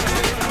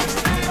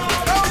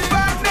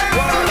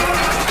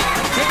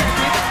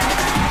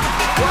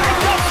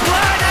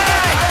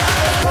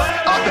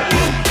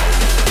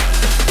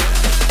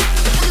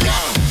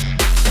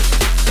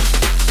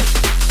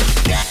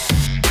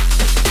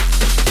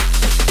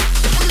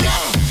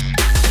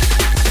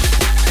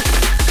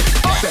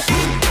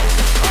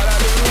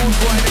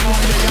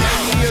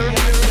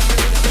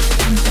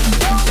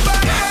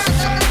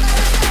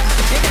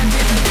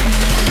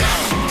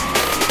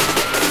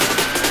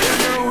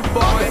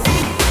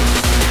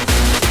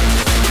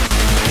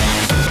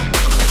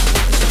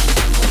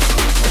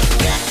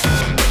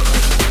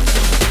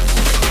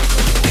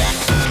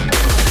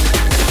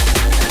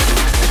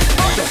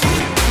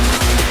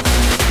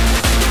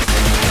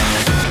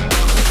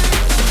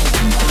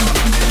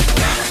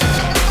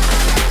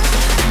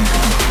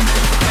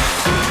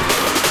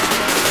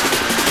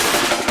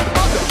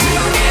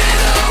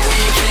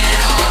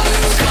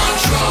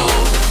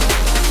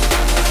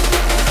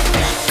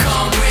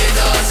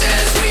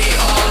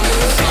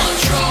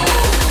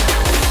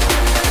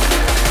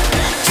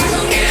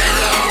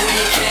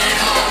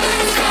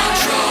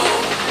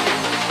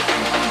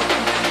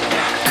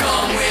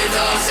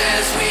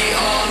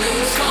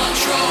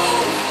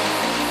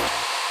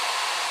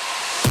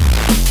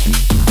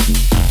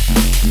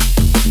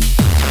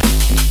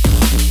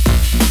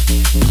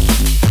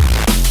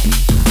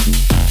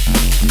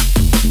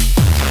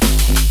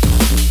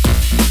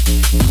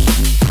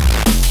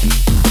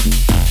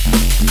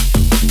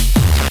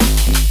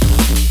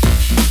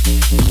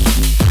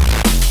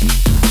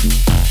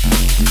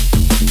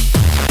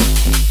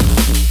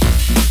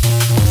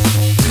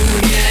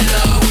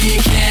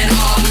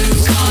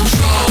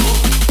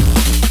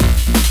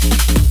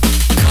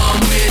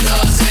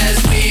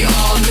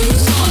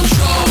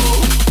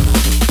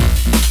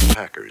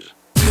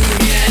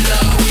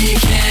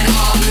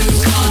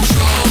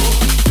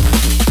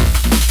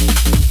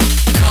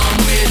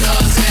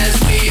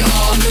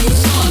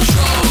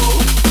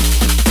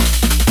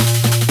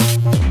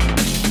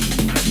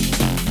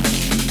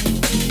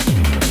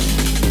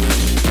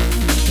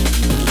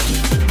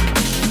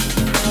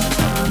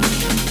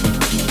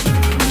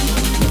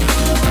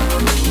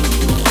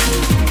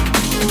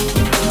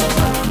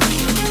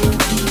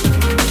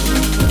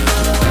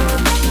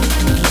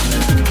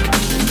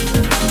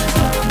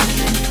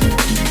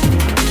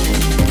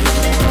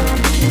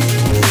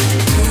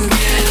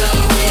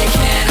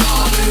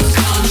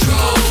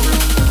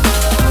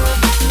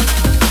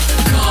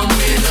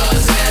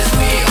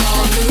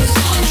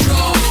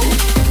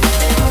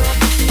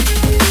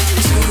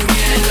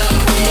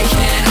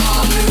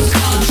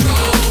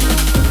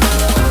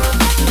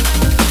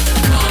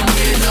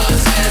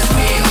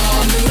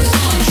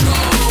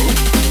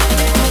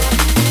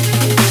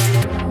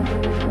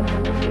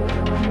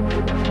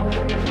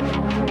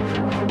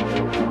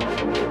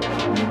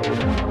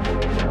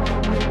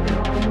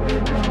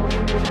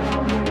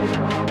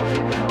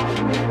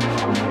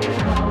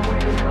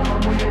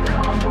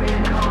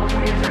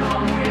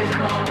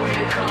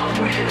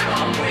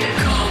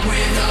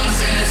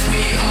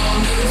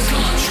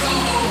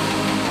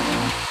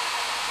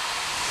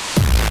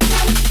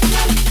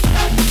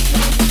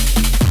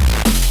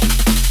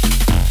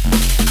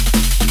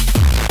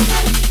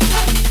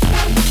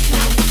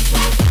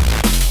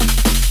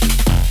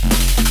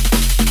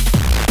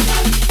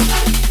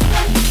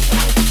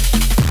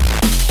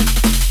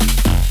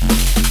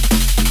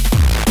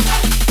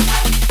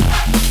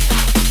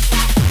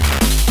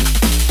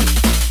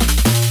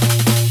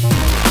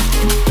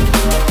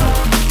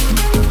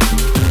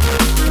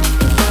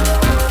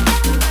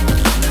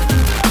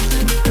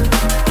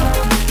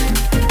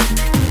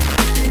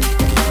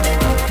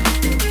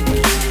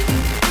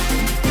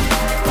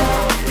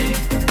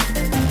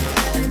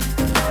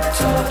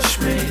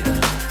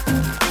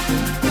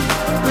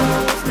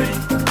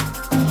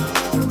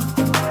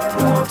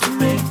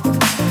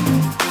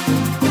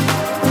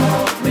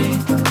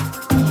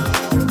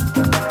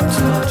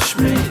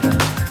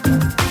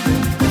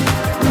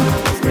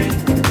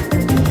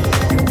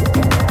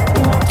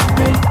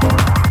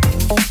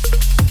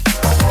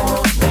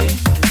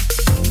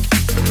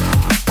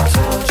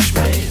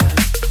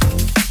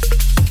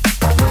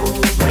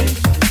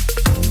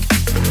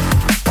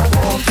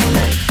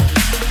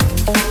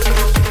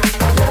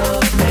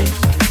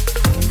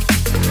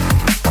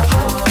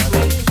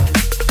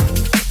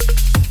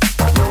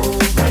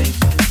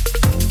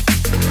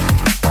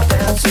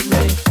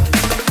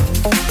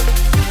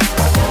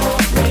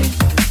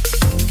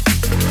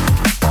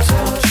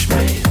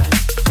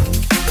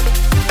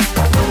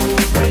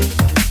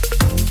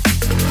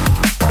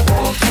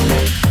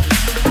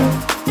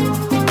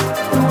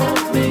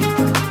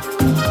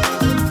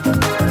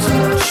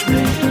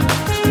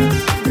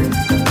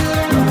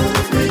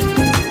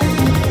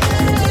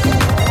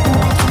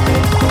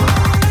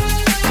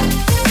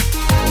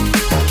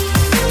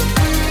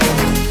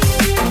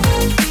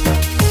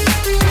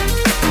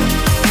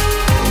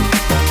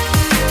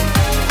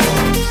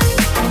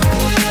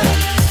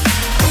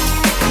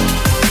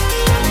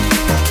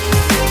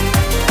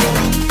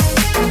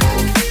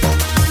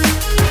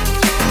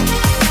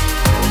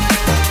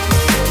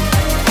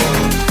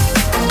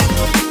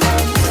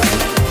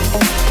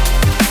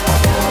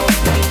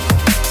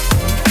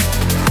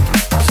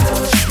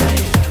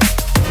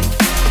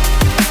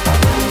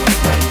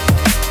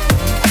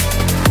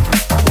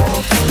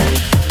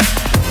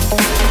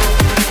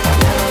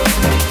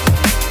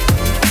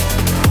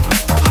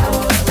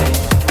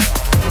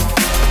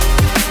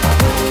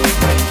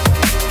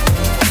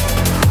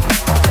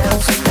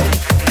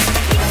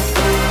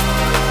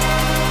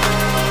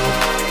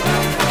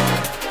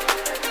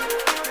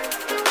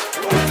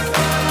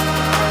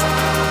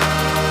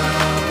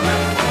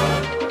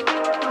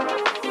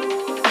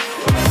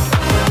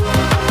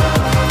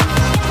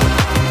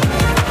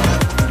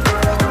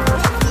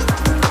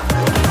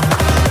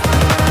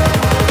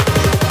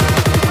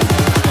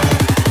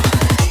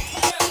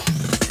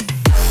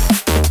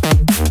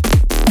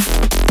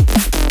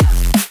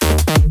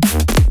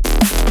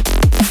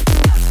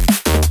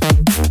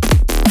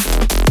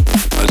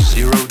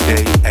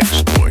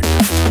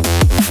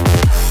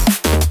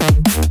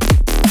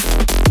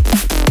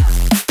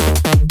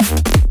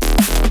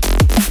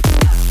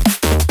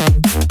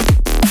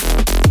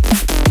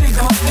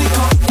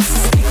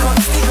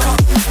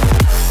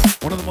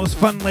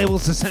 fun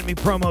labels to send me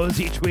promos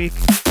each week.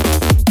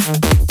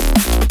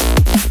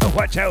 Oh,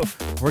 watch out,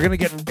 we're gonna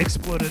get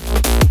exploded.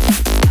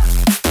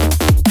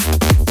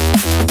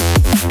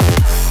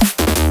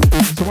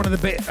 So one of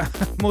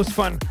the most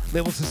fun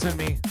labels to send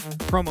me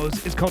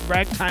promos is called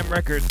Ragtime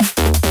Records.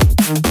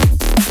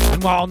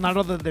 And while not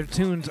all of their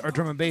tunes are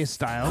drum and bass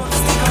style,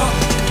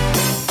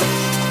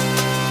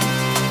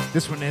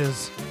 this one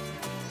is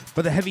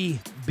for the heavy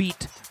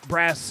beat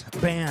brass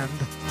band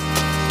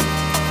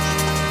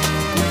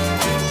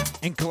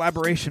in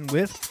collaboration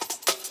with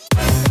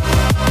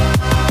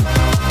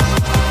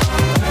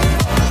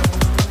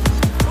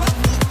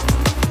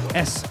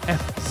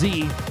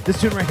SFZ. This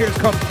tune right here is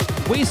called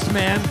Waste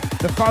Man,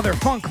 the Father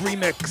Funk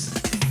remix.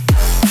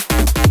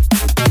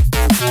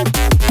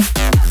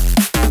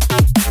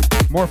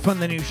 More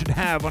fun than you should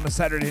have on a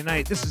Saturday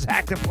night. This is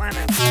Hack the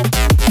Planet.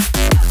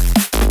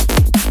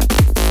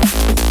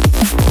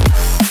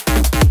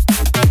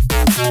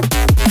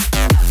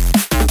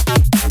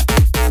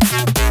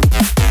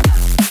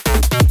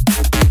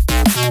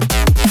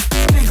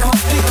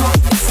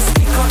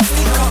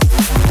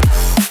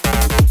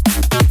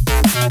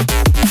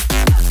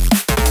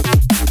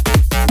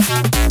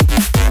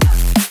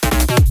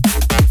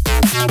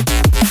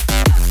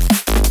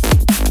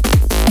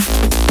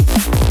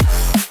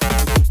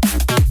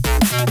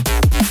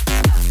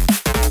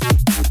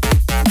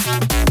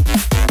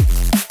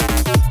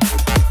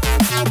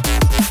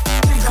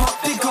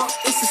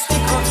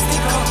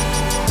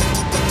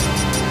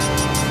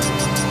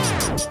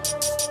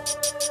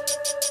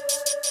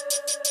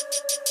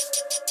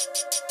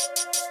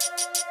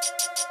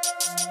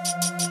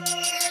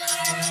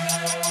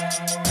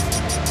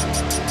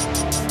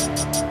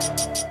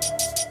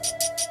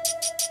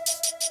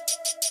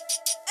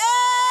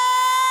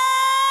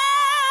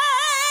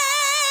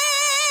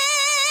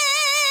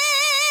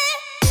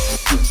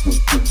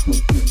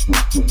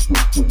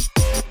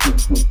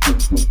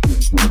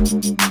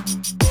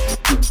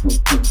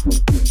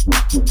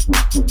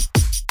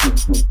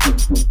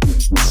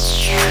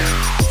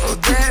 Oh,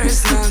 there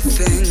is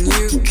nothing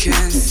you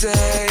can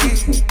say.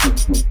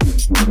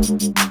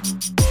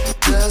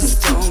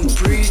 Just don't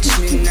preach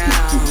me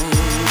now.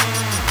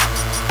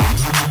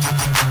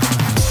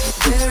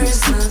 There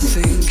is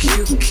nothing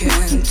you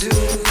can do.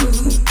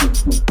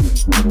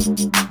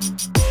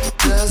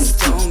 Just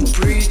don't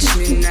preach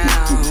me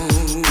now.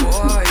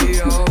 What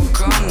you're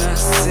gonna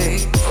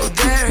say. Oh,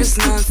 there is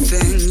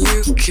nothing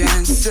you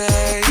can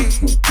say.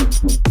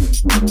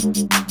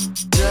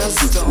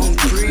 Just don't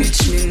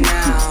preach me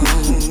now.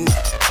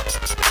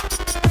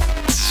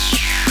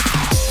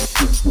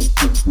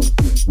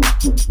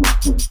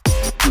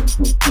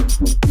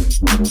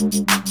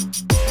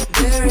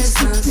 There is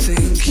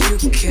nothing you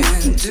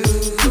can do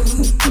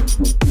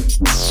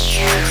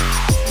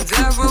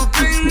that will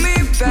bring me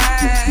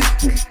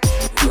back.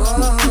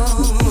 Whoa,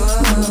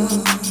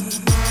 whoa.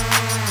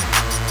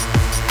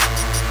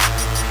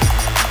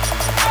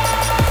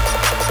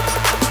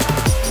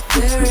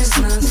 There is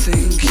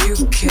nothing you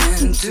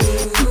can do.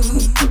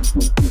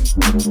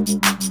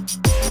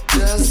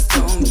 Just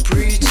don't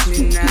preach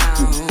me now.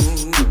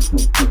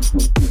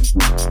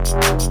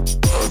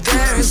 Oh,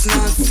 there is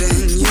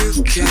nothing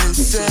you can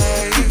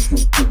say.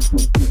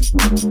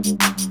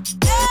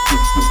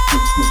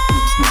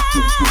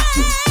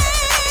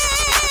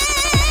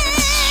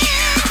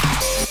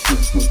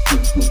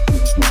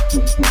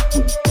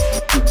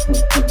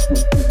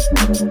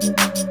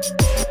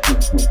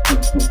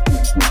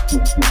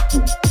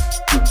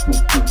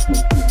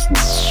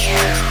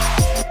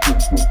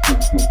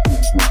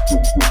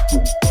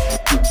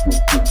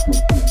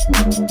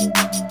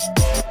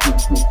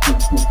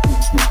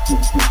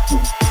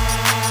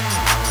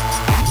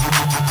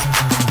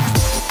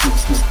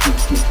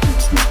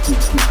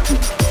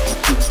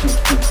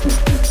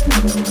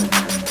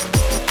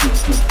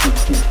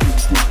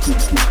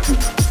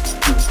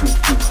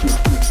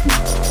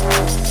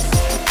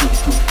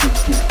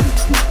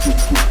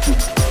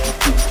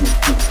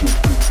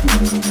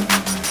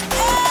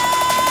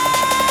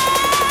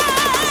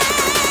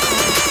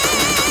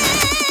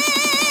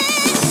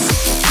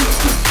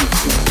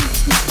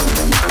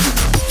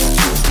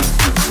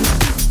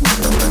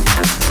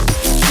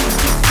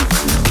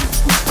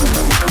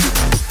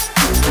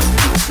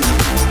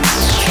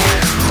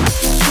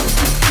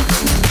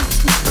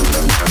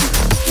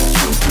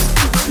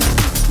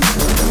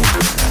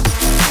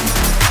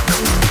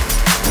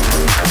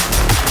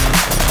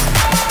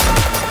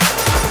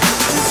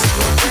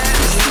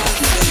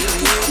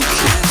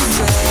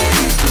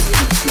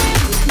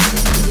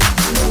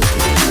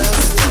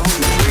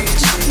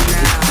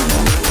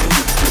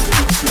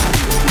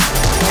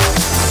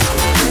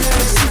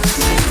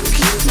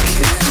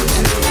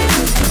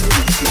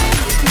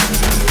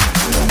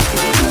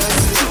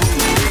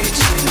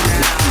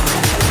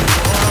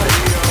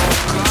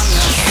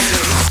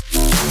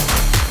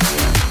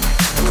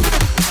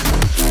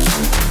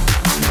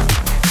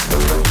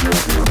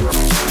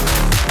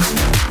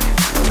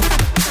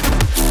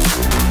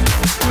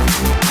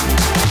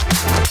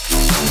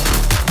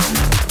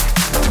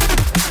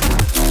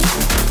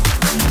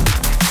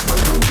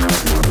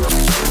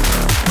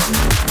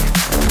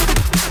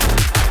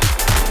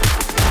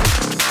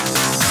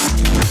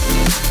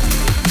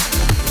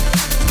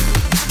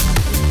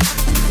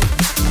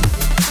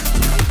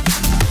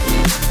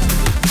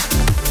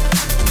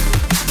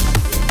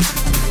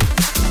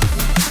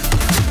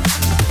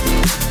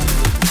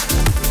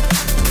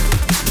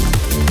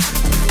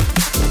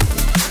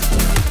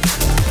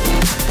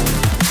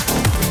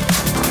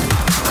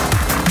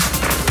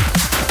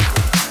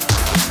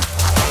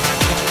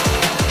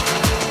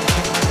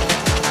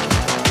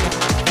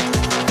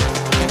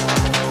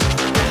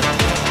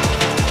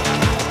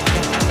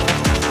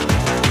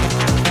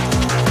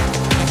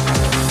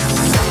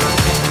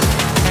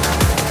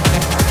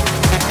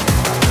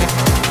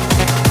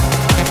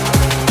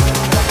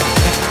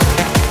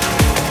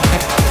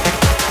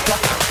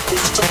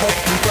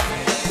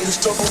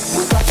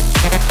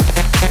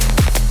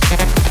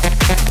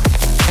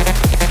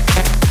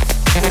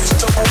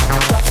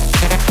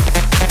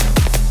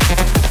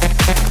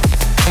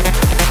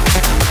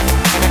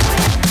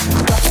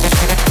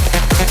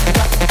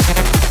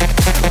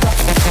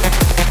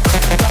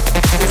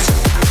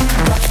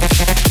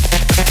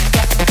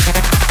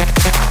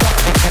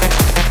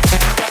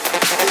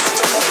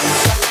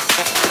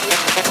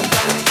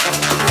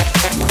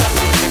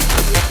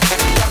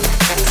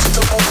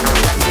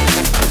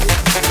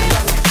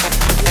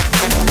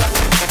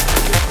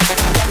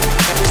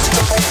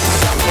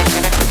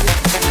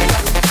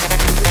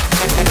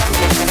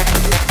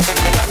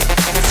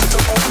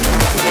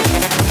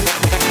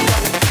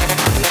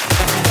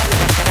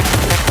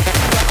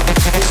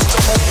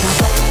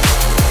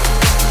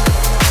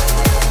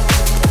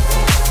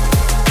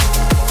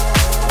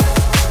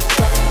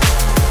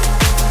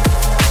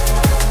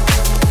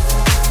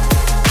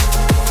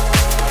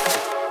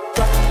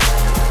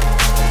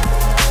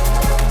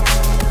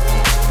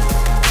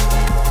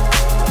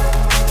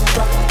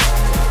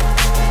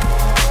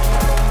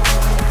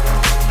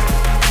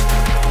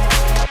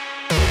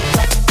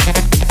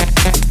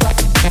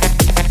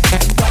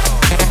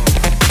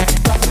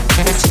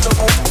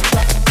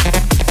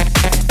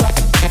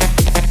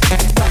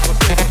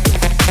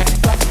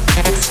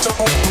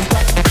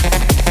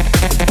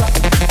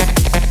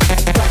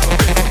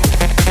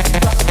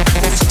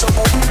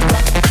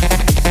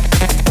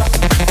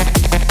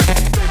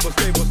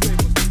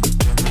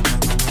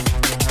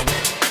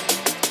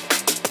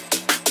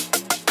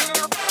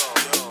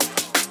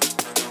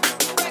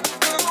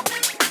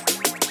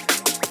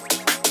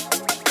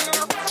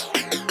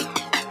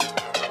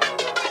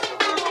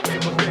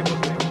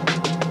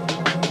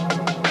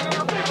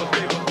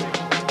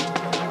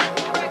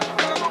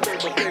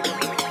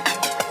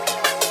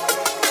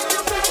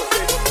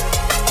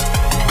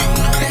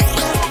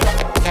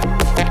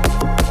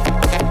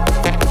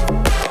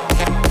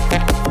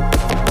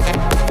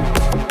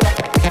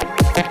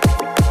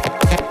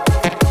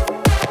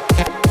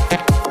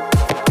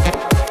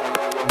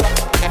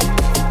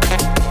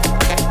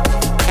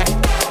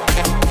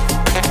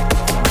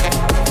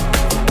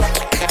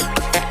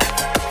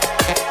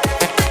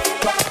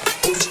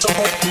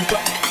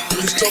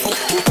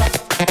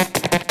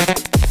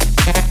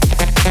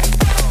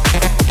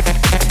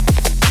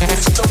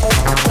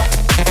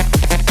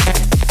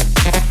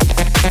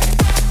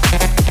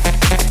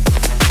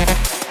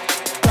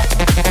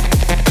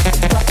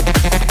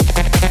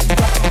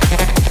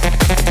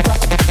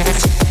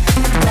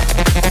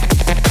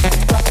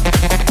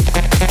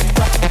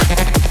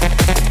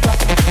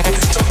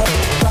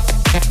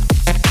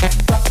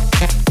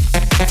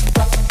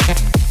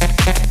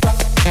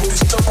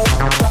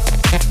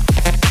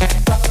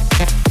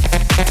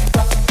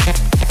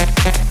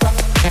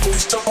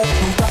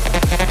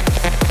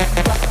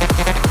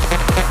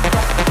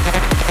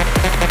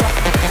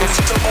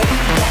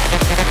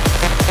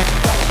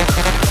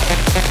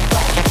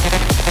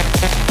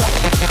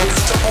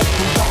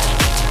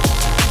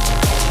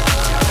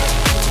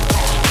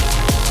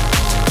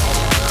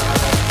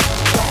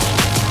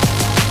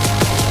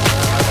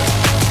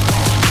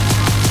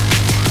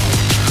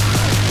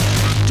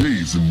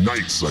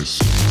 nights I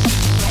see.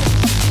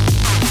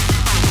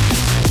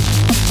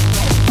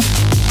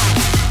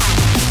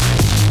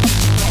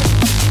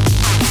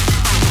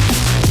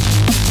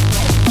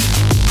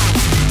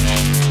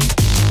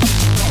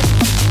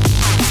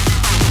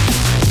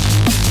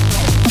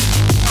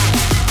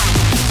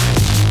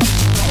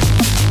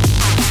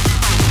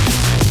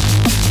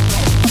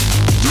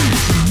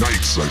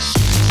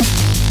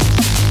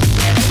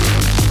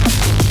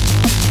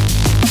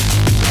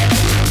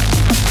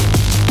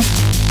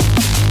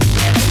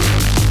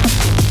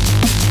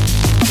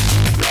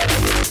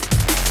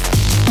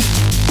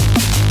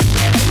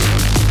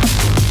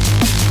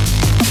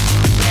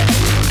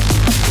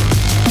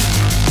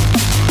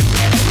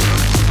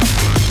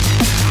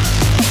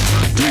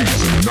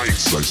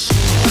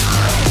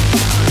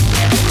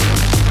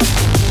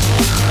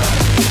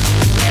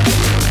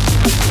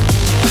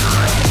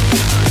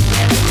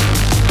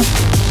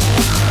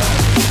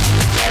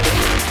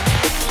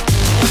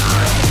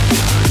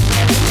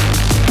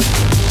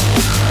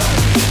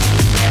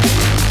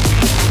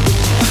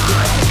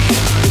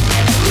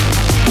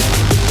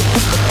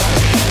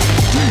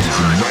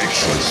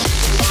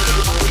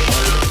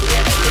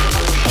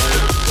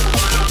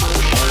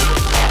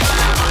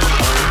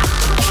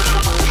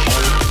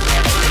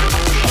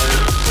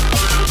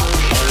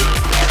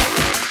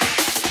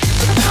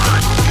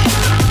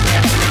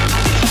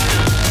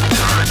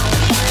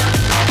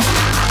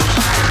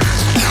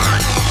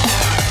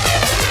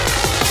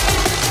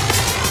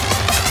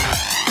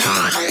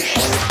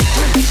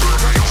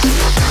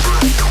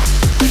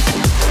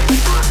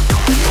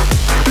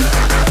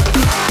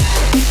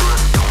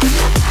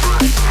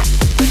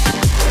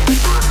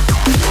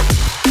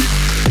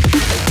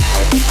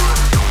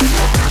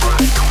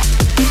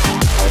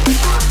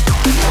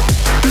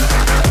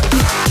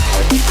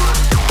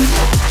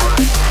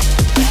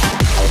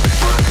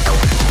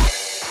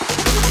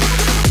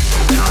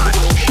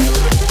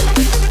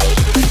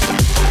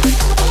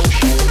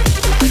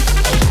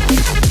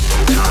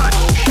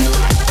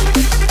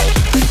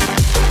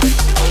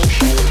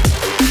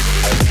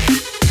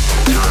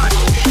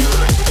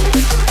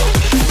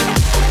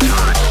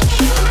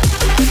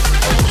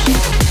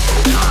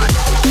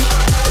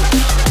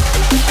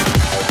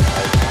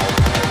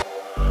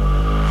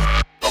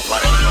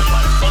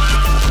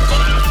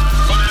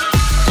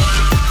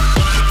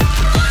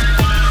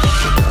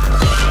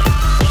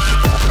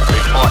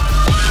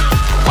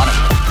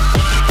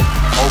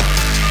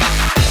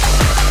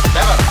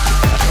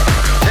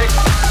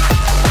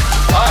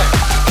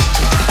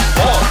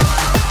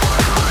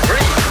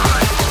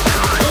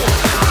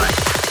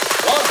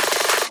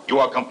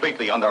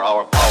 Under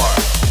our power.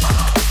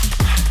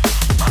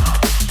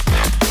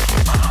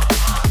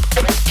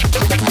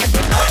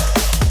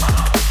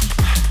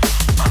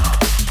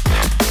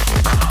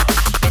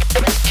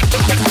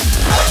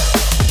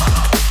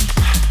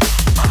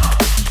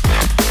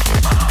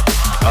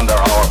 Under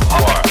our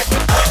power.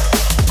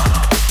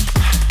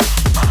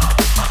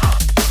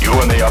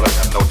 You and the others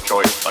have no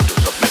choice but to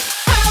submit.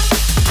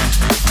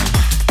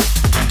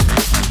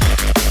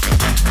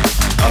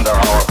 Under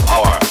our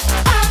power.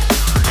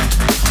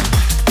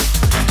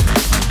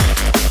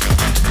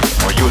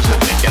 Use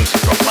it against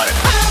your planet.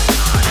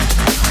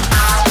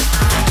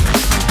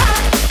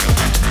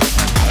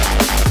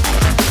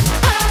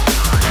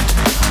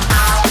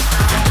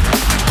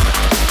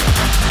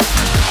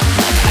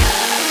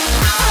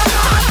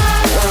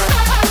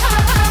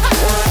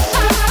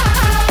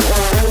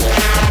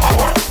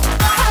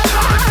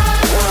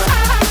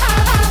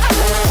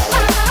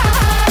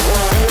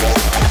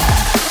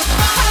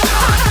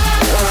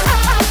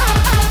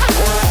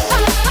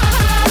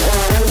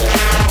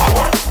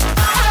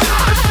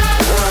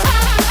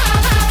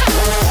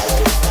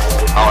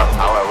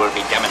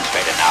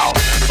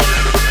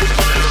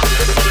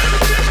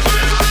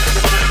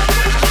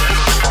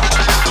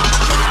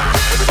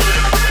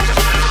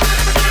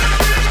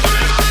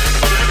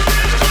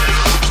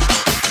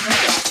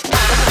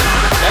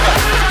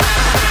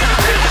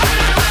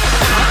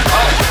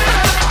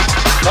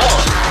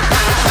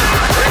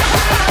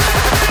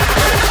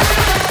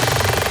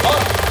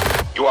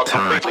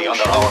 Completely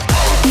under our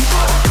power.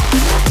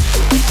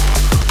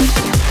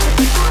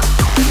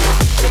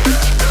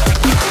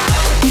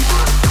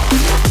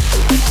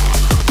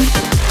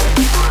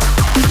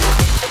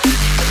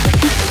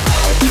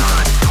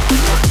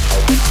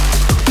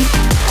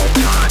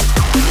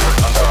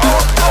 Under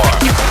our power.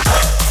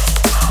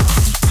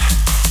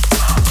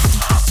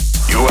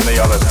 You and the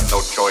others have no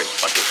choice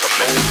but to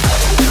submit.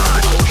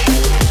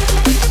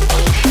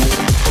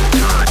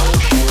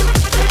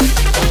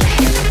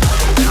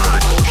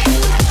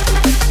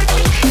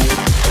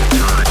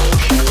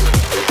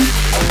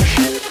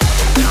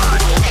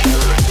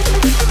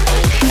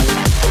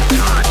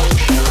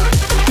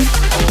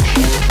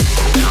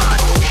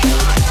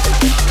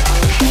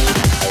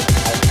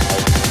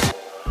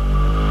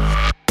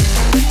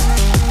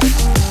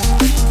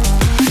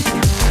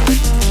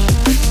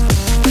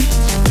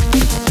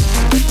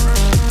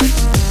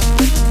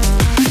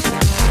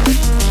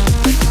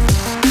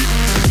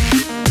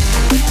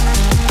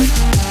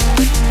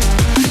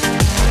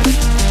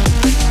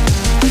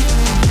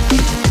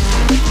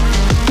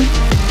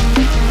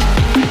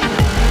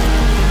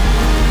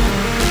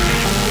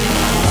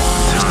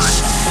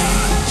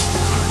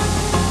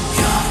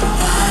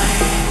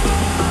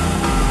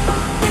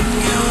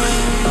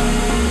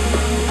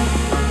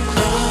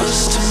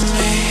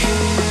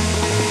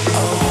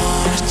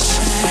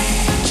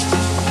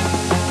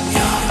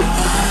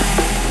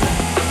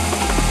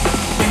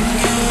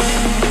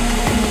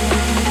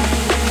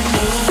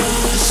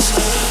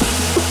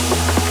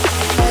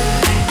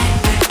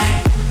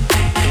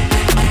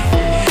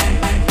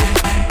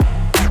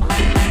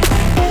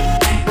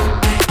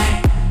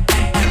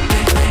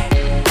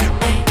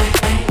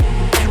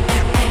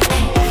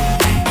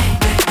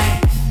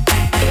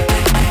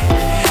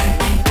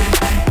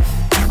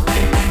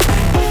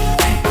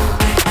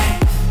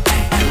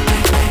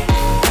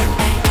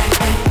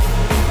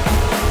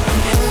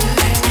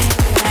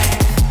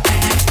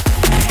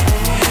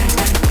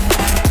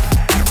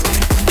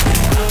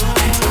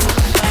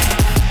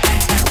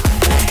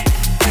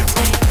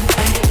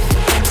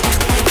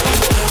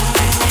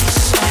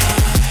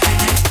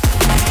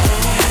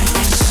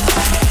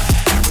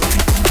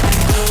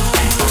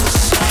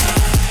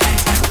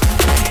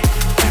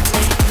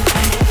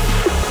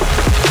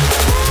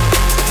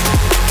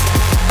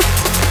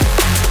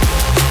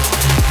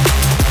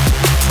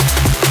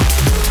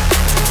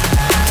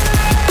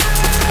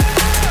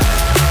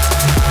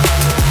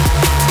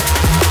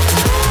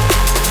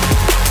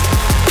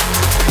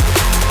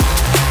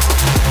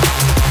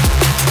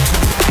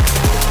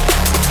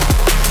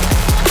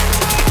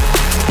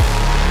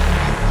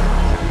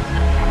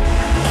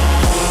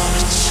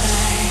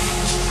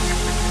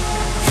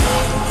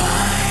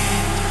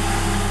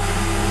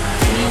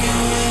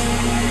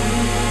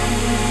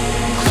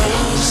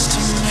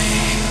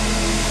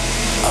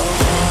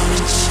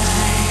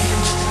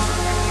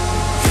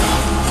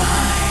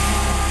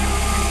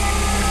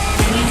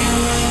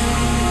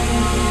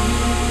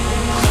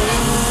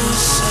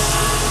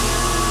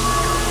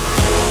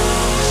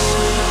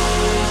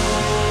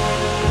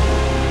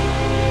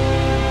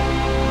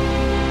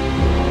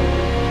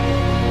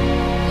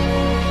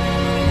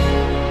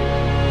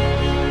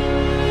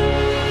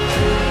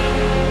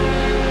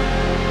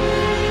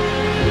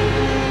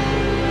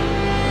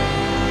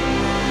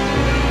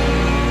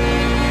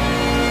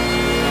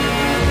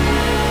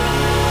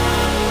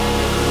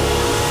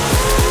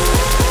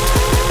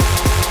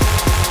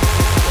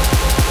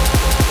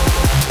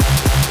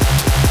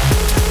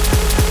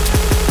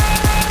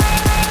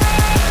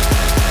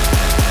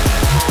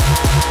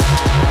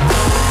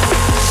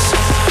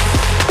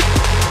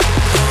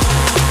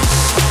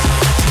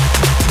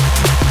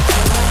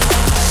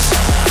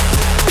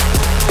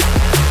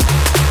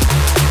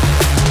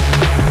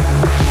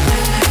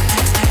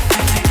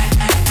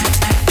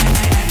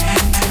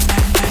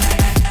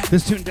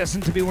 This tune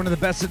destined to be one of the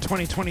best of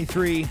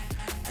 2023,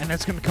 and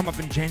that's going to come up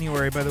in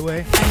January, by the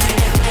way.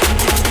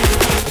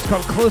 It's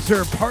called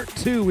Closer Part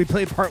 2. We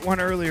played Part 1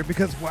 earlier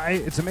because why?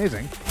 It's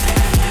amazing.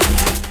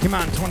 Came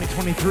out in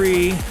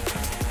 2023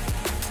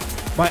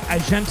 by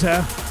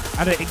Agenta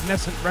out of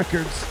Ignescent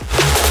Records.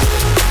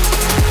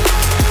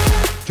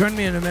 Join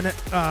me in a minute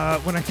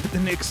when I get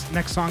the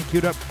next song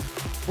queued up.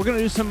 We're going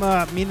to do some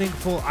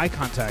meaningful eye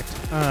contact,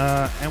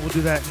 and we'll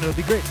do that, and it'll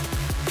be great.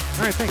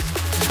 All right, thanks.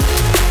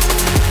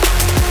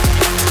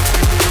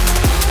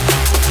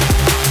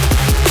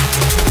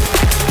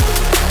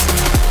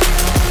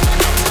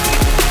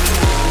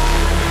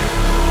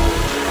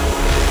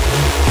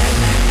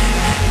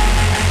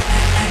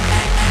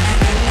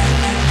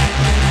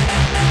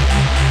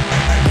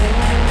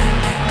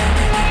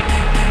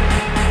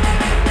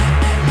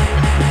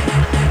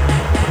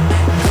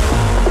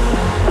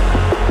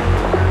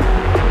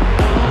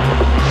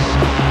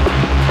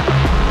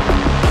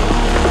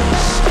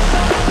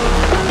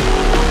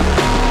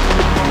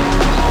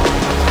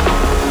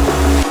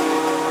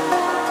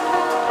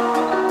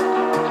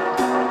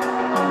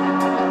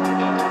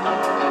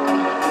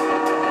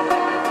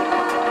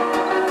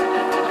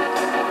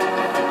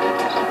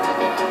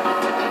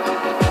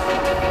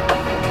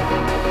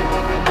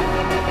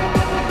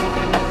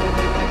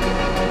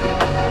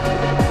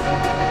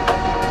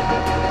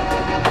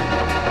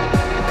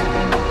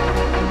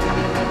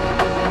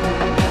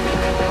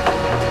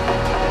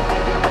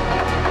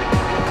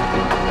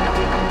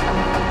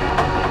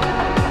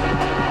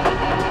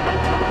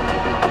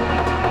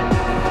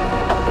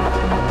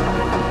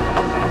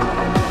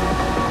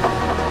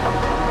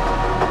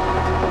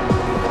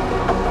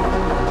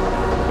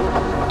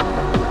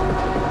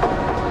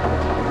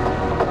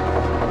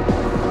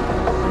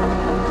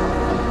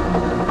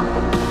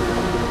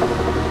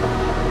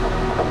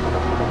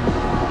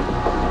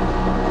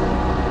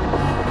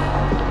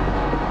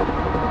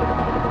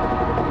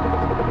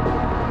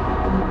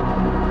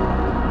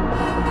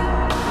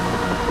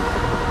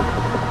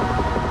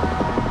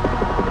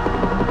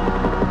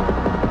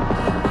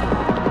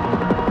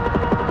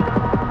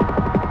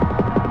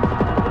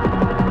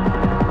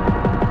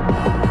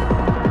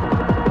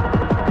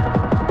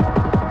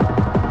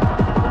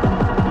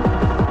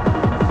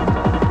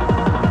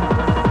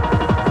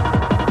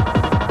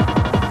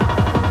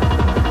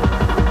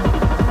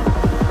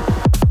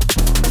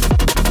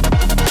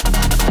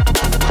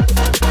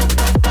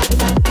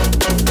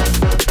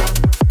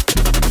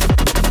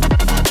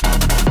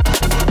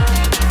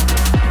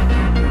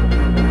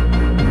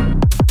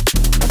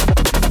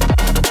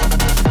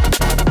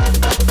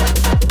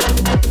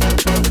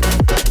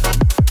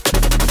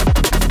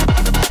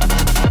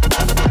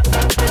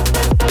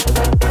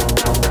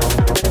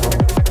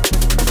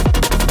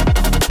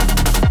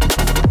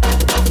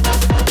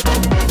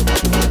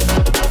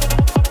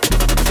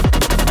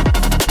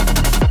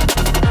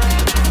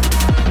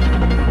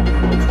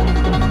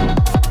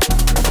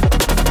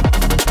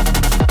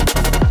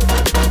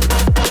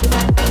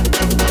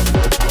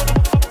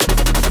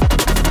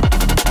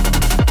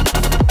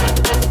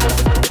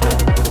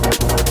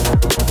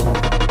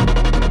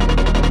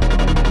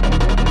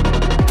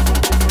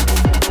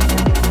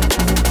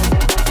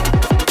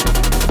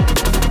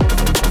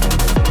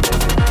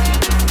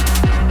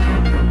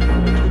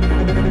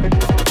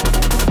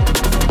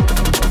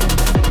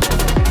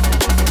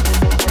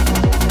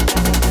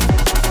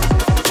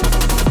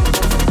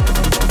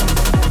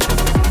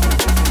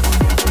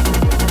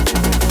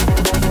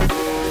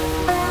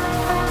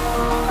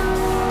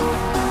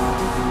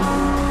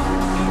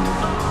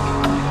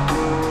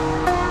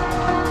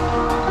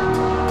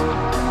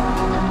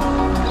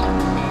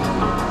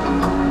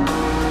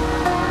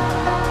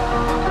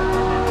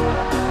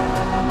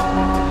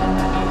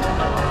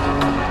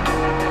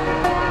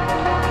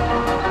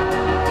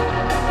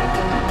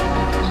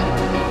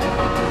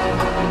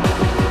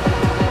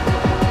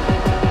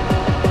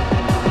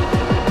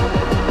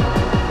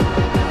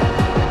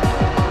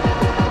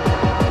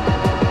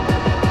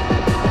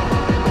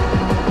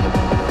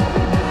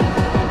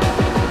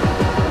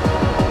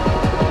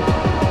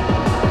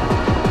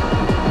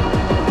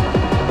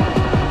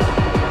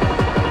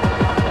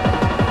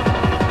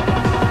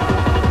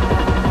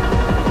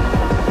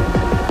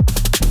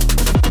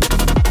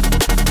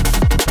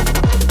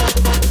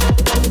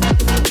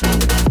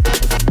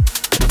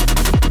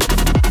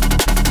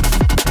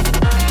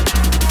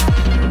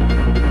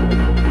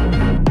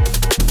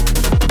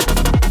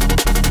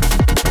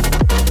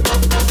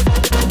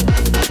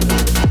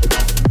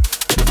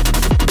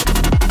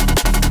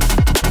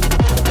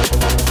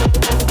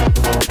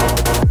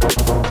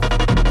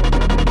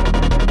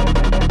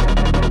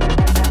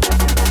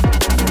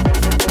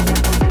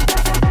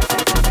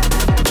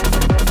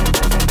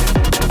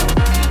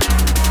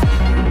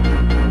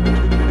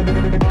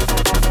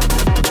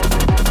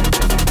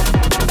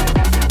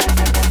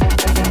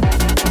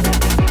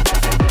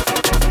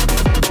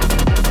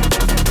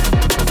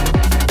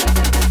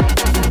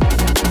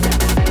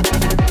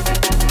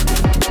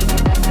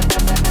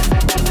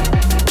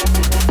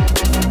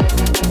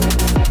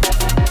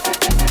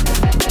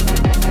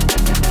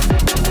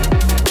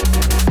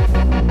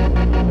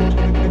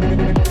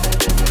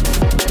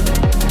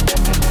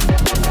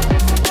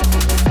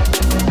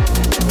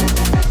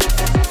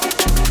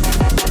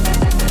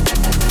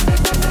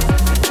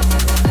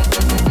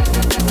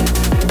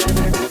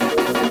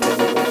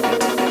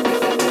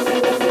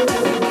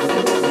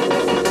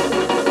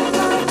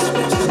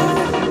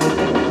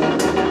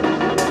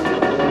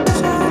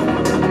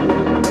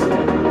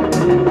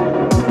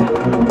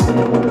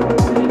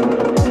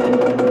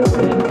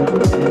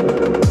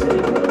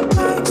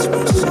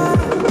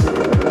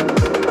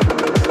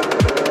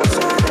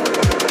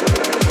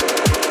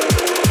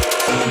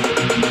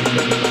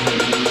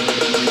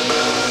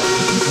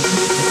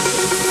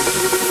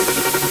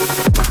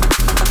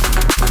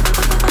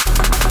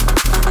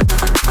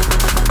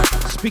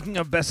 Speaking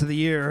of best of the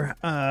year,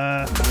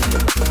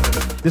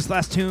 this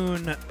last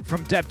tune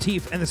from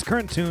Pfeif and this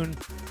current tune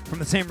from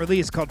the same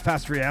release called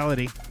Fast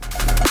Reality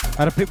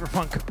out of Paper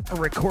Funk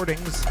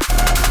Recordings.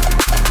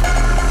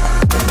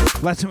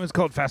 Last tune was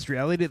called Fast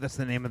Reality, that's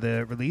the name of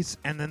the release,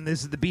 and then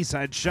this is the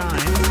B-side Shine.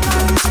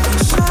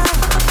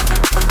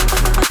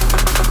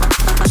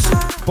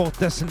 Both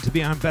destined to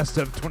be on Best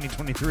of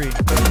 2023.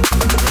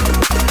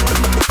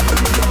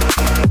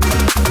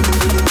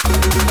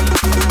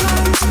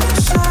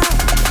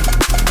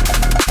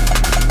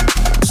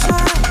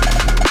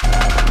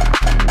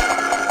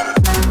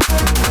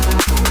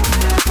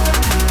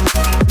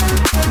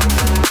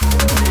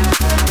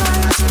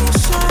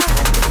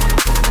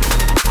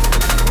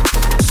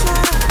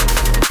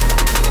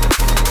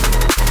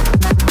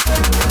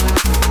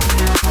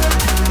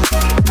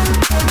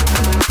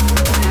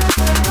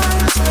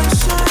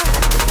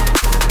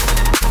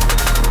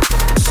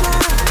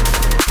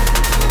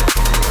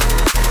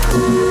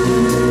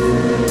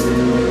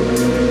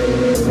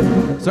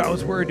 So I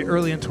was worried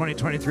early in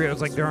 2023. I was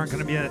like, there aren't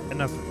going to be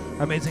enough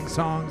amazing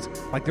songs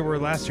like there were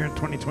last year in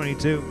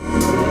 2022.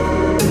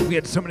 We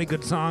had so many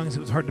good songs,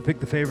 it was hard to pick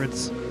the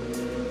favorites.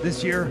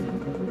 This year,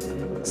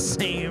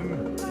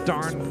 same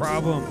darn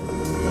problem.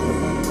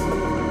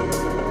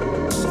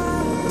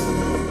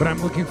 But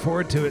I'm looking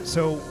forward to it.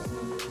 So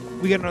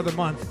we got another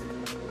month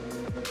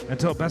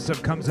until Best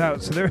Of comes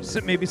out. So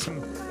there's maybe some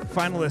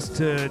finalists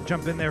to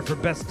jump in there for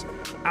Best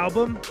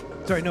Album.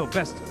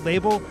 Best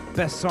Label,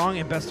 Best Song,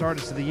 and Best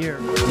Artist of the Year.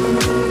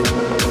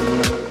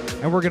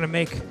 And we're gonna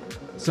make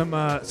some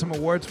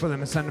awards for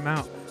them and send them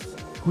out.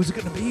 Who's it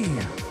gonna be?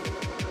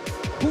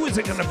 Who is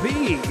it gonna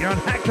be? You're on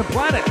Hack the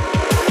Planet.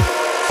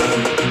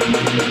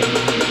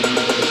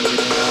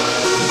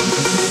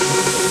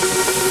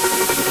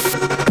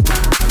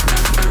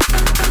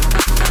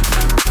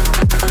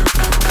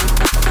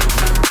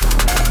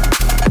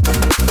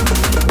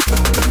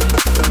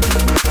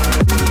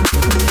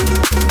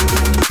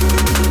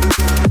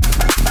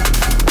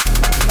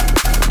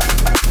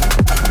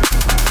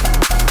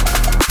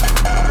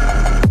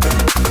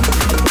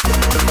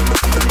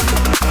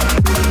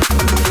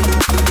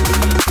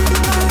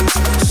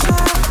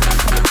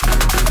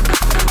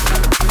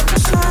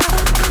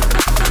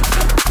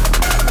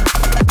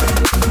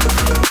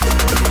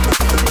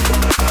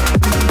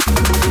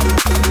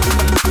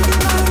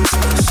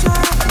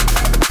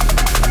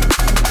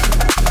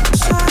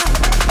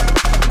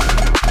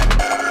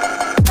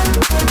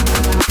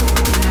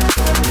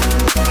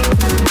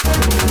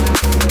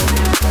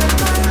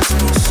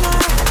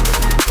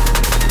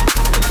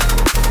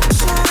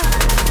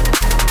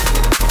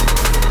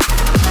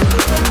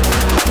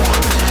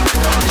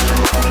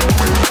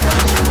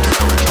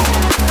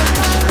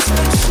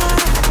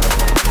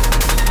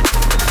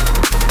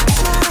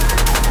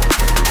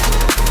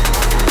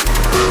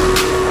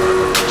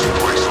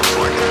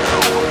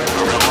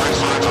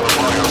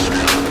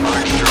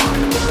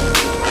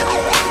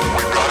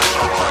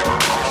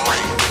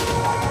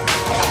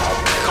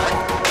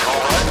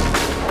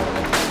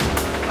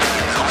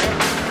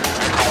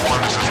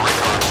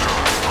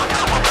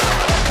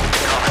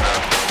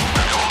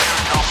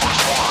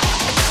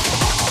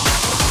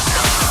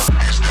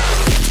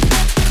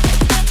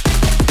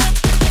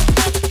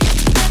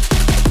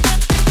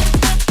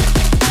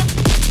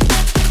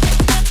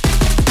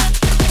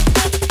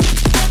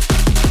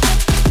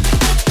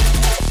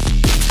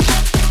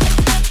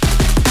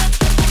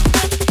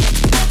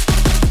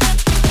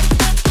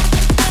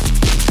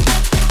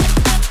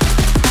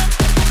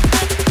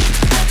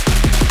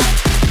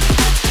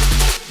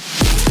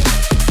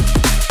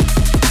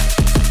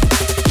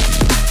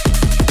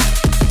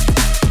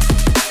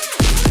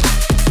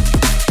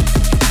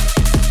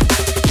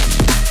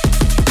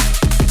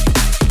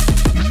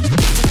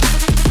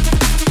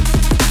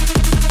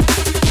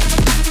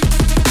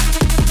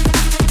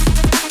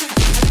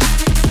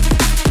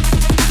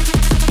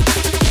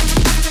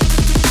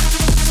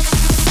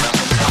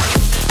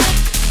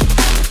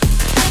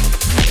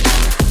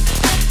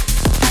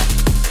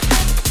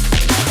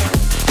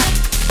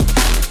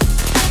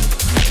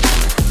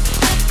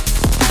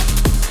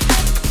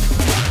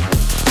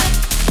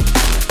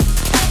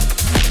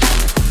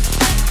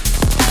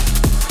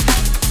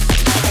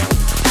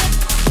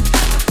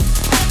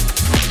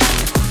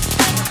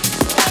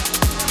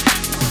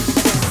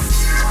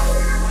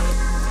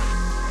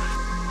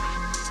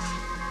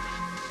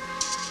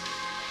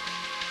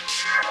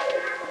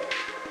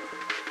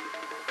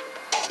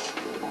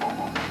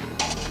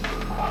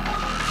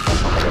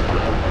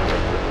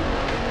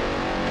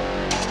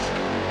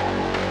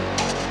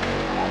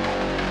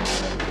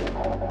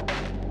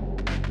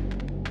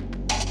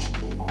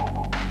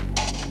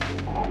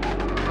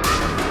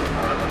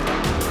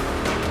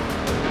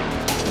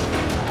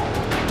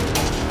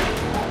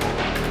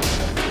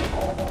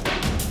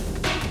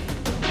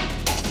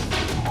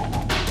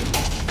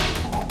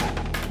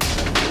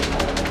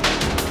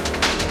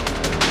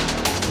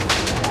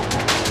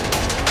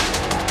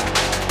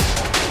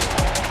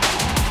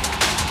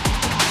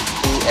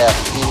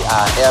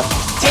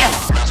 F-E-I-F.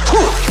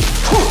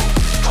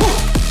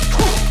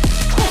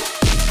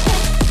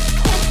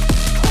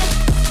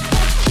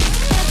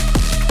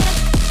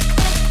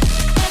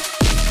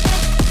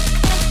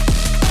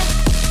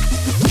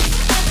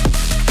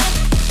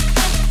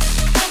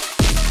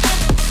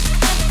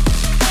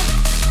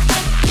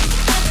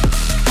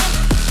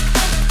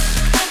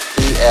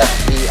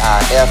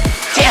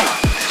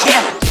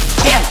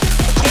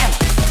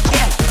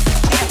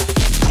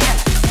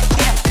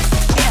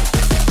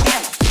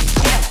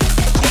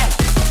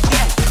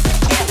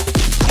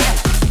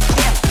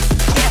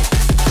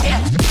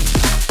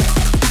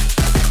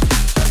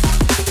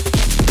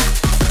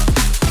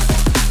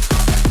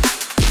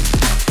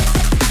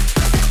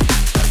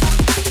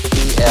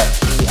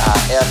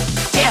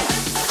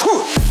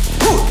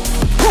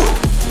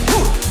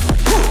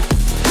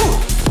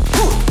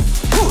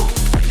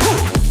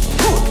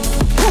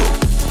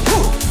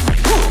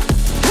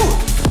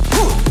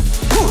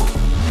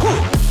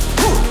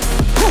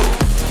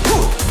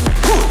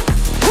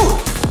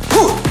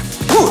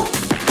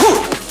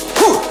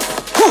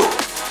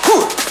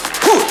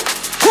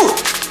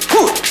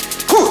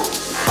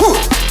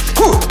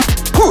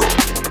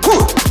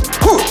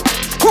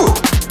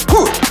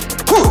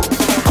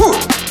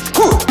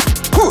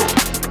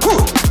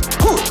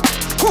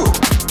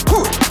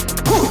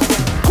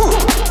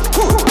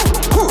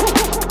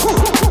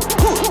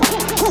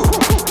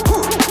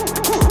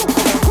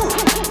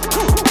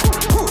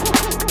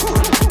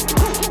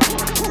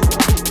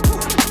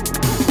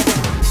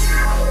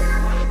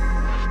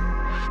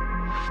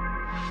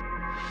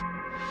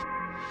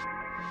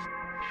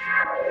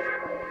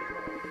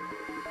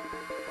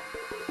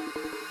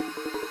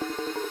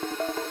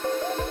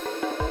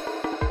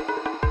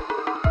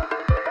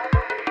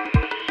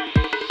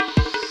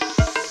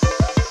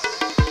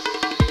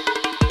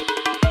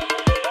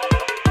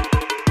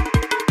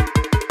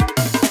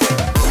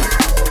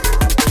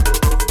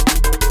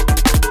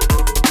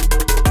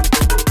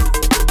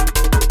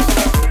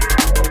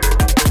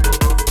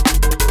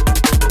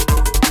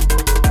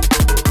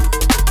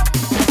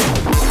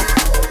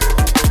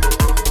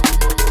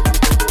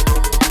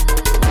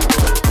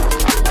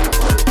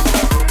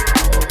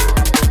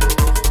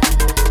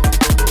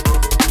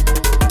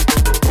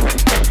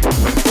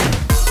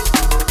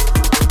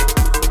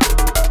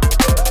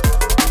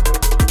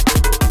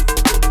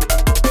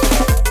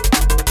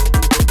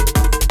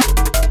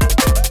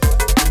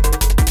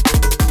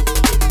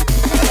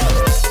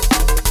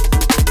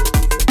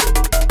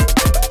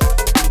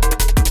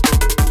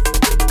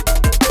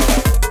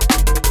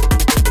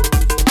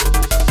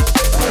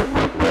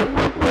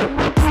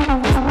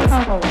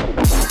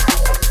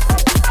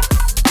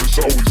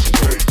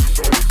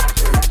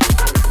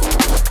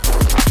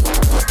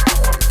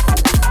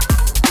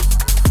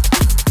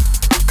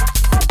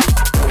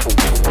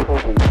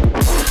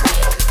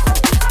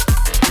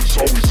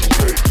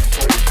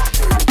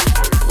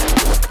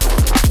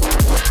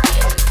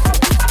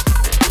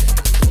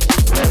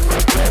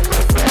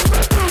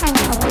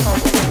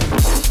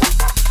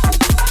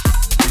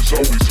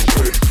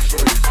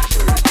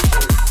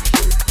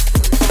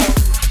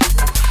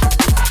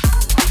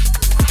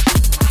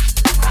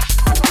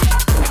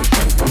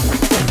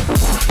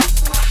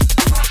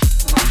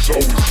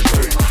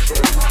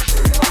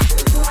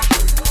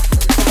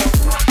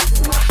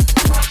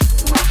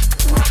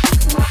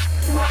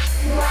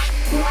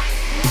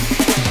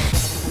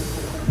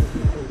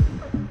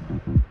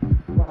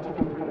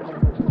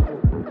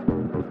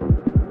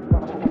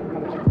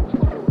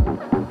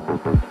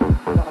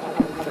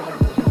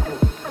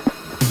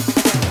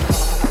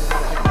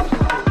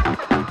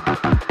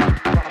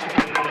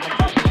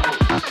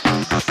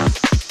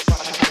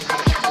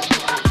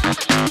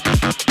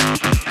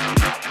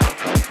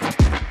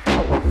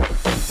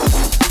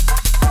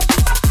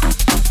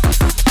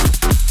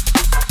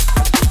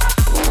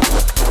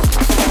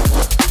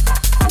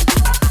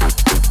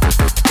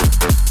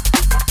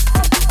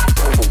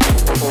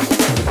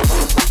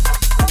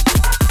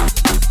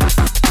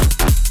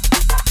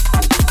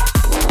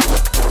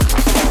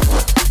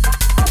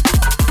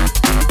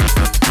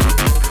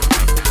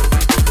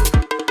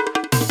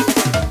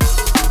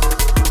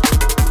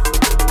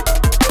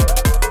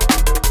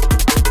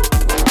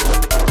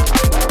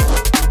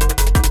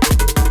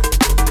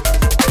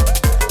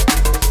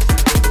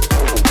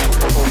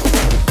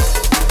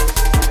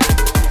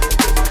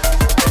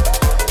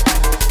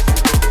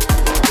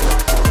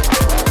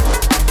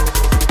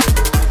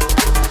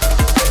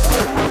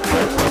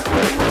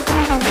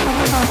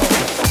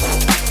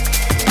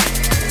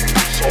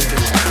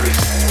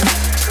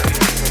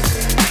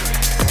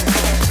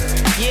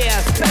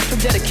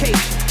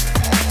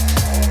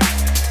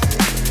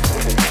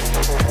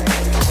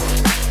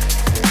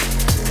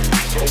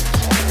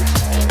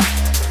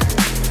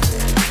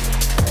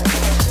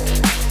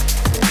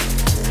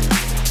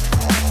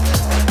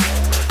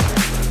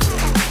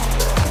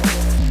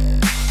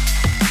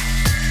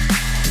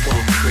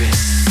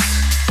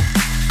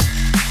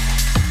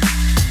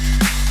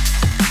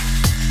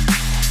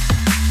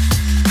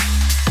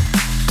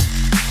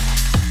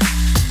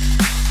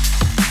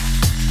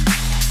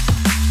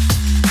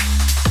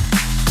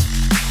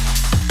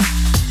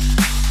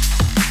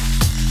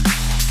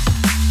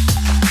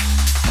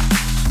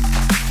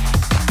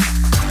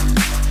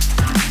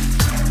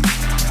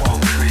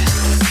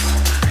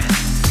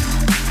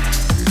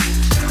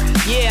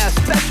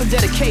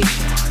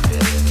 dedication.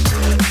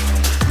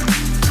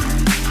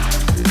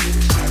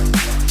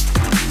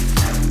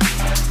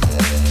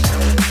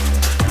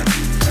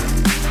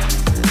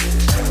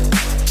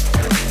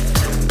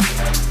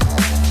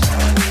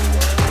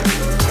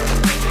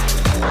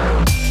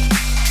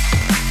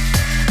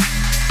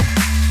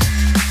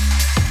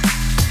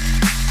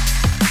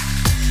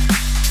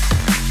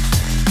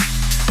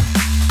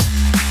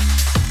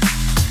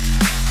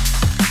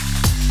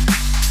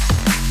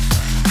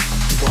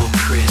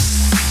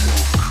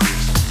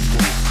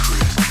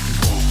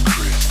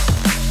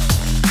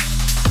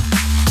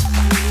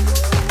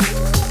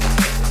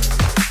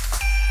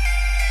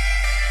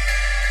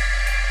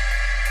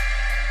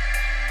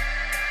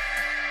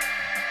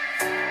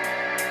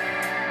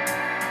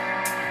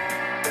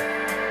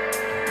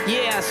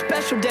 Yeah,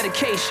 special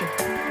dedication.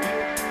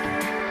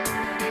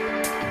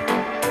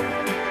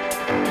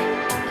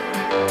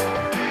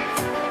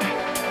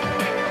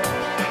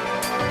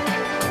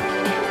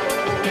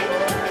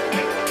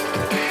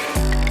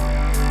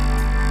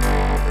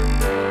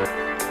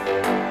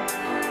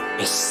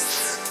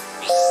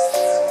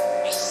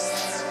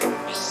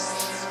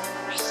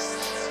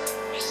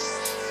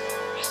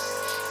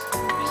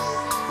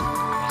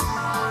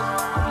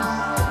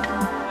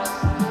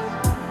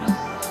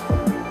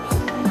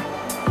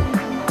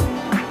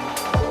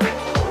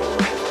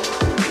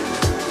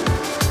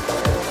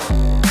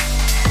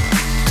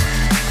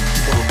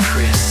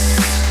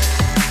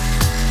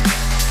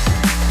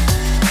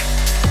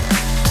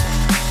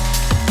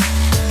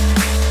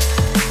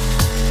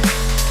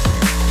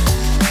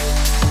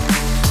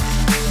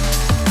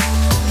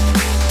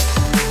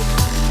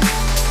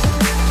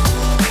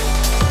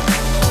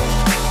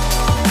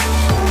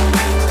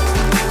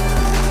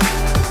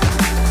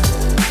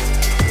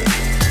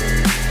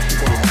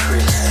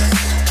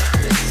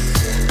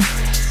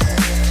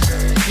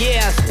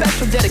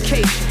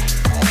 Dedication.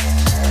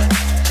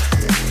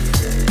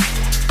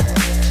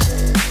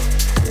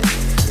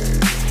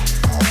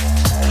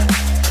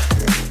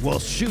 We'll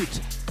shoot.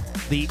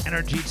 The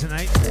energy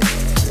tonight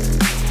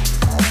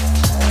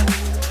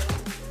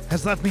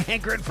has left me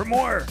hankering for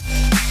more.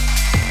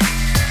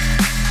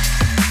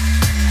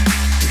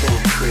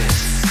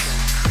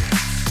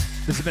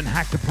 This has been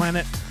Hack the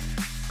Planet.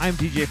 I'm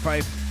DJ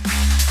Pfeif.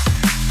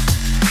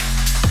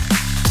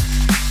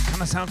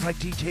 Kinda sounds like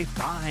DJ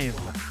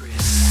 5.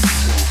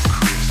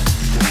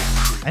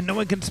 And no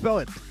one can spell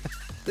it.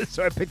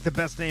 So I picked the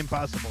best name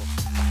possible.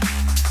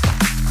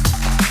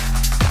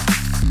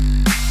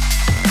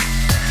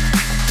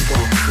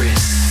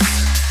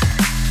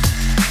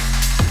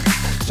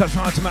 Shout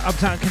out to my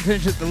Uptown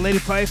contingent, the Lady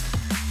Pfeif,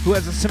 who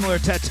has a similar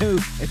tattoo.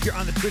 If you're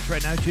on the Twitch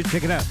right now, you should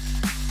check it out.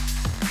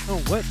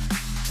 Oh, what?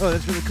 Oh,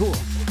 that's really cool.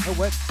 Oh,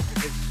 what?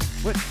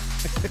 What?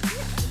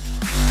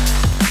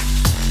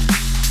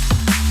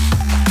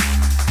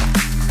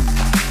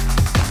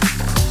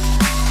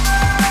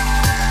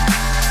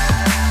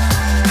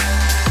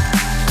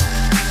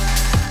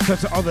 So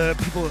to all the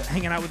people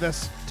hanging out with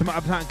us, to my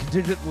Uptown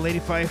contingent, the Lady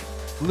Pfeif,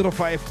 the Little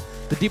Pfeif,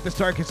 the Deepest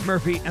Darkest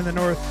Murphy, and the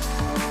North.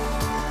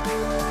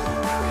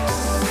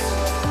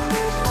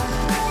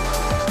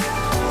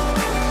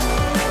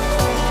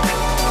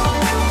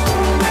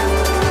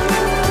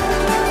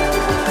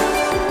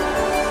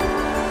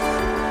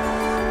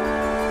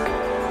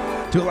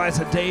 To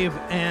Eliza, Dave,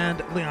 and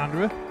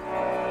Leandra.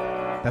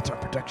 That's our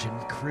production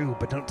crew,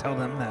 but don't tell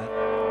them that.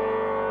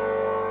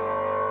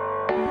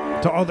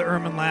 To all the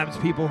Ermin Labs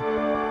people.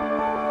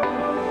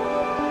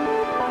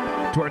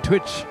 To our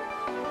Twitch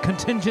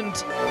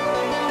contingent.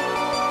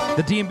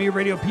 The DNB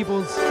Radio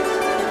peoples.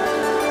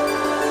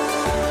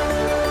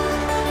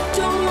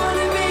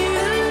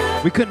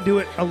 We couldn't do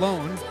it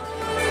alone.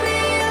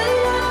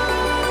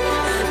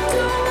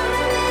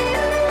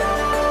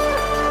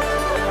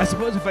 I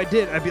suppose if I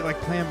did, I'd be like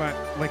playing by,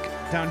 like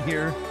down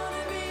here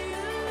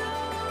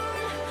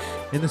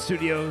in the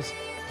studios,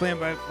 playing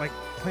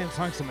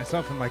songs to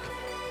myself and like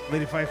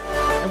Lady Pfeif.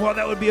 And while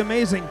that would be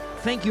amazing,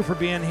 thank you for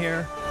being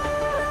here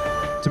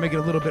to make it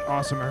a little bit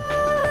awesomer.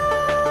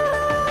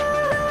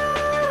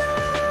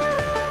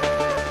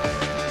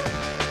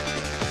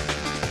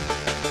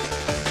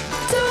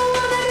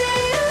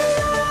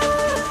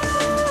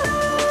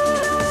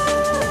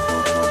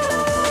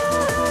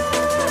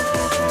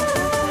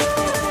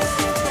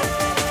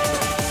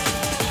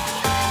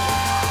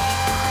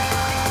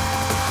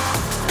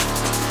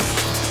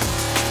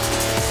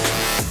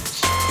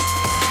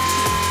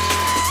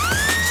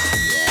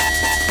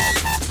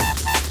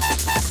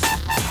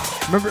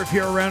 Remember, if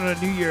you're around on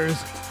New Year's,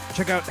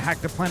 check out Hack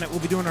the Planet. We'll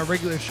be doing our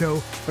regular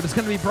show, but it's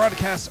going to be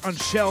broadcast on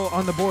Shell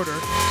on the Border.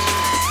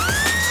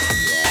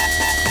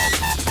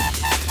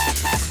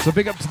 So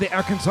big up to the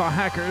Arkansas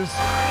hackers.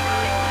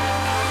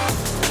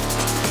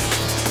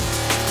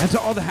 And to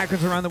all the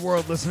hackers around the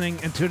world listening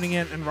and tuning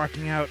in and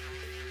rocking out.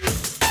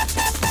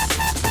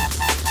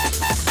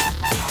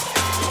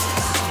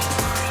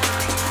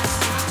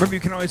 Remember,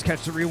 you can always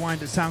catch the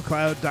rewind at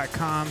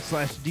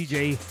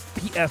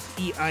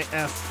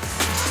soundcloud.com/DJPFEIF.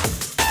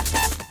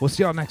 We'll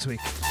see y'all next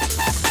week.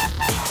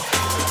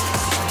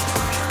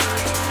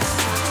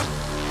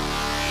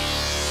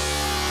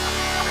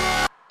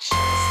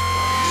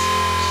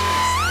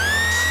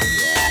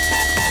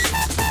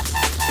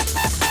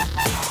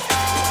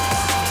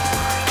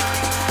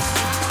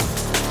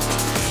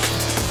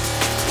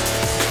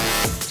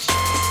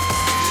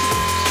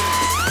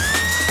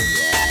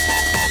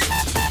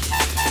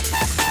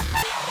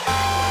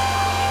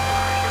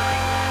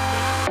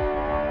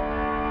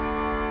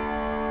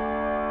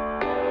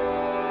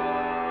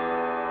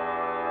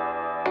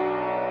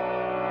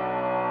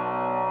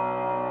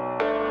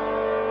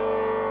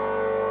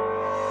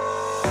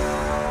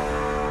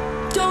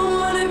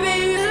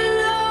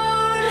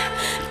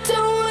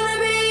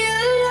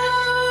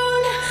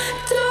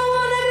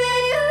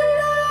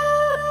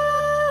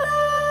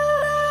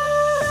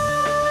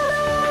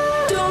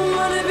 Don't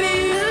wanna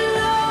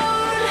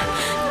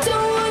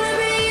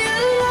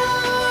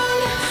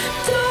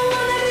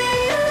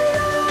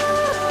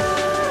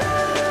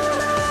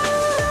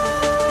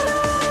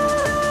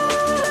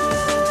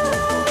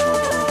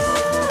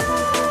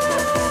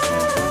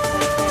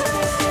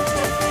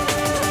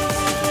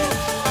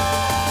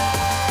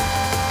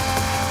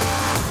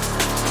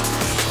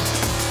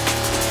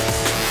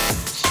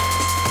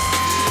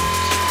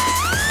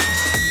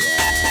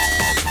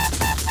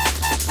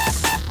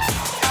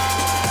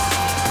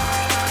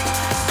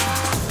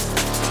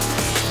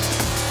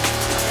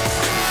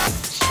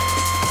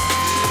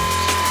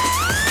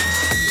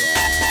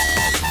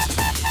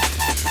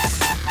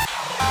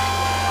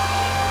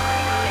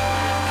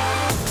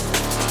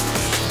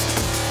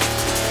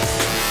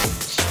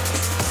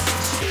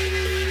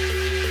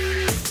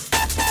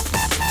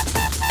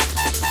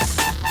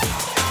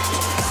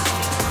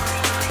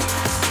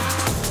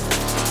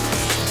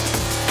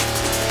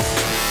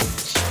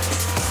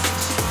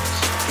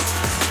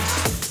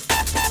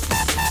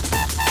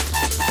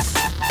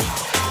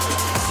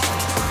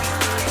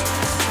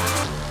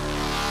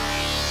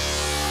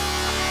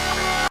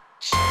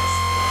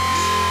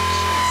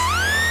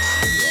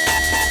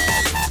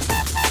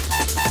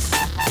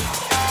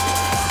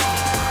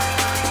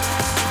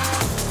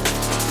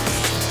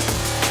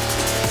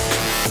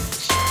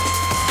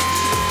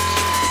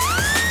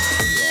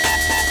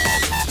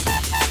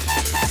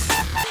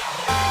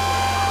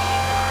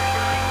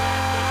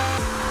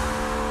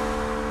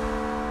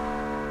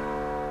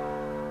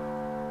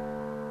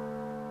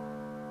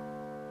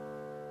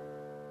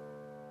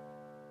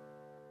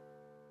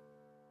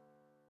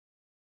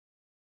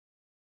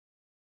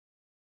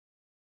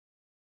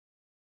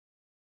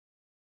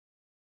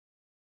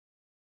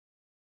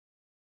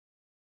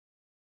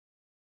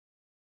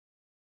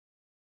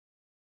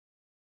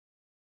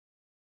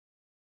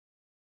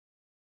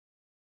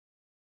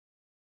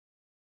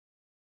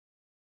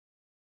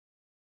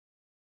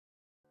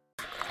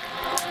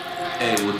Hey, what